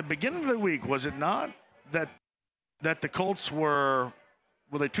was at the beginning of the week, was it not, that the Colts were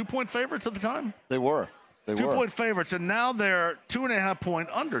they 2-point favorites at the time? They were. 2-point favorites, and now they're 2.5-point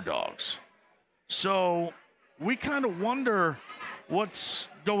underdogs. So we kind of wonder what's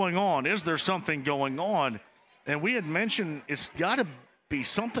going on. Is there something going on? And we had mentioned it's got to be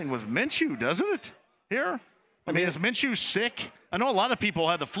something with Minshew, doesn't it? Here? I mean, is Minshew sick? I know a lot of people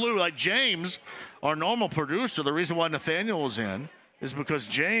had the flu, like James, our normal producer. The reason why Nathaniel was in is because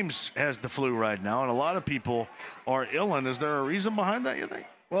James has the flu right now, and a lot of people are ill. And is there a reason behind that, you think?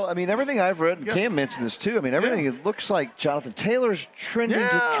 Well, I mean, everything I've read, and Cam mentioned this too, I mean, everything, it looks like Jonathan Taylor's trending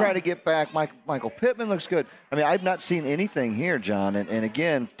to try to get back. Michael Pittman looks good. I mean, I've not seen anything here, John. And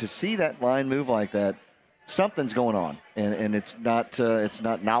again, to see that line move like that, something's going on, and it's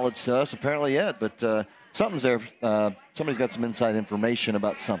not knowledge to us apparently yet, but something's there. Somebody's got some inside information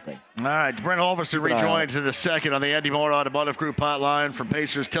about something. All right, Brent Holverson rejoins in a second on the Andy Moore Automotive Group hotline from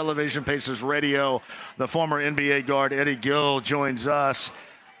Pacers Television, Pacers Radio. The former NBA guard Eddie Gill joins us.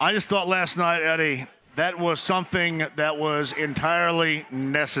 I just thought last night, Eddie, that was something that was entirely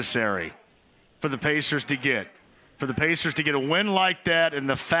necessary for the Pacers to get. For the Pacers to get a win like that in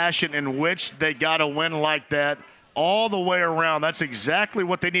the fashion in which they got a win like that all the way around. That's exactly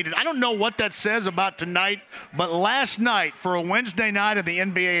what they needed. I don't know what that says about tonight, but last night, for a Wednesday night of the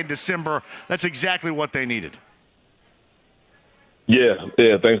NBA in December, that's exactly what they needed. Yeah,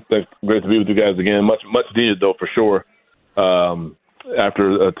 thanks. Great to be with you guys again. Much needed, though, for sure.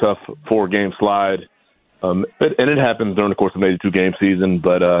 After a tough 4-game slide. And it happens during the course of an 82-game season,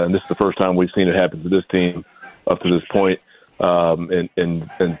 but and this is the first time we've seen it happen to this team up to this point. And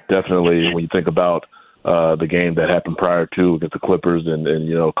definitely when you think about the game that happened prior to against the Clippers and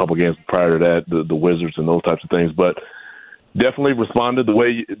a couple games prior to that, the Wizards and those types of things. But definitely responded the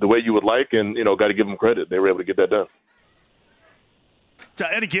way you would like, and got to give them credit. They were able to get that done. So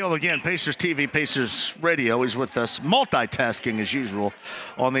Eddie Gill again, Pacers TV, Pacers Radio. He's with us, multitasking as usual,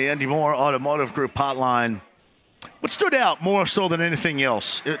 on the Andy Moore Automotive Group hotline. What stood out more so than anything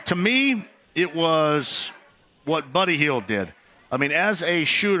else? To me, it was what Buddy Hield did. I mean, as a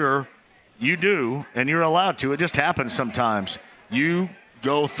shooter, you do, and you're allowed to. It just happens sometimes. You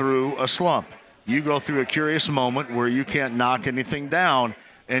go through a slump. You go through a curious moment where you can't knock anything down.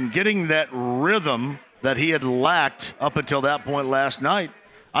 And getting that rhythm that he had lacked up until that point last night,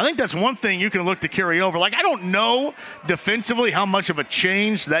 I think that's one thing you can look to carry over. Like, I don't know defensively how much of a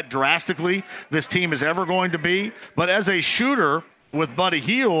change that drastically this team is ever going to be, but as a shooter with Buddy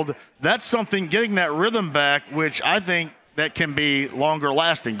Hield, that's something, getting that rhythm back, which I think that can be longer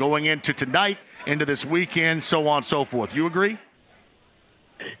lasting going into tonight, into this weekend, so on and so forth. You agree?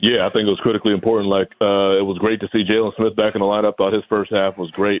 Yeah, I think it was critically important. Like, it was great to see Jalen Smith back in the lineup. Thought his first half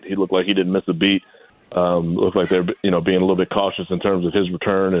was great. He looked like he didn't miss a beat. Looked like they're being a little bit cautious in terms of his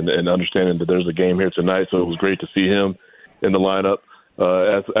return and understanding that there's a game here tonight. So it was great to see him in the lineup.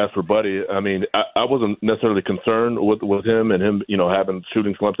 As for Buddy, I mean, I wasn't necessarily concerned with him and him, having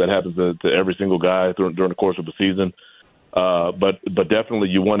shooting slumps. That happens to every single guy during the course of the season. But definitely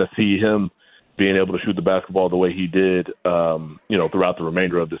you want to see him being able to shoot the basketball the way he did, throughout the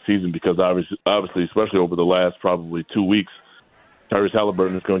remainder of the season, because obviously, especially over the last probably 2 weeks, Tyrese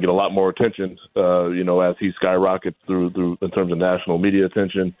Halliburton is going to get a lot more attention, as he skyrockets through in terms of national media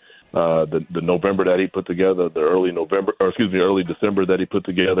attention. The November that he put together, early December that he put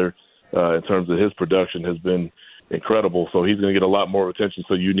together, in terms of his production has been incredible. So he's going to get a lot more attention.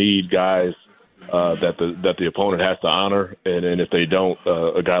 So you need guys that the opponent has to honor, and if they don't,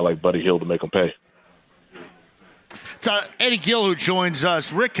 a guy like Buddy Hield to make them pay. So Eddie Gill, who joins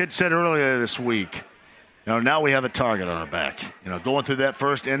us, Rick had said earlier this week, now we have a target on our back. Going through that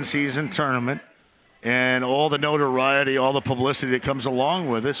first in-season tournament and all the notoriety, all the publicity that comes along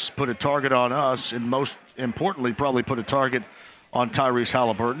with this, put a target on us, and most importantly, probably put a target on Tyrese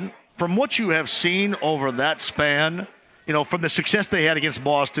Halliburton. From what you have seen over that span, from the success they had against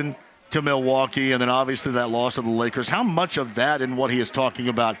Boston to Milwaukee, and then obviously that loss of the Lakers, how much of that and what he is talking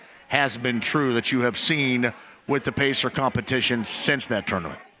about has been true that you have seen with the Pacer competition since that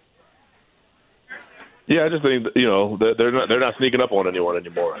tournament? Yeah, I just think they're not sneaking up on anyone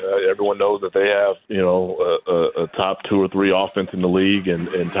anymore. Everyone knows that they have a top 2 or 3 offense in the league, and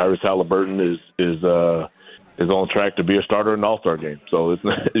Tyrese Halliburton is on track to be a starter in an All-Star game. So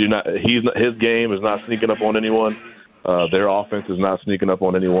his game is not sneaking up on anyone. Their offense is not sneaking up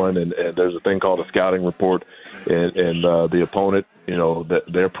on anyone, and there's a thing called a scouting report, and the opponent, that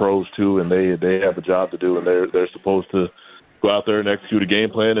they're pros too, and they have a job to do, and they're supposed to go out there and execute a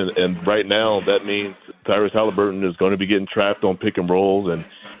game plan. And right now, that means Tyrese Halliburton is going to be getting trapped on pick and rolls, and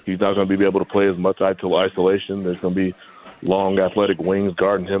he's not going to be able to play as much isolation. There's going to be long athletic wings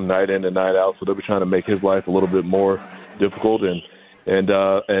guarding him night in and night out, so they'll be trying to make his life a little bit more difficult and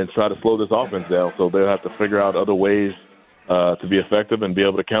try to slow this offense down. So they'll have to figure out other ways to be effective and be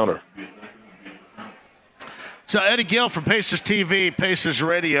able to counter. So Eddie Gill from Pacers TV, Pacers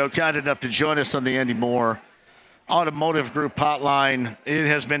Radio, kind enough to join us on the Andy Moore Automotive Group hotline. It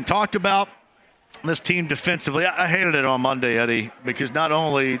has been talked about, this team defensively. I hated it on Monday, Eddie, because not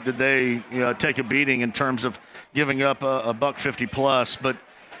only did they take a beating in terms of giving up a $150 plus, but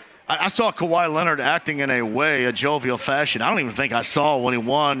I saw Kawhi Leonard acting in a jovial fashion. I don't even think I saw when he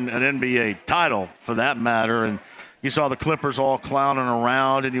won an NBA title, for that matter. And you saw the Clippers all clowning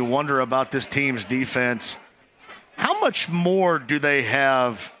around, and you wonder about this team's defense. How much more do they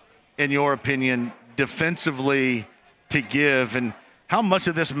have, in your opinion, defensively to give, and how much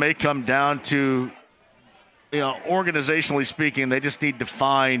of this may come down to, organizationally speaking, they just need to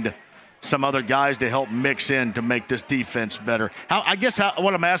find some other guys to help mix in to make this defense better.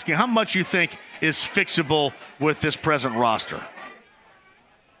 What I'm asking, how much you think is fixable with this present roster?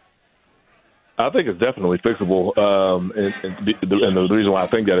 I think it's definitely fixable, and the reason why I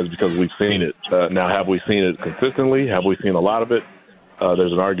think that is because we've seen it. Now, have we seen it consistently? Have we seen a lot of it?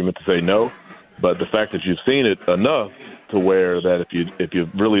 There's an argument to say no, but the fact that you've seen it enough to where that if you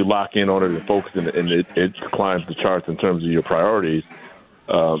really lock in on it and focus and it climbs the charts in terms of your priorities,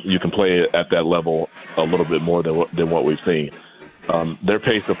 you can play at that level a little bit more than what we've seen. Their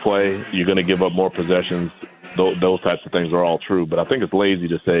pace of play, you're going to give up more possessions. Those types of things are all true, but I think it's lazy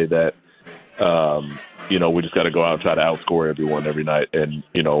to say that. We just got to go out and try to outscore everyone every night, and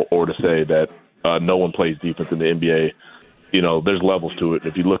or to say that no one plays defense in the NBA. There's levels to it.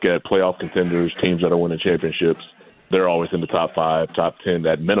 If you look at playoff contenders, teams that are winning championships, they're always in the top 5, top 10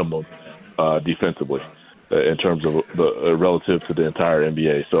 at minimum defensively in terms of the relative to the entire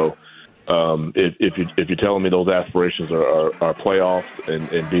NBA. So if you're telling me those aspirations are playoffs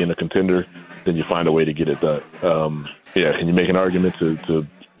and being a contender, then you find a way to get it done. Can you make an argument to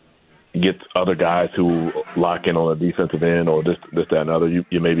get other guys who lock in on a defensive end or this, that, and other?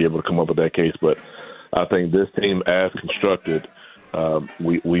 You may be able to come up with that case, but I think this team, as constructed,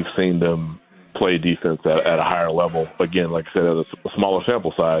 we've seen them play defense at a higher level. Again, like I said, at a smaller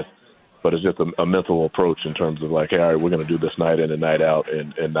sample size, but it's just a mental approach in terms of like, hey, all right, we're going to do this night in and night out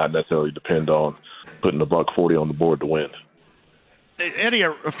and not necessarily depend on putting a $140 on the board to win. Eddie,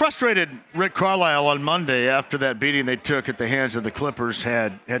 a frustrated Rick Carlisle on Monday after that beating they took at the hands of the Clippers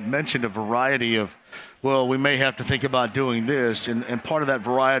had mentioned a variety of, well, we may have to think about doing this, and part of that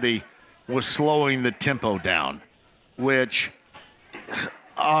variety was slowing the tempo down, which,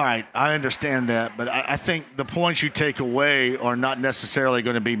 all right, I understand that, but I think the points you take away are not necessarily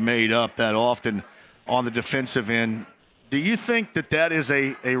going to be made up that often on the defensive end. Do you think that is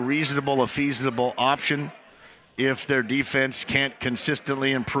a reasonable, a feasible option if their defense can't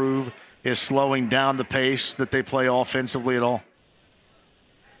consistently improve, is slowing down the pace that they play offensively at all?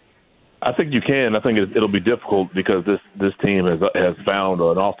 I think you can. I think it'll be difficult because this team has found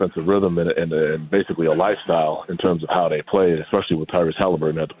an offensive rhythm and basically a lifestyle in terms of how they play, especially with Tyrese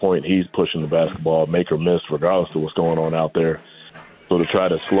Halliburton at the point. He's pushing the basketball, make or miss, regardless of what's going on out there. So to try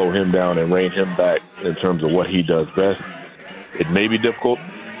to slow him down and rein him back in terms of what he does best, it may be difficult.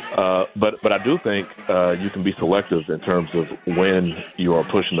 But I do think you can be selective in terms of when you are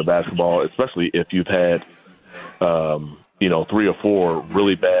pushing the basketball, especially if you've had, 3 or 4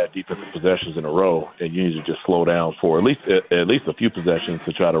 really bad defensive possessions in a row, and you need to just slow down for at least a few possessions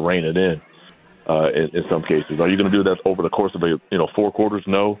to try to rein it in some cases. Are you going to do that over the course of 4 quarters?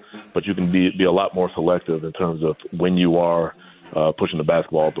 No, but you can be a lot more selective in terms of when you are pushing the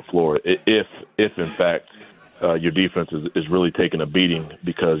basketball up the floor. If in fact, your defense is really taking a beating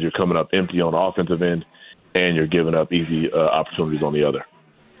because you're coming up empty on the offensive end and you're giving up easy opportunities on the other.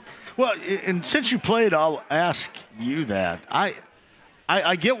 Well, and since you played, I'll ask you that.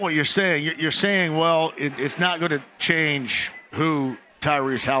 I get what you're saying. You're saying, well, it's not going to change who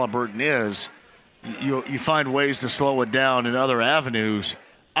Tyrese Halliburton is. You find ways to slow it down in other avenues.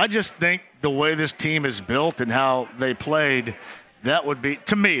 I just think the way this team is built and how they played, that would be,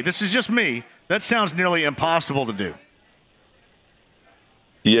 to me, this is just me, that sounds nearly impossible to do.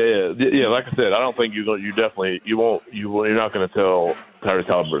 Yeah. Like I said, I don't think you're not going to tell Tyrese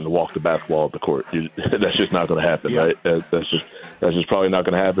Halliburton to walk the basketball up the court. That's just not going to happen, right? That's just probably not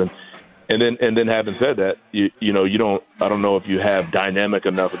going to happen. And then having said that, I don't know if you have dynamic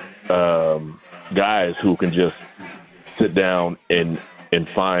enough guys who can just sit down and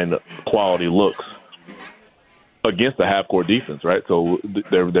find quality looks against the half-court defense, right? So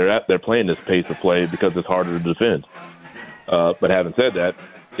they're playing this pace of play because it's harder to defend. But having said that,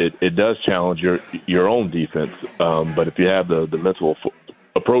 it does challenge your own defense. But if you have the mental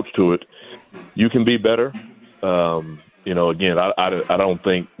approach to it, you can be better. Again, I don't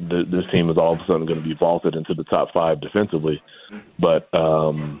think this team is all of a sudden going to be vaulted into the top 5 defensively. But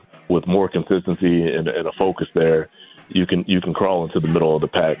with more consistency and a focus there, you can crawl into the middle of the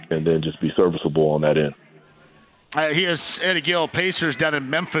pack and then just be serviceable on that end. Here's Eddie Gill, Pacers down in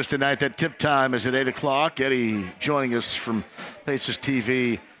Memphis tonight. That tip time is at 8 o'clock. Eddie joining us from Pacers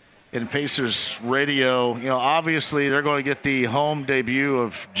TV and Pacers Radio. Obviously they're going to get the home debut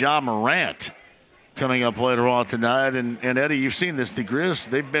of Ja Morant coming up later on tonight. And Eddie, you've seen this. The Grizz,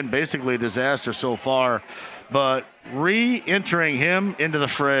 they've been basically a disaster so far. But re-entering him into the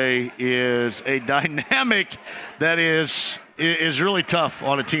fray is a dynamic that is really tough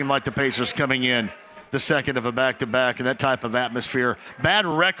on a team like the Pacers coming in. the second of a back-to-back and that type of atmosphere. Bad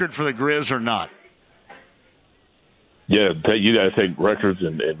record for the Grizz or not? Yeah, you got to take records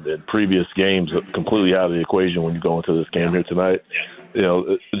and previous games completely out of the equation when you go into this game here tonight.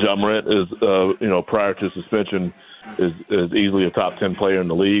 John Morant is, prior to suspension, is easily a top 10 player in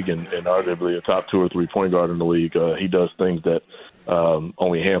the league and arguably a top 2 or 3 point guard in the league. He does things that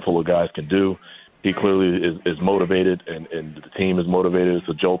only a handful of guys can do. He clearly is motivated, and the team is motivated. It's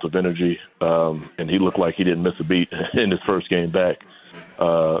a jolt of energy, and he looked like he didn't miss a beat in his first game back,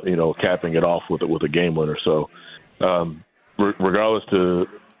 capping it off with a game winner. So regardless to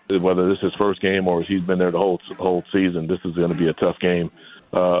whether this is his first game or he's been there the whole season, this is going to be a tough game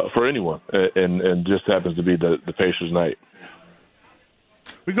for anyone, and just happens to be the Pacers' night.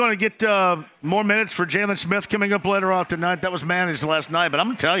 We're going to get more minutes for Jalen Smith coming up later on tonight. That was managed last night, but I'm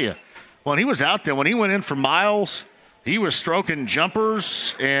going to tell you, when he was out there, when he went in for Miles, he was stroking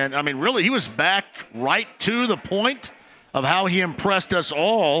jumpers, and, really, he was back right to the point of how he impressed us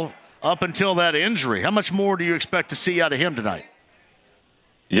all up until that injury. How much more do you expect to see out of him tonight?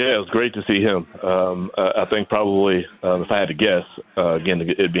 Yeah, it was great to see him. I think probably, if I had to guess, again,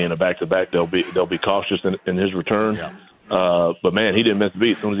 it being a back-to-back, they'll be cautious in his return. Yeah. But, man, he didn't miss a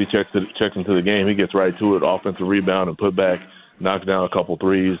beat. As soon as he checks into the game, he gets right to it, offensive rebound and put back, knocks down a couple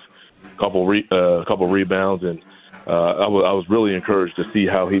threes, couple rebounds. And I was really encouraged to see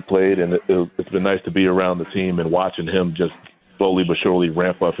how he played, and it's been nice to be around the team and watching him just slowly but surely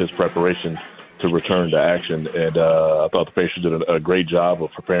ramp up his preparations to return to action. And I thought the Pacers did a great job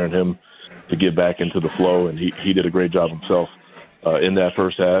of preparing him to get back into the flow, and he did a great job himself in that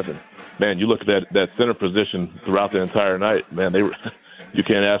first half. And, man, you look at that center position throughout the entire night, man, you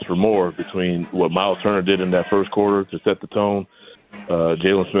can't ask for more between what Miles Turner did in that first quarter to set the tone.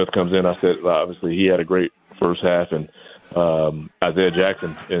 Jalen Smith comes in. I said, obviously, he had a great first half, and Isaiah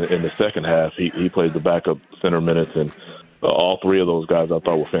Jackson in the second half, he played the backup center minutes, and all three of those guys I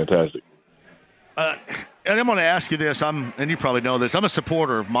thought were fantastic. And I'm going to ask you this, and you probably know this, I'm a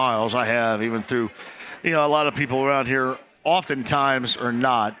supporter of Miles. I have, even through, a lot of people around here oftentimes are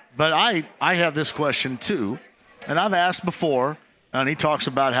not. But I have this question too, and I've asked before, and he talks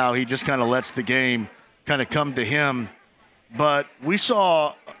about how he just kind of lets the game kind of come to him. But we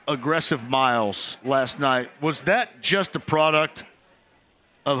saw aggressive Miles last night. Was that just a product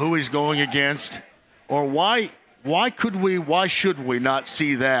of who he's going against? Or why should we not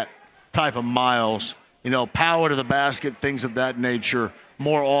see that type of Miles, power to the basket, things of that nature,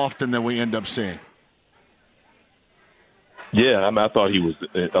 more often than we end up seeing? Yeah, I thought he was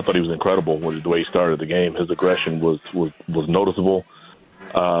incredible with the way he started the game. His aggression was noticeable,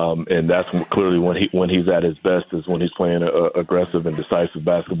 and that's clearly when he's at his best is when he's playing aggressive and decisive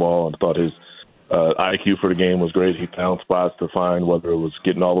basketball. And I thought his IQ for the game was great. He found spots to find, whether it was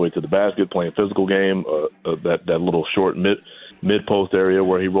getting all the way to the basket, playing physical game, that little short mid post area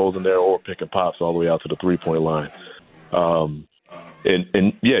where he rolls in there, or picking pops all the way out to the 3-point line.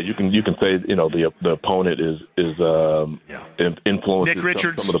 And yeah, you can say the opponent is influences Nick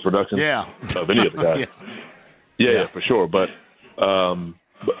Richards. Some of the production of any of the guys. Yeah, for sure. But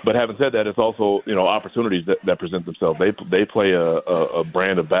having said that, it's also opportunities that present themselves. They play a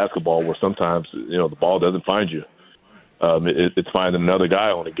brand of basketball where sometimes the ball doesn't find you. It's finding another guy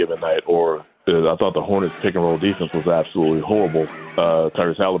on a given night. Or I thought the Hornets pick and roll defense was absolutely horrible.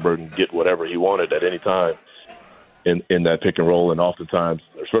 Tyrese Halliburton get whatever he wanted at any time in that pick and roll, and oftentimes,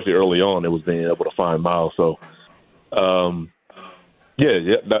 especially early on, it was being able to find Miles. So, I've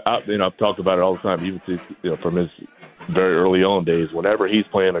talked about it all the time, even from his very early on days. Whenever he's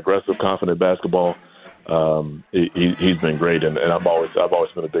playing aggressive, confident basketball, he's been great, and I've always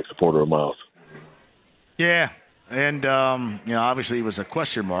been a big supporter of Miles. Yeah, and obviously he was a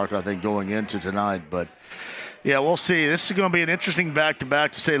question mark, I think, going into tonight, but. Yeah, we'll see. This is going to be an interesting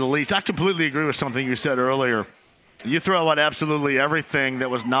back-to-back, to say the least. I completely agree with something you said earlier. You throw out absolutely everything that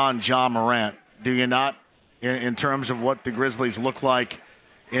was non-John Morant, do you not, in terms of what the Grizzlies look like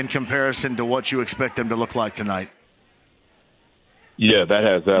in comparison to what you expect them to look like tonight? Yeah, that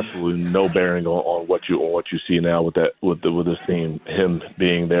has absolutely no bearing on what you see now with this team, him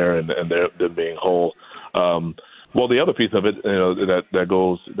being there and them being whole. Well, the other piece of it, that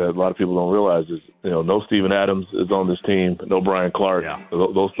goes that a lot of people don't realize is, no Steven Adams is on this team, no Brian Clark. Yeah.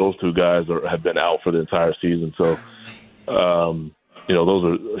 Those two guys have been out for the entire season. So, those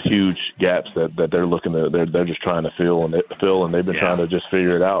are huge gaps that they're looking at. They're just trying to fill, and they've been trying to just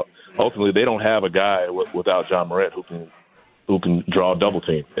figure it out. Ultimately, they don't have a guy without John Morant who can draw a double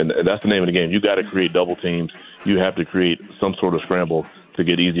team, and that's the name of the game. You got to create double teams. You have to create some sort of scramble to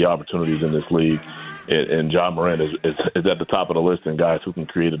get easy opportunities in this league. And John Morant is at the top of the list in guys who can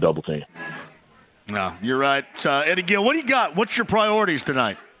create a double team. No, you're right. Eddie Gill, what do you got? What's your priorities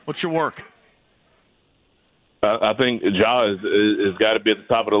tonight? What's your work? I think Ja is got to be at the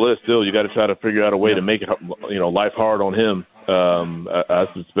top of the list still. You got to try to figure out a way to make it, life hard on him. I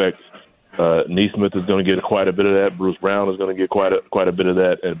suspect Neesmith is going to get quite a bit of that. Bruce Brown is going to get quite a bit of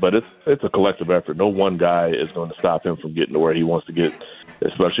that. But it's a collective effort. No one guy is going to stop him from getting to where he wants to get,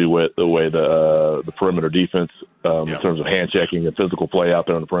 especially with the way the perimeter defense in terms of hand checking and physical play out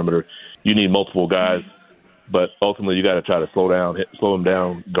there on the perimeter. You need multiple guys. But ultimately, you got to try to slow him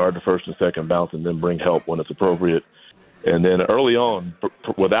down, guard the first and second bounce, and then bring help when it's appropriate. And then early on,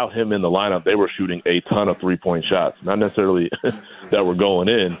 without him in the lineup, they were shooting a ton of three-point shots. Not necessarily that were going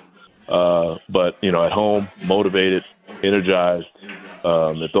in, but, at home, motivated, energized.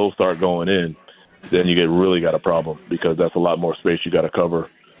 If those start going in, then you really got a problem because that's a lot more space you got to cover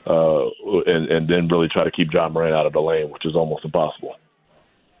and then really try to keep John Morant out of the lane, which is almost impossible.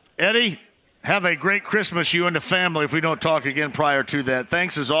 Eddie, have a great Christmas, you and the family, if we don't talk again prior to that.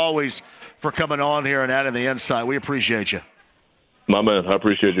 Thanks, as always, for coming on here and adding the insight. We appreciate you. My man, I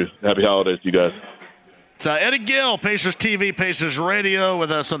appreciate you. Happy holidays to you guys. It's Eddie Gill, Pacers TV, Pacers Radio,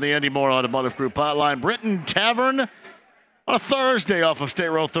 with us on the Andy Moore Automotive Group hotline. Britton Tavern on a Thursday off of State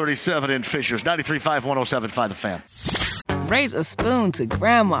Road 37 in Fishers. 93.5, 107.5 The Fan. Raise a spoon to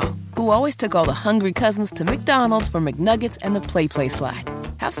Grandma, who always took all the hungry cousins to McDonald's for McNuggets and the Play Slide.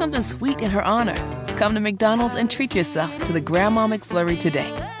 Have something sweet in her honor. Come to McDonald's and treat yourself to the Grandma McFlurry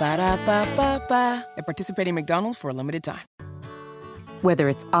today. Ba-da-ba-ba-ba. At participating McDonald's for a limited time. Whether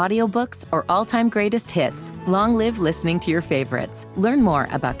it's audiobooks or all-time greatest hits, long live listening to your favorites. Learn more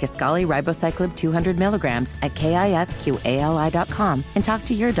about Kisqali Ribociclib 200 milligrams at KISQALI.com and talk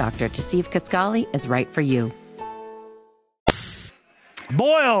to your doctor to see if Kisqali is right for you.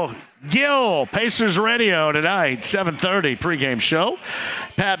 Boyle, Gill, Pacers Radio tonight, 7:30 pregame show.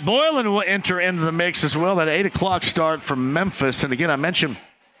 Pat Boylan will enter into the mix as well. That 8 o'clock start from Memphis. And again, I mentioned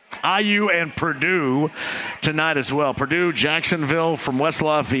IU and Purdue tonight as well. Purdue, Jacksonville from West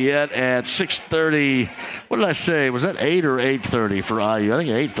Lafayette at 6:30. What did I say? Was that 8 or 8:30 for IU? I think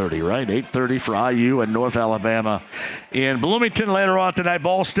 8:30, right? 8:30 for IU and North Alabama in Bloomington. Later on tonight,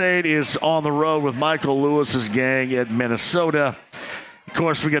 Ball State is on the road with Michael Lewis's gang at Minnesota. Of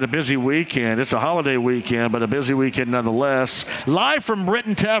course, we got a busy weekend. It's a holiday weekend, but a busy weekend nonetheless. Live from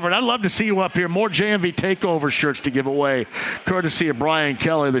Britton Tavern. I'd love to see you up here. More JMV Takeover shirts to give away, courtesy of Brian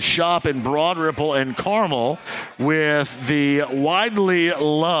Kelly. The shop in Broad Ripple and Carmel with the widely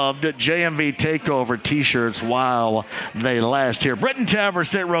loved JMV Takeover T-shirts while they last here. Britton Tavern,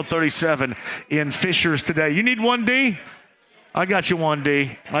 State Road 37 in Fishers today. You need 1D? I got you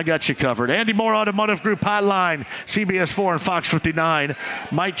 1D. I got you covered. Andy Moore Automotive Group hotline, CBS 4 and Fox 59.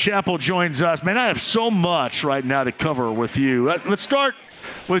 Mike Chappell joins us. Man, I have so much right now to cover with you. Let's start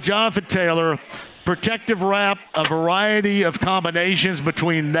with Jonathan Taylor. Protective wrap, a variety of combinations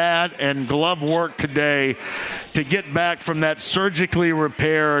between that and glove work today to get back from that surgically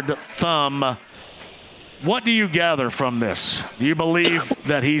repaired thumb. What do you gather from this? Do you believe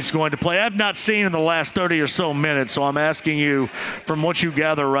that he's going to play? I've not seen in the last 30 or so minutes, so I'm asking you, from what you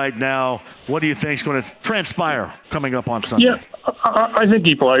gather right now, what do you think is going to transpire coming up on Sunday? Yeah, I think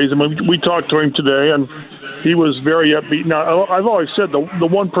he plays. I mean, we talked to him today, and he was very upbeat. Now, I've always said the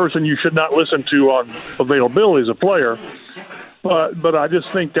one person you should not listen to on availability is a player, but I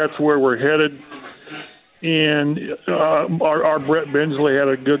just think that's where we're headed. And our Brett Bensley had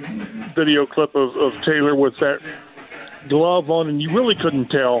a good video clip of Taylor with that glove on, and you really couldn't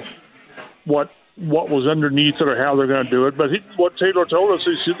tell what was underneath it or how they're going to do it. But what Taylor told us,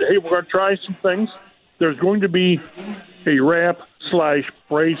 he said, hey, we're going to try some things. There's going to be a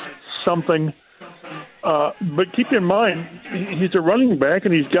wrap/brace something. But keep in mind, he's a running back,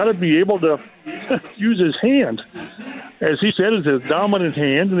 and he's got to be able to use his hand. As he said, it's his dominant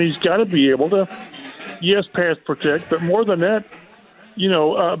hand, and he's got to be able to, yes, pass protect, but more than that,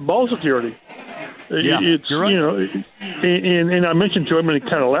 ball security. Yeah, it's you're right. And I mentioned to him, and he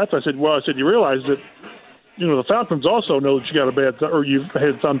kind of laughed. I said, you realize that, the Falcons also know that you got a bad or you've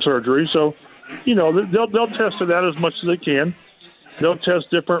had thumb surgery, so, they'll test for that as much as they can. They'll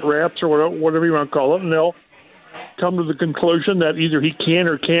test different wraps or whatever you want to call it, and they'll come to the conclusion that either he can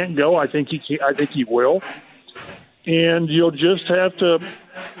or can't go. I think he will. And you'll just have to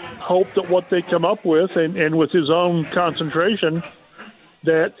hope that what they come up with, and with his own concentration,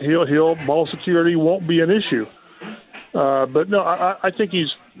 that he'll ball security won't be an issue. But no, I think he's,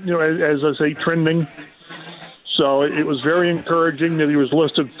 as I say, trending. So it was very encouraging that he was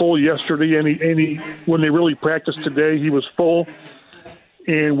listed full yesterday, and he when they really practiced today, he was full.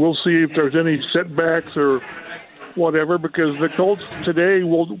 And we'll see if there's any setbacks or whatever, because the Colts today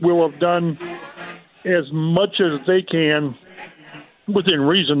will have done as much as they can within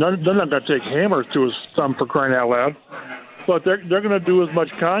reason. They're not going to take hammers to his thumb, for crying out loud, but they're going to do as much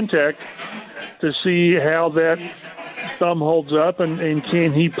contact to see how that thumb holds up and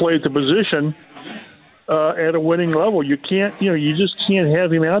can he play the position at a winning level. You can't, you just can't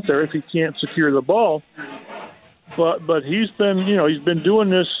have him out there if he can't secure the ball. But he's been doing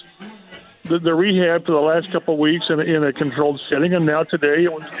this, the rehab for the last couple of weeks in a controlled setting, and now today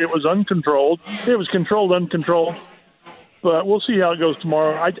it was uncontrolled. It was controlled, uncontrolled. But we'll see how it goes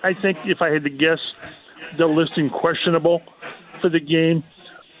tomorrow. I think if I had to guess, the listing questionable for the game.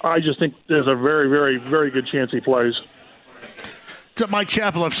 I just think there's a very, very, very good chance he plays. It's Mike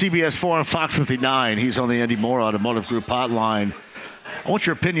Chappell of CBS 4 and Fox 59. He's on the Andy Moore Automotive Group hotline. I want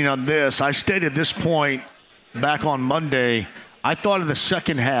your opinion on this. I stated this point back on Monday. I thought in the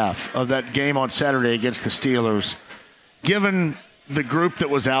second half of that game on Saturday against the Steelers, given the group that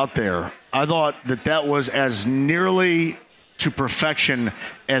was out there, I thought that was as nearly to perfection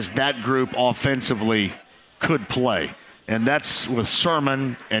as that group offensively could play. And that's with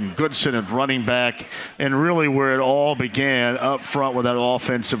Sermon and Goodson at running back, and really where it all began up front with that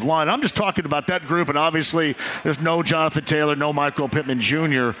offensive line. I'm just talking about that group, and obviously there's no Jonathan Taylor, no Michael Pittman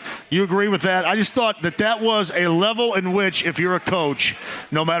Jr. You agree with that? I just thought that was a level in which, if you're a coach,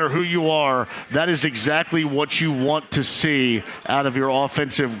 no matter who you are, that is exactly what you want to see out of your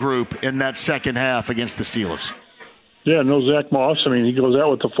offensive group in that second half against the Steelers. Yeah, no Zach Moss. I mean, he goes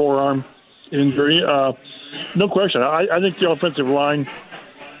out with the forearm injury. No question. I think the offensive line,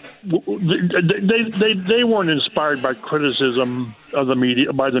 they weren't inspired by criticism of the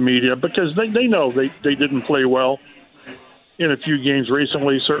media because they know they didn't play well in a few games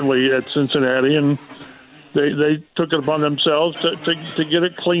recently, certainly at Cincinnati, and they took it upon themselves to get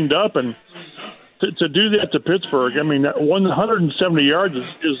it cleaned up and to do that to Pittsburgh. I mean, 170 yards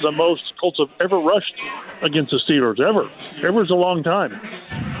is the most Colts have ever rushed against the Steelers ever. Ever's a long time,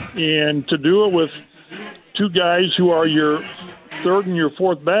 and to do it with two guys who are your third and your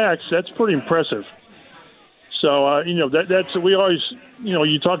fourth backs, that's pretty impressive. So, that's we always,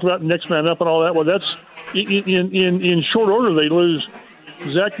 you talk about next man up and all that. Well, that's in short order, they lose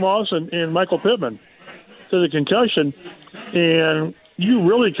Zach Moss and Michael Pittman to the concussion, and you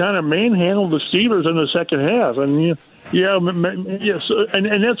really kind of manhandled the Steelers in the second half. And yes,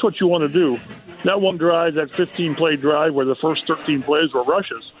 and that's what you want to do. That one drive, that 15-play drive where the first 13 plays were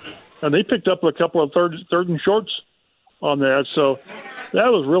rushes. And they picked up a couple of third and shorts on that. So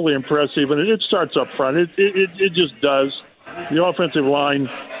that was really impressive. And it starts up front. It just does. The offensive line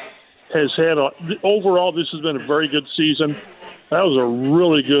has had overall, this has been a very good season. That was a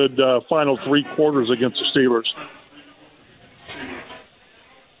really good final three quarters against the Steelers.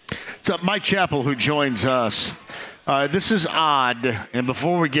 So Mike Chappell, who joins us. This is odd. And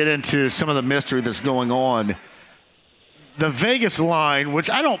before we get into some of the mystery that's going on, the Vegas line, which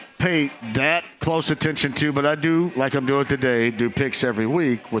I don't pay that close attention to, but I do, like I'm doing today, do picks every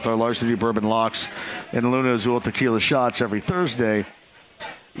week with our Larceny Bourbon Locks and Luna Azul Tequila Shots every Thursday.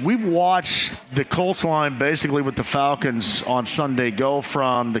 We've watched the Colts line basically with the Falcons on Sunday go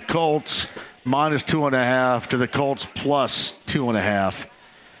from the Colts -2.5 to the Colts +2.5.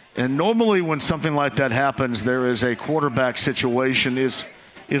 And normally when something like that happens, there is a quarterback situation. Is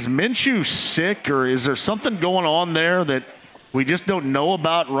Minshew sick, or is there something going on there that we just don't know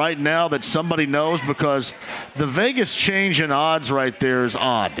about right now that somebody knows? Because the Vegas change in odds right there is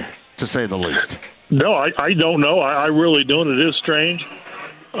odd, to say the least. No, I don't know. I really don't. It is strange.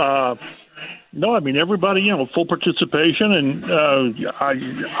 No, I mean, everybody, full participation, and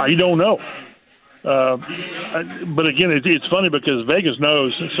I don't know. But again, it's funny because Vegas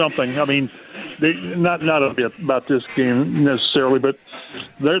knows something. I mean, they not a bit about this game necessarily, but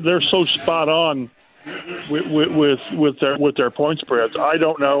they're so spot on with their point spreads. I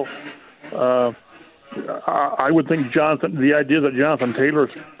don't know. I would think the idea that Jonathan Taylor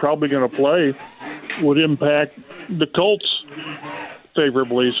is probably going to play would impact the Colts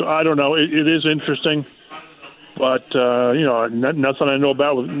favorably. So I don't know. It is interesting. But, nothing I know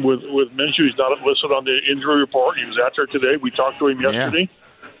about with Minshew. He's not listed on the injury report. He was out there today. We talked to him yesterday.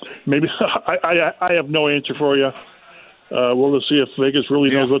 Yeah. Maybe I have no answer for you. We'll see if Vegas really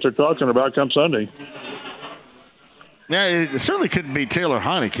knows what they're talking about come Sunday. Yeah, it certainly couldn't be Taylor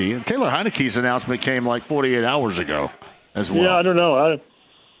Heineke. Taylor Heineke's announcement came like 48 hours ago as well. Yeah, I don't know.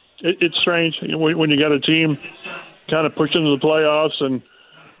 It's strange when you got a team kind of pushing into the playoffs and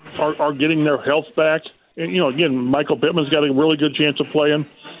are getting their health back. And, again, Michael Pittman's got a really good chance of playing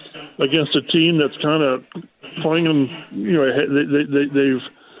against a team that's kind of playing them. They've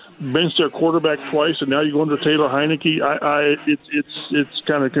benched their quarterback twice, and now you go into Taylor Heineke. It's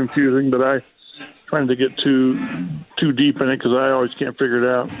kind of confusing, but I trying to get too deep in it because I always can't figure it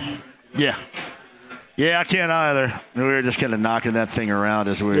out. Yeah. Yeah, I can't either. We were just kind of knocking that thing around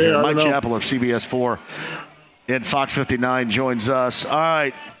as we were here. Mike Chappell of CBS 4 and Fox 59 joins us. All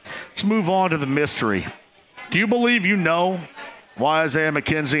right, let's move on to the mystery. Do you believe you know why Isaiah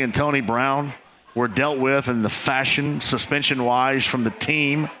McKenzie and Tony Brown were dealt with in the fashion, suspension-wise, from the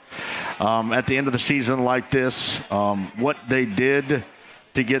team at the end of the season like this? What they did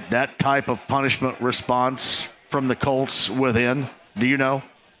to get that type of punishment response from the Colts within? Do you know?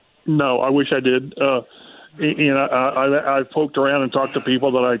 No, I wish I did. I poked around and talked to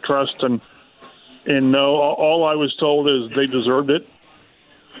people that I trust, and no, all I was told is they deserved it.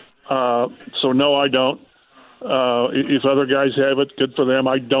 So no, I don't. If other guys have it, good for them.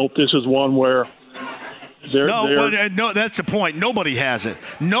 I don't. This is one where no, that's the point. Nobody has it.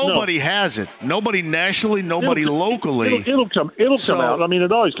 Nobody has it. Nobody nationally, nobody locally. It'll come out. I mean,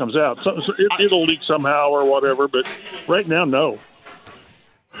 it always comes out. It'll leak somehow or whatever, but right now, no.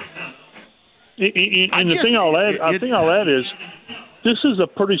 And the thing I'll add is this is a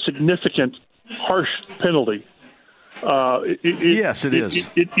pretty significant, harsh penalty. Yes, it is.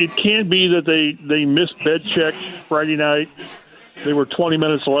 It can be that they missed bed check Friday night. They were 20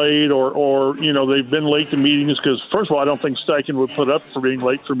 minutes late, or they've been late to meetings because, first of all, I don't think Steichen would put up for being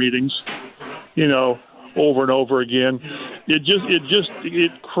late for meetings, over and over again.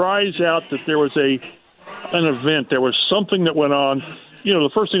 It cries out that there was an event. There was something that went on.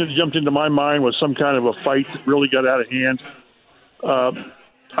 The first thing that jumped into my mind was some kind of a fight that really got out of hand.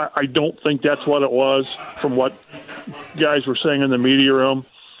 I don't think that's what it was from what guys were saying in the media room.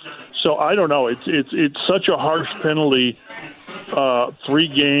 So I don't know. It's such a harsh penalty, 3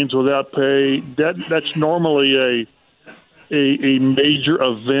 games without pay. That's normally a major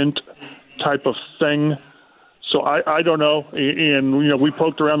event type of thing. So I don't know. And we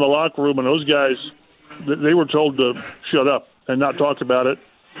poked around the locker room, and those guys, they were told to shut up and not talk about it.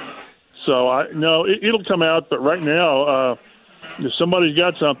 So it'll come out. But right now, if somebody's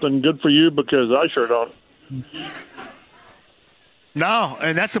got something, good for you, because I sure don't. No,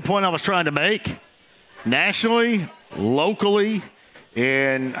 and that's the point I was trying to make. Nationally, locally,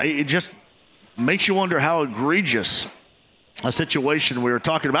 and it just makes you wonder how egregious a situation we were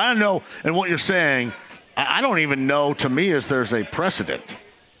talking about. I don't know, and what you're saying, I don't even know, to me, if there's a precedent,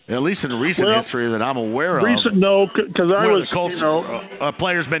 at least in recent history that I'm aware of. No, because I was, the Colts, a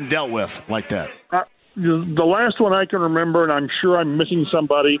player's been dealt with like that. The last one I can remember, and I'm sure I'm missing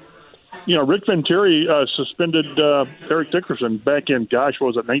somebody, Rick Venturi suspended Eric Dickerson back in, what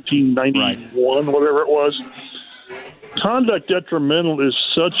was it, 1991, whatever it was. Conduct detrimental is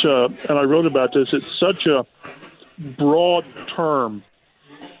such and I wrote about this, it's such a broad term.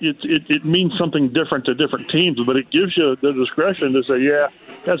 It means something different to different teams, but it gives you the discretion to say, yeah,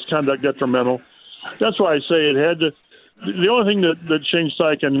 that's conduct detrimental. That's why I say it had to. The only thing that Shane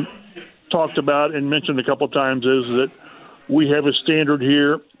Steichen talked about and mentioned a couple of times is that we have a standard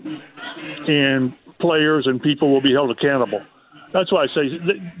here, and players and people will be held accountable. That's why I say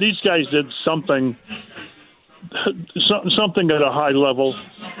these guys did something at a high level.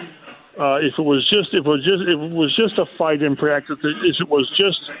 If it was just a fight in practice, if it was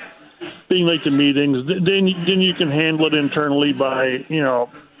just being late to meetings, then you can handle it internally by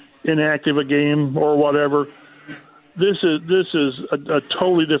inactive a game or whatever. This is a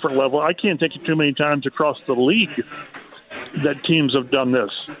totally different level. I can't think of too many times across the league that teams have done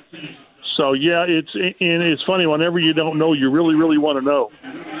this. So yeah, it's funny. Whenever you don't know, you really, really want to know.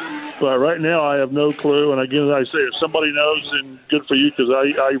 But right now, I have no clue. And again, as I say, if somebody knows, then good for you, because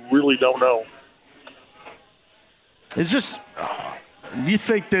I really don't know. It's just, you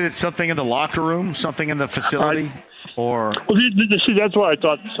think that it's something in the locker room, something in the facility, or? Well, see, that's why I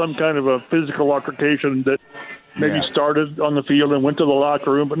thought some kind of a physical altercation that maybe started on the field and went to the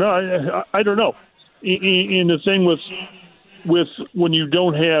locker room. But no, I don't know. And the thing with when you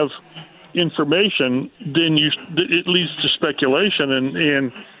don't have information, then it leads to speculation,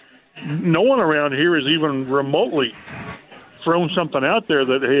 and no one around here is even remotely thrown something out there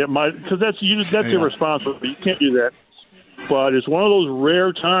that, hey, it might, because that's irresponsible. You can't do that. But it's one of those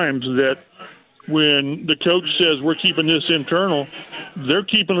rare times that when the coach says we're keeping this internal, they're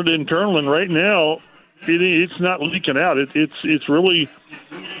keeping it internal, and right now it's not leaking out. It's really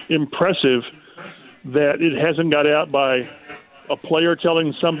impressive that it hasn't got out by a player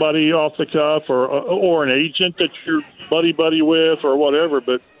telling somebody off the cuff or an agent that you're buddy with or whatever.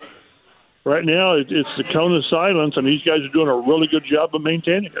 But right now it's the cone of silence, and these guys are doing a really good job of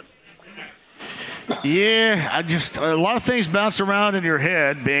maintaining it. Yeah, a lot of things bounce around in your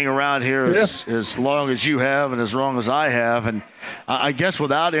head being around here as long as you have and as long as I have. And I guess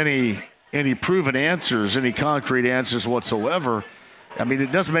without any any proven answers, any concrete answers whatsoever. I mean,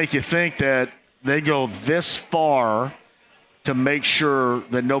 it does make you think that they go this far to make sure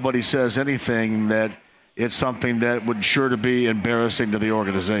that nobody says anything that it's something that would sure to be embarrassing to the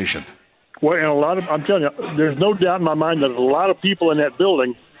organization. Well, and I'm telling you, there's no doubt in my mind that a lot of people in that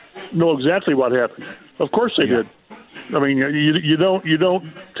building know exactly what happened. Of course they did. I mean, you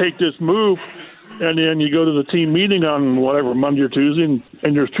don't take this move and then you go to the team meeting on whatever Monday or Tuesday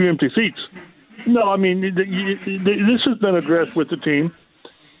and there's 2 empty seats. No, I mean, this has been addressed with the team.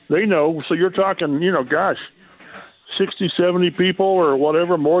 They know. So you're talking, 60, 70 people or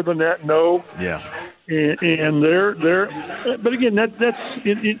whatever, more than that know. Yeah. And they're but again, that's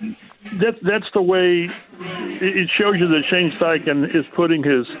the way it shows you that Shane Steichen is putting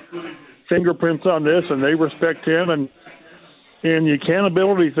his fingerprints on this, and they respect him. And the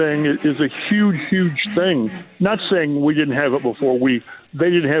accountability thing is a huge, huge thing. Not saying we didn't have it before. They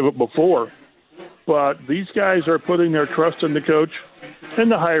didn't have it before, but these guys are putting their trust in the coach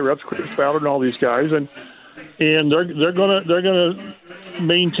and the higher ups, Chris Ballard and all these guys, and they're gonna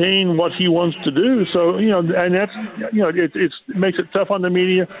maintain what he wants to do. So and that's it makes it tough on the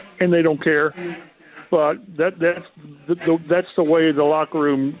media, and they don't care. But that's the way the locker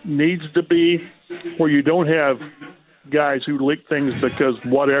room needs to be, where you don't have guys who leak things because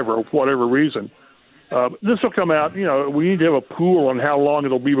whatever reason. This will come out. We need to have a pool on how long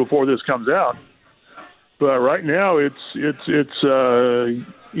it'll be before this comes out. But right now, it's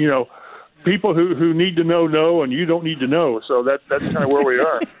people who need to know, and you don't need to know. So that's kind of where we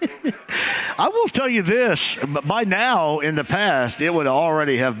are. I will tell you this, but by now, in the past, it would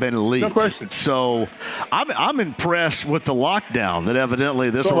already have been leaked. No question. So I'm impressed with the lockdown that evidently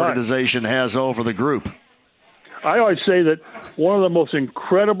this organization has over the group. I always say that one of the most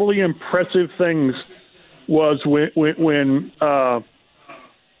incredibly impressive things was when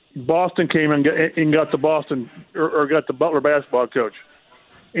Boston came and got the Boston or got the Butler basketball coach.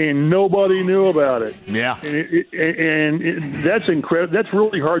 And nobody knew about it. Yeah. And that's incredible. That's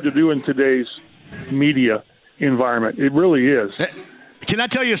really hard to do in today's media environment. It really is. Can I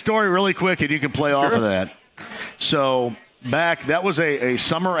tell you a story really quick, and you can play off of that? So that was a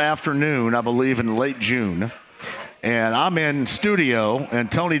summer afternoon, I believe, in late June. And I'm in studio, and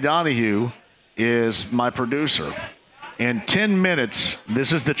Tony Donahue is my producer. And 10 minutes,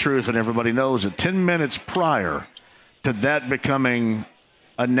 this is the truth, and everybody knows it, 10 minutes prior to that becoming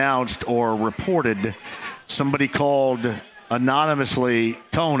announced or reported, somebody called anonymously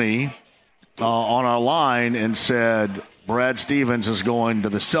Tony on our line and said, Brad Stevens is going to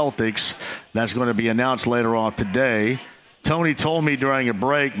the Celtics. That's going to be announced later on today. Tony told me during a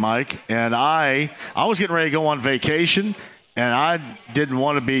break, Mike, and I was getting ready to go on vacation, and I didn't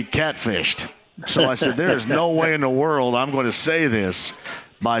want to be catfished. So I said, there's no way in the world I'm going to say this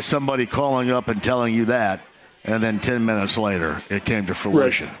by somebody calling up and telling you that. And then 10 minutes later, it came to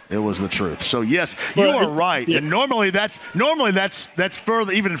fruition. Right. It was the truth. So yes, you are right. Yeah. And normally that's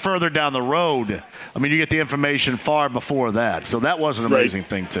further, even further down the road. I mean, you get the information far before that. So that was an amazing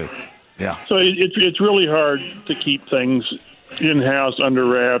thing too. Yeah. So it's really hard to keep things in-house under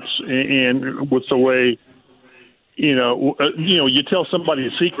wraps, and with the way you tell somebody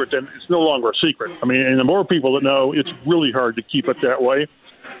a secret, then it's no longer a secret. I mean, and the more people that know, it's really hard to keep it that way.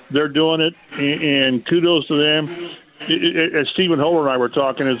 They're doing it, and kudos to them. As Stephen Holder and I were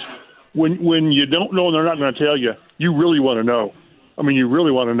talking, is when you don't know and they're not going to tell you, you really want to know. I mean, you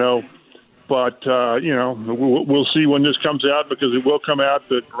really want to know. But, we'll see when this comes out, because it will come out.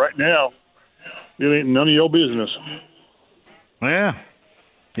 But right now, it ain't none of your business. Yeah.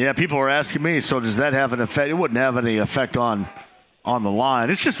 Yeah, people are asking me, so does that have an effect? It wouldn't have any effect on the line.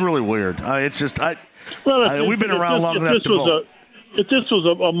 It's just really weird. We've been around long enough to both. If this was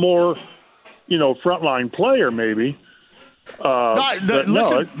a more, frontline player, maybe.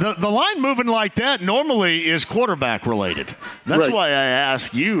 The line moving like that normally is quarterback related. That's why I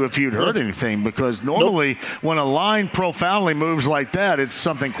asked you if you'd heard anything, because normally when a line profoundly moves like that, it's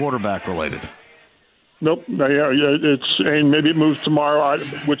something quarterback related. Nope. And maybe it moves tomorrow,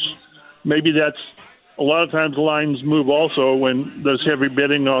 which maybe that's a lot of times lines move also when there's heavy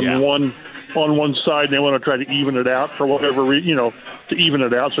bidding on one side, and they want to try to even it out for whatever reason, to even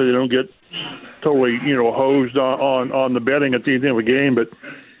it out so they don't get totally, hosed on the betting at the end of a game. But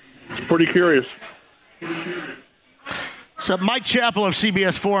it's pretty curious. So Mike Chappell of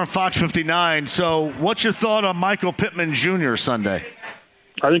CBS 4 and Fox 59. So what's your thought on Michael Pittman Jr. Sunday?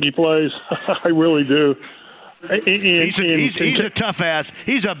 I think he plays. I really do. He's a tough ass.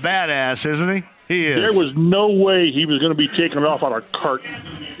 He's a badass, isn't he? He is. There was no way he was going to be taken off on a cart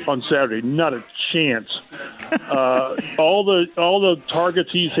on Saturday. Not a chance. All the targets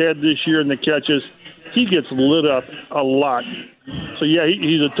he's had this year and the catches, he gets lit up a lot. So, yeah,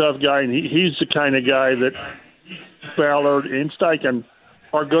 he's a tough guy, and he's the kind of guy that Ballard and Steichen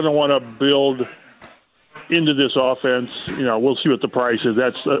are going to want to build into this offense. You know, we'll see what the price is.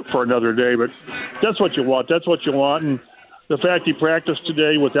 That's for another day, but that's what you want. That's what you want. And the fact he practiced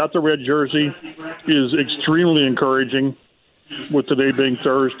today without the red jersey is extremely encouraging, with today being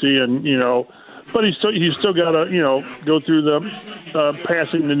Thursday. And, you know, but he's still got to, you know, go through the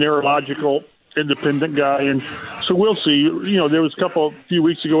passing the neurological independent guy. And so we'll see. You know, there was a few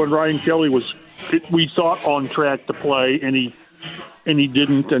weeks ago when Ryan Kelly was, we thought, on track to play, and he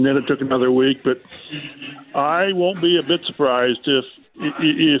didn't, and then it took another week. But I won't be a bit surprised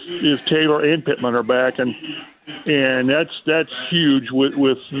if Taylor and Pittman are back, and that's huge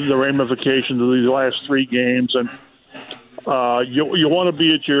with the ramifications of these last three games. And you want to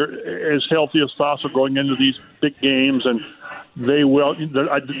be as healthy as possible going into these big games, and they will.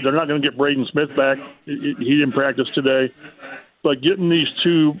 They're not going to get Braden Smith back. He didn't practice today, but getting these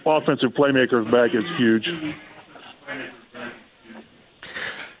two offensive playmakers back is huge.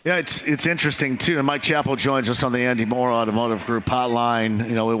 Yeah, it's interesting, too. And Mike Chappell joins us on the Andy Moore Automotive Group hotline.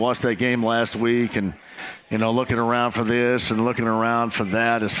 You know, we watched that game last week and, you know, looking around for this and looking around for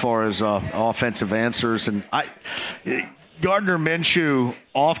that as far as offensive answers. And Gardner Minshew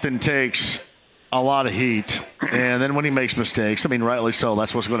often takes a lot of heat. And then when he makes mistakes, I mean, rightly so,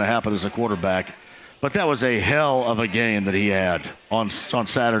 that's what's going to happen as a quarterback. But that was a hell of a game that he had on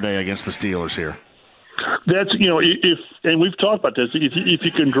Saturday against the Steelers here. That's, you know, and we've talked about this, if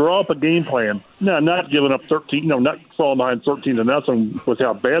you can draw up a game plan, not giving up 13, not falling behind 13-0 with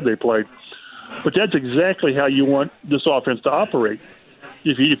how bad they played, but that's exactly how you want this offense to operate.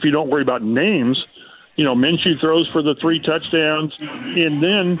 If you don't worry about names, you know, Minshew throws for the 3 touchdowns, and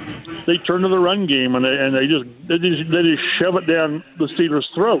then they turn to the run game, and they just shove it down the Steelers'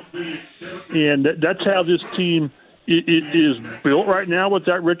 throat. And that's how this team it is built right now with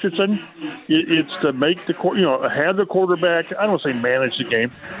that Richardson. It's to make have the quarterback, I don't want to say manage the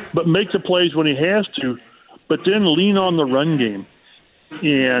game, but make the plays when he has to, but then lean on the run game.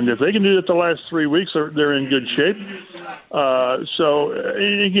 And if they can do that the last 3 weeks, they're in good shape. So,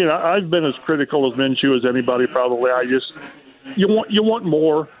 again, I've been as critical as Minshew as anybody probably. You want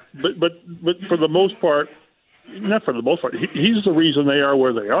more, but for the most part, not for the most part, he's the reason they are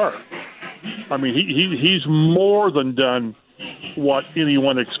where they are. I mean, he's more than done what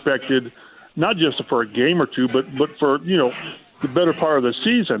anyone expected, not just for a game or two, but for, you know, the better part of the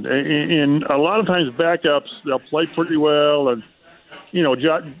season. And a lot of times backups, they'll play pretty well. And, you know,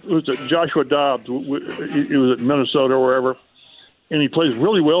 Joshua Dobbs, it was at Minnesota or wherever, and he plays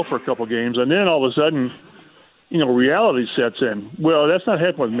really well for a couple games. And then all of a sudden, you know, reality sets in. Well, that's not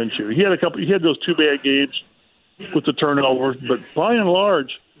happening with Minshew. He had those 2 bad games with the turnovers, but by and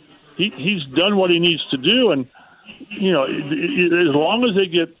large, he's done what he needs to do, and you know, as long as they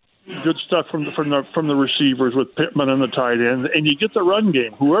get good stuff from the receivers with Pittman and the tight end, and you get the run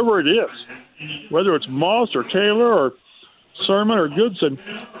game, whoever it is, whether it's Moss or Taylor or Sermon or Goodson,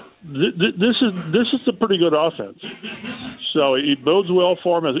 this is a pretty good offense. So it bodes well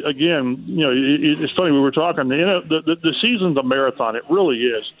for him. Again, you know, it's funny, we were talking. The season's a marathon. It really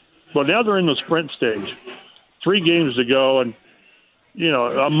is. But now they're in the sprint stage. 3 games to go, and you know,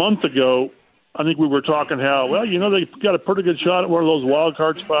 a month ago, I think we were talking how, well, you know, they got a pretty good shot at one of those wild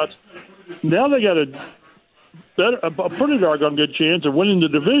card spots. Now they got a pretty doggone good chance of winning the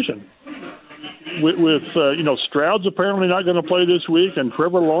division. With you know, Stroud's apparently not going to play this week, and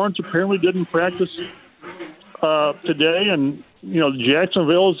Trevor Lawrence apparently didn't practice today, and you know,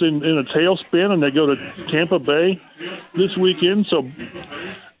 Jacksonville's in a tailspin, and they go to Tampa Bay this weekend. So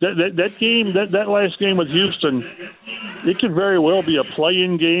that game, that last game with Houston, it could very well be a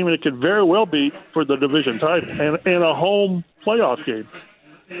play-in game, and it could very well be for the division title and a home playoff game.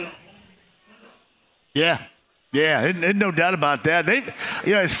 Yeah, no doubt about that.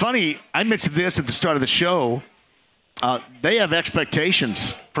 It's funny. I mentioned this at the start of the show. They have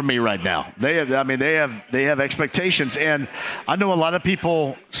expectations for me right now. They have expectations, and I know a lot of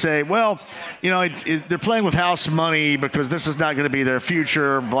people say, well, you know, they're playing with house money because this is not going to be their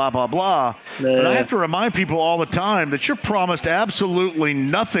future, blah blah blah. But I have to remind people all the time that you're promised absolutely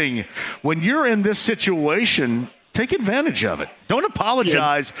nothing when you're in this situation. Take advantage of it. Don't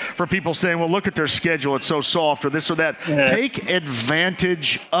apologize for people saying, well, look at their schedule. It's so soft or this or that. Yeah. Take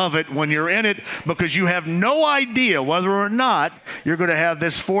advantage of it when you're in it, because you have no idea whether or not you're going to have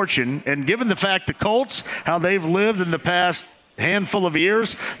this fortune. And given the fact the Colts, how they've lived in the past handful of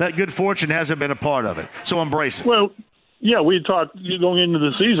years, that good fortune hasn't been a part of it. So embrace it. Well, Yeah, we talked going into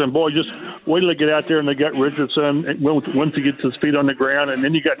the season. Boy, just wait till they get out there and they got Richardson once he gets his feet on the ground, and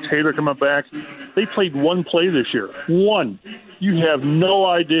then you got Taylor coming back. They played one play this year. One. You have no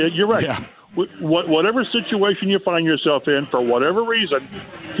idea. You're right. Yeah. Whatever situation you find yourself in, for whatever reason,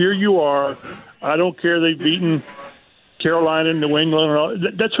 here you are. I don't care. They've beaten Carolina, New England, and all.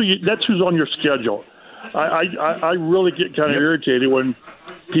 That's who's on your schedule. I really get kind of irritated when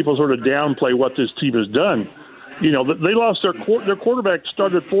people sort of downplay what this team has done. You know, they lost their quarterback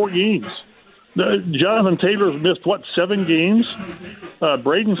started 4 games. Jonathan Taylor's missed, 7 games?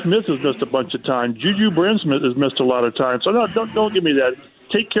 Braden Smith has missed a bunch of time. Juju Brent-Smith has missed a lot of time. So, no, don't give me that.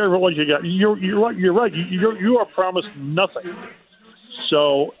 Take care of what you got. You're right. You are promised nothing.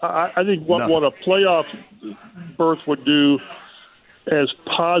 So I think what a playoff berth would do as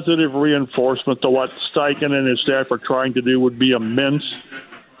positive reinforcement to what Steichen and his staff are trying to do would be immense.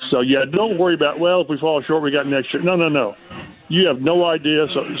 So, yeah, don't worry about, if we fall short, we got next year. No. You have no idea.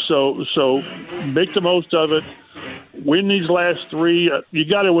 So make the most of it. Win these last 3. You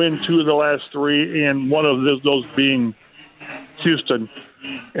got to win 2 of the last 3, and one of those being Houston,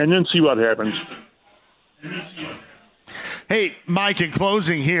 and then see what happens. Hey, Mike, in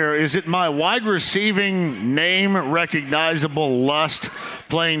closing here, is it my wide receiving name recognizable lust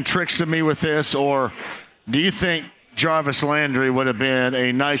playing tricks to me with this, or do you think Jarvis Landry would have been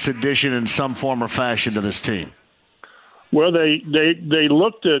a nice addition in some form or fashion to this team? Well, they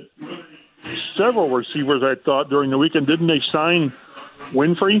looked at several receivers, I thought, during the weekend. Didn't they sign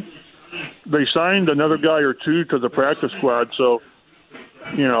Winfrey? They signed another guy or 2 to the practice squad. So,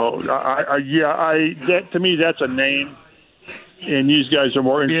 you know, that to me, that's a name. And these guys are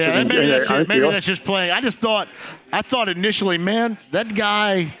more interested maybe that's just playing. I thought initially, man, that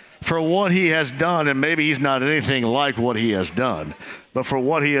guy, for what he has done, and maybe he's not anything like what he has done, but for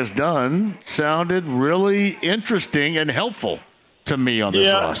what he has done, sounded really interesting and helpful to me on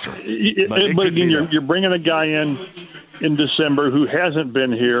this roster. But again, you're bringing a guy in December who hasn't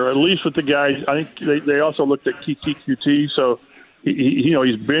been here, at least with the guys. I think they also looked at QT, so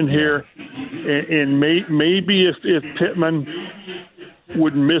he's been here. And maybe if Pittman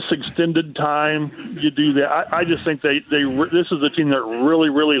would miss extended time, you do that. I just think this is a team that really,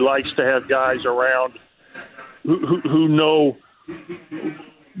 really likes to have guys around who know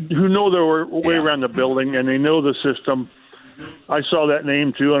their way around the building, and they know the system. I saw that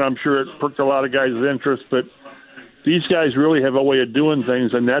name too, and I'm sure it perked a lot of guys' interest, but these guys really have a way of doing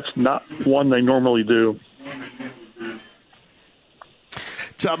things, and that's not one they normally do.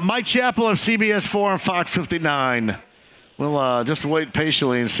 It's Mike Chappell of CBS 4 and Fox 59. We'll just wait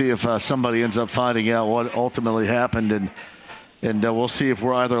patiently and see if somebody ends up finding out what ultimately happened, and we'll see if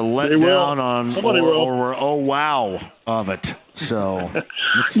we're either let down on or we're oh wow of it. So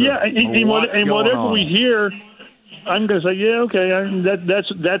and whatever we hear, I'm going to say okay.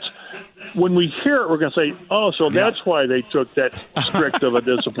 That's when we hear it, we're going to say that's why they took that strict of a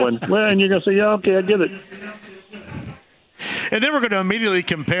discipline. Well, and you're going to say okay, I get it. And then we're going to immediately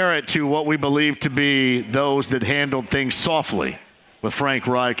compare it to what we believe to be those that handled things softly with Frank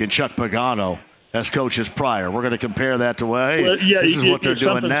Reich and Chuck Pagano as coaches prior. We're going to compare that to, this is what they're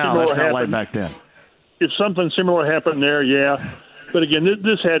doing now. That's not like back then. If something similar happened there, yeah. But again,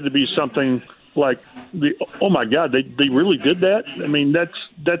 this had to be something like oh my God, they really did that? I mean,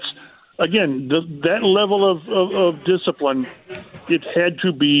 that's again, that level of discipline, it had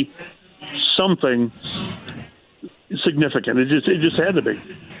to be something significant. It just had to be.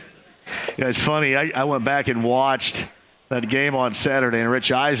 Yeah, it's funny. I went back and watched that game on Saturday, and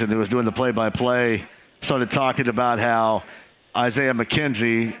Rich Eisen, who was doing the play-by-play, started talking about how Isaiah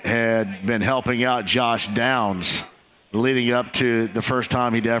McKenzie had been helping out Josh Downs leading up to the first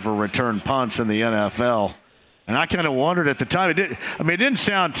time he'd ever returned punts in the NFL. And I kind of wondered at the time. It didn't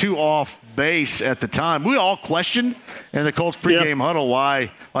sound too off base at the time. We all questioned in the Colts pregame huddle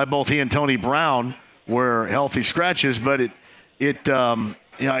why both he and Tony Brown were healthy scratches, but it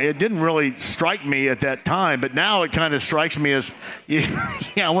didn't really strike me at that time. But now it kind of strikes me as,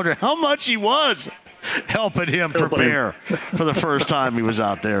 I wonder how much he was helping him prepare for the first time he was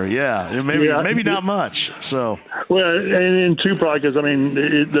out there. Yeah, maybe not much. So well, and two probably because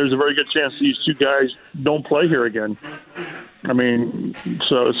there's a very good chance these two guys don't play here again. I mean,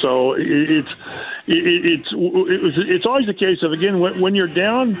 so it's always the case of, again, when you're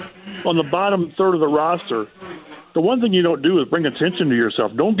down on the bottom third of the roster, the one thing you don't do is bring attention to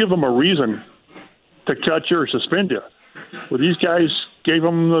yourself. Don't give them a reason to cut you or suspend you. Well, these guys gave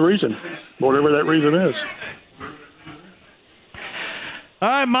them the reason, whatever that reason is. All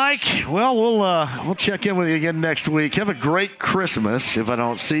right, Mike. Well, we'll check in with you again next week. Have a great Christmas if I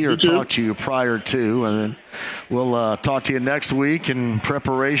don't see or talk to you prior to, and then we'll talk to you next week in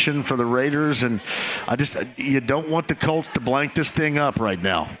preparation for the Raiders. And you don't want the Colts to blank this thing up right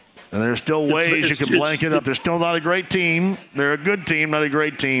now. And there's still ways you can blank it up. They're still not a great team. They're a good team, not a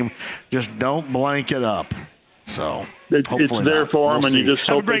great team. Just don't blank it up. So it's there for them, and you just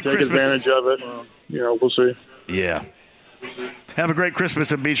hope they take advantage of it. We'll see. Yeah. Have a great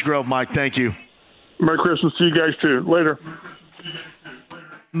Christmas at Beech Grove, Mike. Thank you. Merry Christmas to you guys, too. Later.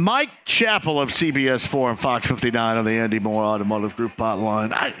 Mike Chappell of CBS 4 and Fox 59 on the Andy Moore Automotive Group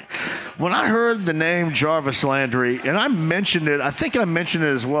hotline. When I heard the name Jarvis Landry, and I mentioned it, I think I mentioned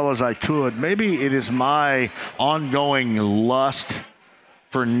it as well as I could. Maybe it is my ongoing lust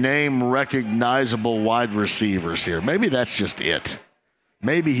for name-recognizable wide receivers here. Maybe that's just it.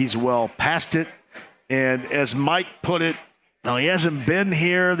 Maybe he's well past it. And as Mike put it, now he hasn't been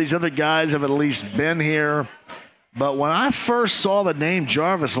here. These other guys have at least been here. But when I first saw the name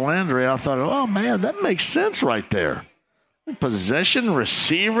Jarvis Landry, I thought, oh, man, that makes sense right there. Possession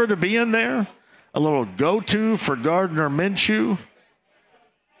receiver to be in there. A little go-to for Gardner Minshew.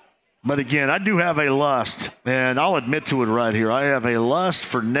 But again, I do have a lust, and I'll admit to it right here. I have a lust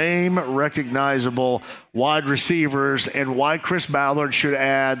for name-recognizable wide receivers and why Chris Ballard should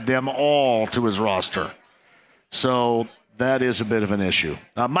add them all to his roster. So that is a bit of an issue.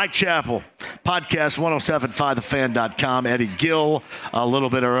 Mike Chappell, podcast 1075thefan.com. Eddie Gill a little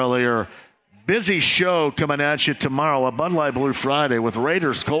bit earlier. Busy show coming at you tomorrow, a Bud Light Blue Friday with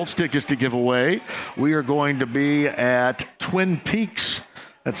Raiders Colts tickets to give away. We are going to be at Twin Peaks.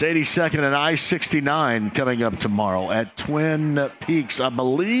 That's 82nd and I-69 coming up tomorrow at Twin Peaks. I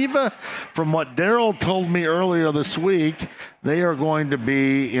believe, from what Daryl told me earlier this week, they are going to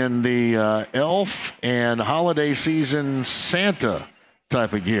be in the elf and holiday season Santa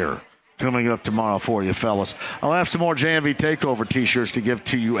type of gear coming up tomorrow for you, fellas. I'll have some more JMV Takeover T-shirts to give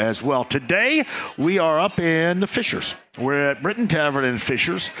to you as well. Today, we are up in the Fishers. We're at Britton Tavern in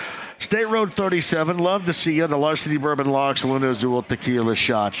Fishers. State Road 37, love to see you. The Larceny Bourbon Locks, Luna Azul Tequila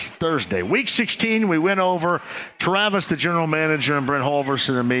Shots Thursday. Week 16, we went over. Travis, the general manager, and Brent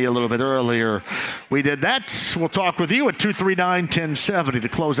Holverson and me a little bit earlier. We did that. We'll talk with you at 239-1070 to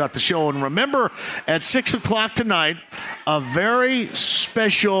close out the show. And remember, at 6 o'clock tonight, a very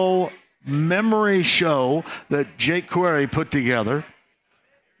special memory show that Jake Query put together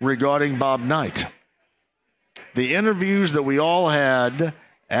regarding Bob Knight. The interviews that we all had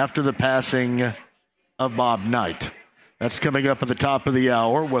after the passing of Bob Knight. That's coming up at the top of the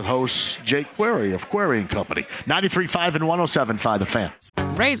hour with host Jake Query of Query & Company. 93.5 and 107.5 The Fan.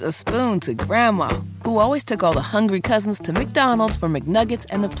 Raise a spoon to Grandma, who always took all the hungry cousins to McDonald's for McNuggets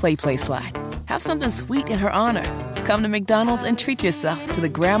and the Play Slide. Have something sweet in her honor. Come to McDonald's and treat yourself to the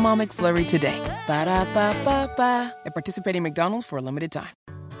Grandma McFlurry today. Ba-da-ba-ba-ba. At participating McDonald's for a limited time.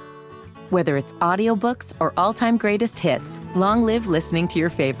 Whether it's audiobooks or all-time greatest hits, long live listening to your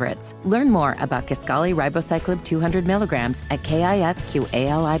favorites. Learn more about Kisqali Ribociclib 200 milligrams at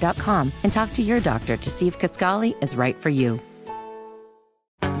KISQALI.com and talk to your doctor to see if Kisqali is right for you.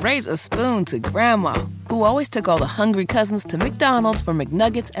 Raise a spoon to Grandma, who always took all the hungry cousins to McDonald's for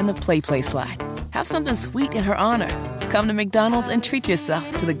McNuggets and the Play Slide. Have something sweet in her honor. Come to McDonald's and treat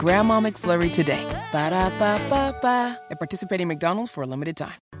yourself to the Grandma McFlurry today. Ba-da-ba-ba-ba. At participating McDonald's for a limited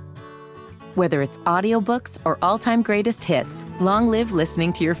time. Whether it's audiobooks or all-time greatest hits, long live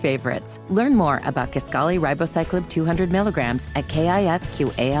listening to your favorites. Learn more about Kisqali Ribociclib 200 milligrams at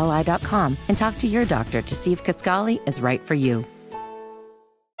KISQALI.com and talk to your doctor to see if Kisqali is right for you.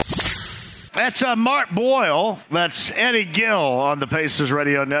 That's Mark Boyle. That's Eddie Gill on the Pacers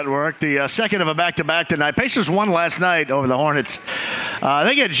Radio Network. The second of a back-to-back tonight. Pacers won last night over the Hornets.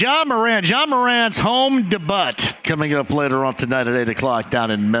 They get John Morant. John Morant's home debut coming up later on tonight at 8 o'clock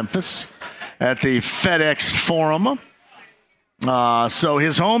down in Memphis at the FedEx Forum. So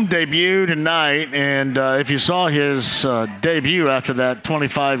his home debut tonight, and if you saw his debut after that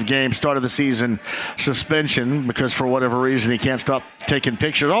 25-game start of the season suspension, because for whatever reason he can't stop taking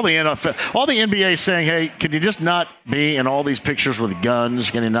pictures. All the NBA saying, hey, can you just not be in all these pictures with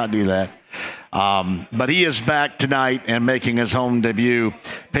guns? Can you not do that? But he is back tonight and making his home debut.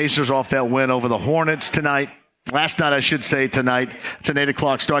 Pacers off that win over the Hornets tonight. Last night, I should say tonight. It's an 8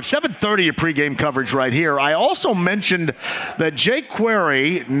 o'clock start. 7:30 of pregame coverage right here. I also mentioned that Jake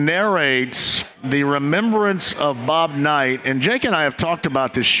Query narrates the remembrance of Bob Knight. And Jake and I have talked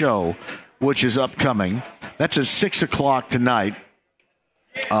about this show, which is upcoming. That's at 6 o'clock tonight.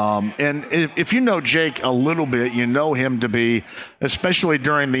 And if you know Jake a little bit, you know him to be, especially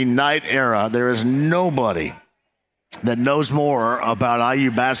during the Knight era, there is nobody that knows more about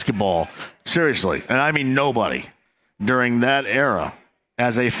IU basketball, seriously, and I mean nobody, during that era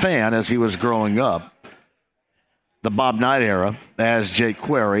as a fan as he was growing up, the Bob Knight era, as Jake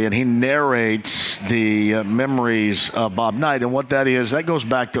Query, and he narrates the memories of Bob Knight. And what that is, that goes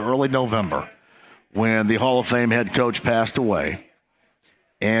back to early November when the Hall of Fame head coach passed away.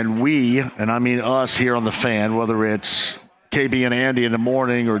 And we, and I mean us here on the Fan, whether it's KB and Andy in the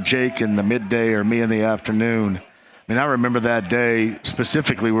morning or Jake in the midday or me in the afternoon, I mean, I remember that day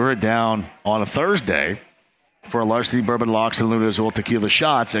specifically. We were down on a Thursday for a Larceny Bourbon Locks and Luna's Oil Tequila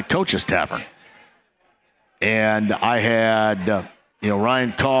Shots at Coach's Tavern. And I had,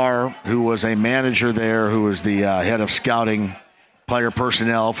 Ryan Carr, who was a manager there, who was the head of scouting player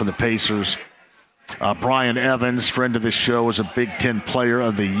personnel for the Pacers. Brian Evans, friend of the show, was a Big Ten Player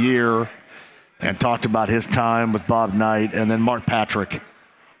of the Year and talked about his time with Bob Knight. And then Mark Patrick,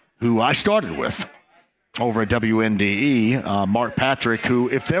 who I started with over at WNDE. Mark Patrick, who,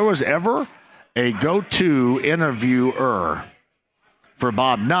 if there was ever a go-to interviewer for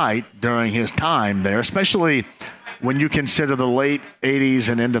Bob Knight during his time there, especially when you consider the late 80s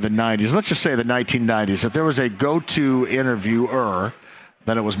and into the 90s, let's just say the 1990s, if there was a go-to interviewer,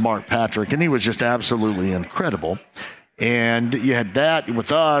 then it was Mark Patrick, and he was just absolutely incredible. And you had that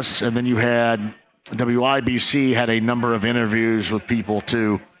with us, and then you had WIBC had a number of interviews with people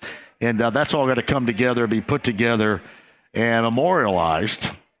too. And that's all got to come together, be put together, and memorialized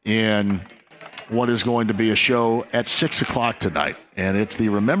in what is going to be a show at 6 o'clock tonight. And it's the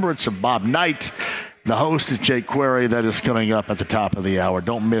remembrance of Bob Knight. The host is Jake Query. That is coming up at the top of the hour.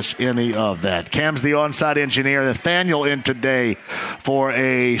 Don't miss any of that. Cam's the on-site engineer. Nathaniel in today for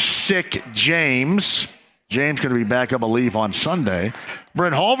a sick James. James going to be back, I believe, on Sunday.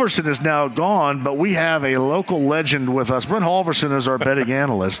 Brent Halverson is now gone, but we have a local legend with us. Brent Halverson is our betting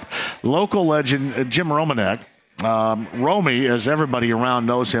analyst. Local legend, Jim Romanek. Romy, as everybody around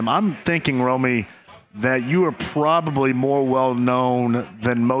knows him. I'm thinking, Romy, that you are probably more well-known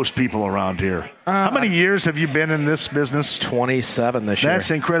than most people around here. How many years have you been in this business? 27 this year. That's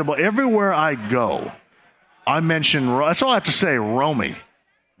incredible. Everywhere I go, I mention, that's all I have to say, Romy,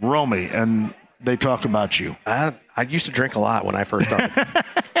 and they talk about you. I used to drink a lot when I first started.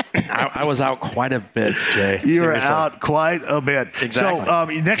 I was out quite a bit, Jay. You were out quite a bit. Exactly. So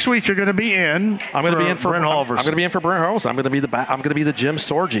next week you're going to be in. I'm going to be in for Brent Halverson. I'm going to be in for Brent Halverson. I'm going to be the Jim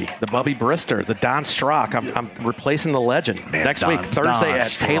Sorgi, the Bubby Brister, the Don Strock. I'm replacing the legend next week, Thursday at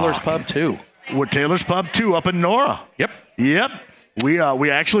Taylor's Pub 2. With Taylor's Pub 2 up in Nora. Yep. We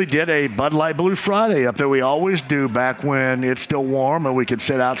actually did a Bud Light Blue Friday up there. We always do back when it's still warm and we could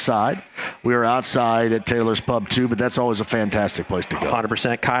sit outside. We were outside at Taylor's Pub 2, but that's always a fantastic place to go.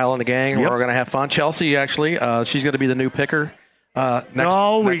 100%. Kyle and the gang. Yep. We're going to have fun. Chelsea, actually, she's going to be the new picker. We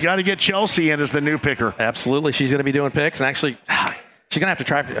got to get Chelsea in as the new picker. Absolutely. She's going to be doing picks. And actually, she's going to have to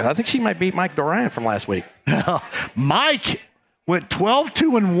try. I think she might beat Mike Durant from last week. Mike went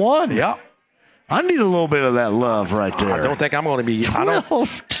 12-2-1. Yeah. I need a little bit of that love right there. I don't think I'm going to be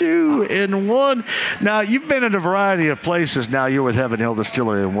 12-2-1. Now, you've been at a variety of places. Now you're with Heaven Hill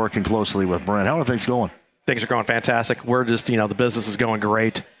Distillery and working closely with Brent. How are things going? Things are going fantastic. We're just, the business is going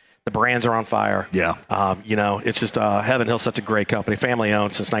great. The brands are on fire. Yeah. It's just Heaven Hill's such a great company, family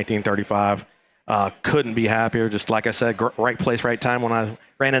owned since 1935. Couldn't be happier. Just like I said, right place, right time when I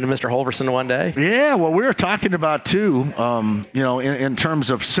ran into Mr. Halverson one day. Yeah, well, we were talking about, too, in terms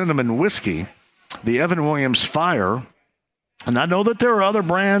of cinnamon whiskey, the Evan Williams Fire, and I know that there are other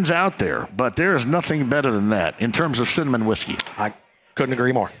brands out there, but there is nothing better than that in terms of cinnamon whiskey. I couldn't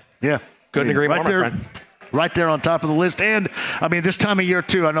agree more. Yeah. Couldn't agree more, my there, friend. Right there on top of the list. And, this time of year,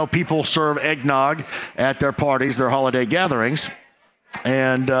 too, I know people serve eggnog at their parties, their holiday gatherings,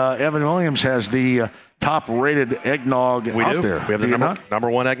 and Evan Williams has the top-rated eggnog out there. We have the number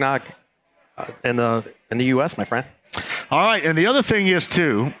one eggnog in the U.S., my friend. All right, and the other thing is,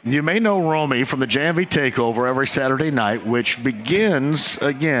 too, you may know Romy from the JMV Takeover every Saturday night, which begins,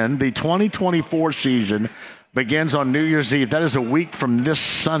 again, the 2024 season begins on New Year's Eve. That is a week from this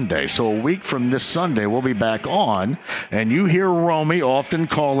Sunday. So a week from this Sunday, we'll be back on, and you hear Romy often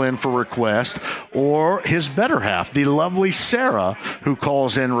call in for requests, or his better half, the lovely Sarah, who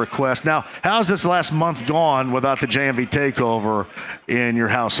calls in requests. Now, how's this last month gone without the JMV Takeover in your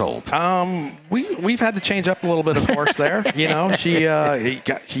household? We've had to change up a little bit, of course, there.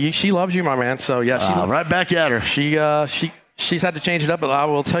 She loves you, my man. So, yeah. Right back at her. She's had to change it up, but I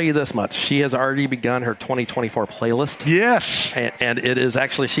will tell you this much. She has already begun her 2024 playlist. Yes. And it is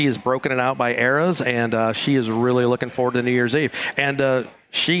actually, she has broken it out by eras, and she is really looking forward to New Year's Eve. And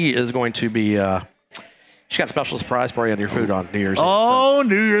she is going to be, She's got a special surprise for you on your food on New Year's Eve. Oh,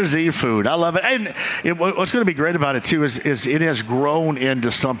 New Year's Eve food. I love it. And what's going to be great about it, too, is it has grown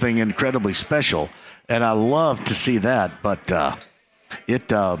into something incredibly special. And I love to see that. But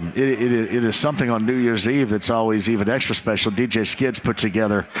it is something on New Year's Eve that's always even extra special. DJ Skids put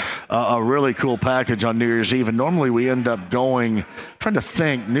together a really cool package on New Year's Eve. And normally we end up going, trying to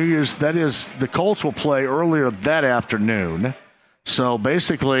think, New Year's, that is, the Colts will play earlier that afternoon. So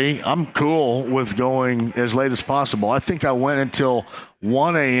basically, I'm cool with going as late as possible. I think I went until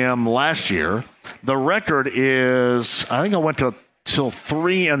 1 a.m. last year. The record is, I think I went till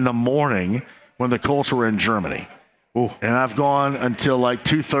 3 in the morning when the Colts were in Germany. Ooh. And I've gone until like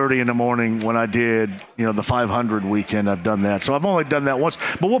 2:30 in the morning when I did, the 500 weekend. I've done that. So I've only done that once,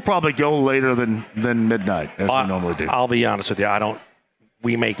 but we'll probably go later than midnight as we normally do. I'll be honest with you.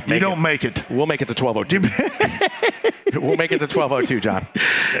 You don't make it. We'll make it to 12:02. We'll make it to 12:02, John.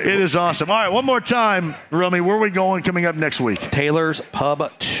 It is awesome. All right, one more time, Romy. Where are we going coming up next week? Taylor's Pub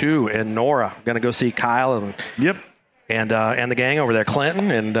 2 in Nora. Going to go see Kyle and the gang over there,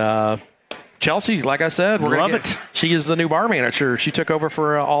 Clinton and Chelsea. Like I said, she is the new bar manager. She took over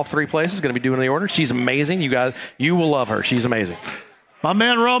for all three places. Going to be doing the order. She's amazing. You will love her. She's amazing. My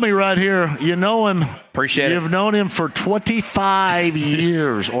man Romy right here, you know him. Appreciate it. You've known him for 25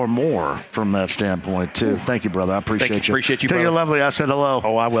 years or more from that standpoint, too. Thank you, brother. I appreciate you. Appreciate you, Tell brother. you lovely. I said hello.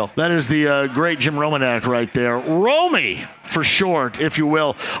 Oh, I will. That is the great Jim Romanak right there. Romy, for short, if you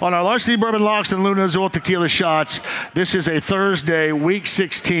will. On our Larceny Bourbon Locks and Luna Azul Tequila Shots, this is a Thursday, week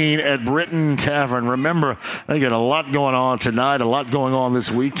 16 at Britain Tavern. Remember, they got a lot going on tonight, a lot going on this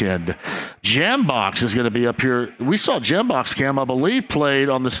weekend. Jambox is going to be up here. We saw Jambox, Cam, I believe, played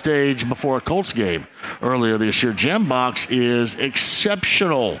on the stage before a Colts game earlier this year. Jambox is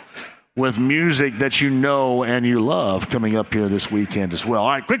exceptional with music that you know and you love coming up here this weekend as well. All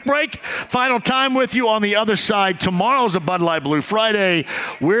right, quick break. Final time with you on the other side. Tomorrow's a Bud Light Blue Friday.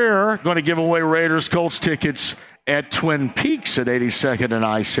 We're going to give away Raiders Colts tickets at Twin Peaks at 82nd and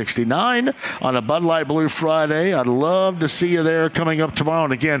I-69 on a Bud Light Blue Friday. I'd love to see you there coming up tomorrow.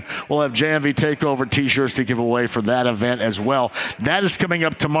 And again, we'll have JMV Takeover T-shirts to give away for that event as well. That is coming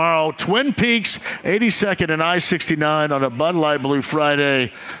up tomorrow. Twin Peaks, 82nd and I-69 on a Bud Light Blue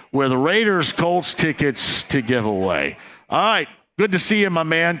Friday with Raiders Colts tickets to give away. All right. Good to see you, my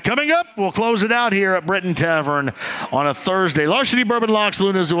man. Coming up, we'll close it out here at Britain Tavern on a Thursday. Larceny Bourbon Locks,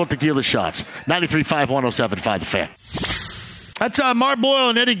 Luna Azul Tequila Shots. 93.5, 107.5 The Fan. That's Mark Boyle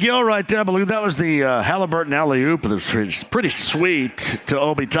and Eddie Gill right there. I believe that was the Halliburton alley-oop. It was pretty sweet to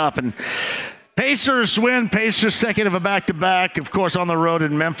Obi Toppin. Pacers win. Pacers second of a back-to-back. Of course, on the road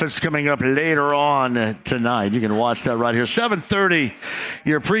in Memphis coming up later on tonight. You can watch that right here. 7:30,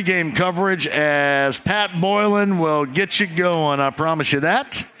 your pregame coverage as Pat Boylan will get you going. I promise you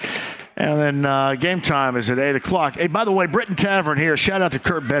that. And then game time is at 8 o'clock. Hey, by the way, Britain Tavern here. Shout out to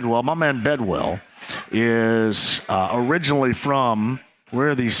Kurt Bedwell. My man Bedwell is originally from...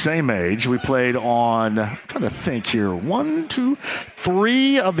 We're the same age. We played on, I'm trying to think here, 1, 2,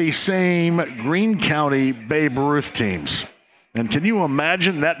 3 of the same Greene County Babe Ruth teams. And can you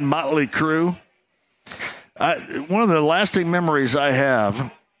imagine that motley crew? One of the lasting memories I have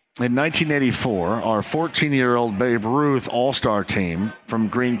in 1984, our 14-year-old Babe Ruth all-star team from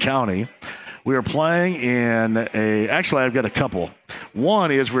Greene County, we were playing actually I've got a couple.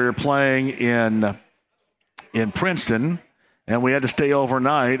 One is we were playing in Princeton, and we had to stay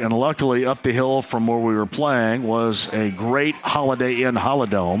overnight, and luckily up the hill from where we were playing was a great Holiday Inn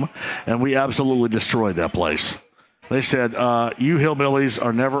Holidome, and we absolutely destroyed that place. They said, you hillbillies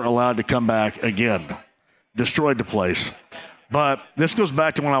are never allowed to come back again. Destroyed the place. But this goes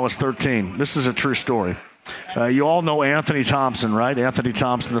back to when I was 13. This is a true story. You all know Anthony Thompson, right? Anthony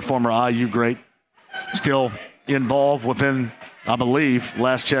Thompson, the former IU great, still involved within, I believe,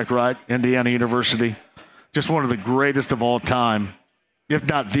 last check, right, Indiana University. Just one of the greatest of all time, if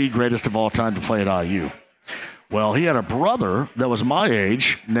not the greatest of all time to play at IU. Well, he had a brother that was my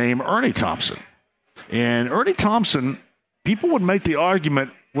age named Ernie Thompson. And Ernie Thompson, people would make the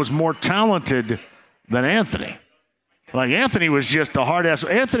argument, was more talented than Anthony. Like, Anthony was just a hard-ass.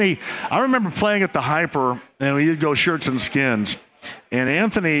 Anthony, I remember playing at the Hyper, and we'd go shirts and skins. And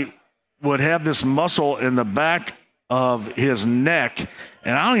Anthony would have this muscle in the back of his neck,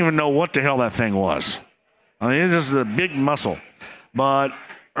 and I don't even know what the hell that thing was. I mean, it's just a big muscle. But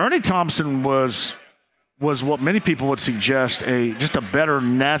Ernie Thompson was what many people would suggest just a better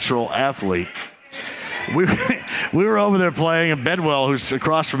natural athlete. We were over there playing, and Bedwell, who's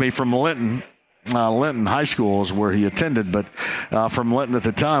across from me from Linton High School is where he attended, but from Linton at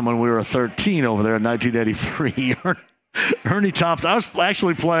the time when we were 13 over there in 1983, Ernie Thompson. I was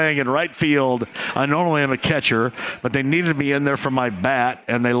actually playing in right field. I normally am a catcher, but they needed me in there for my bat,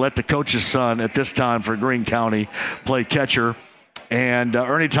 and they let the coach's son at this time for Greene County play catcher. And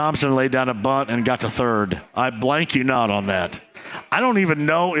Ernie Thompson laid down a bunt and got to third. I blank you not on that. I don't even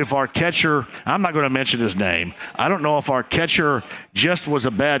know if our catcher, I'm not going to mention his name. I don't know if our catcher just was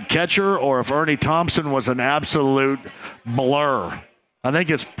a bad catcher or if Ernie Thompson was an absolute blur. I think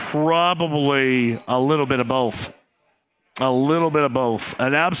it's probably a little bit of both. A little bit of both.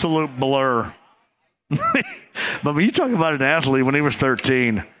 An absolute blur. But when you talk about an athlete when he was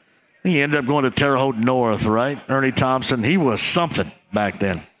 13, I think he ended up going to Terre Haute North, right? Ernie Thompson, he was something back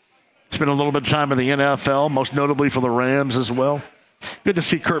then. Spent a little bit of time in the NFL, most notably for the Rams as well. Good to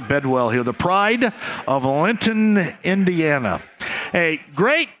see Kurt Bedwell here, the pride of Linton, Indiana. Hey,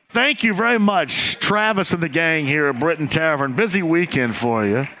 great. Thank you very much, Travis and the gang here at Britton Tavern. Busy weekend for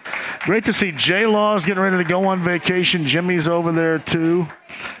you. Great to see J-Law's getting ready to go on vacation. Jimmy's over there, too.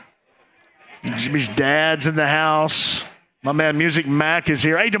 Jimmy's dad's in the house. My man Music Mac is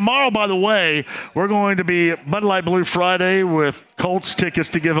here. Hey, tomorrow, by the way, we're going to be at Bud Light Blue Friday with Colts tickets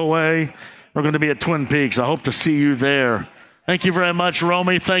to give away. We're going to be at Twin Peaks. I hope to see you there. Thank you very much,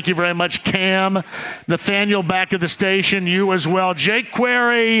 Romy. Thank you very much, Cam. Nathaniel back at the station. You as well. Jake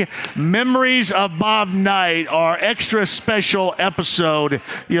Query, Memories of Bob Knight, our extra special episode.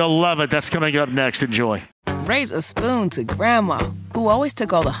 You'll love it. That's coming up next. Enjoy. Raise a spoon to Grandma, who always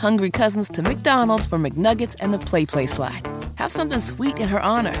took all the hungry cousins to McDonald's for McNuggets and the Play Slide. Have something sweet in her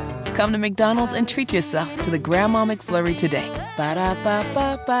honor. Come to McDonald's and treat yourself to the Grandma McFlurry today.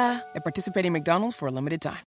 Ba-da-ba-ba-ba. At participating McDonald's for a limited time.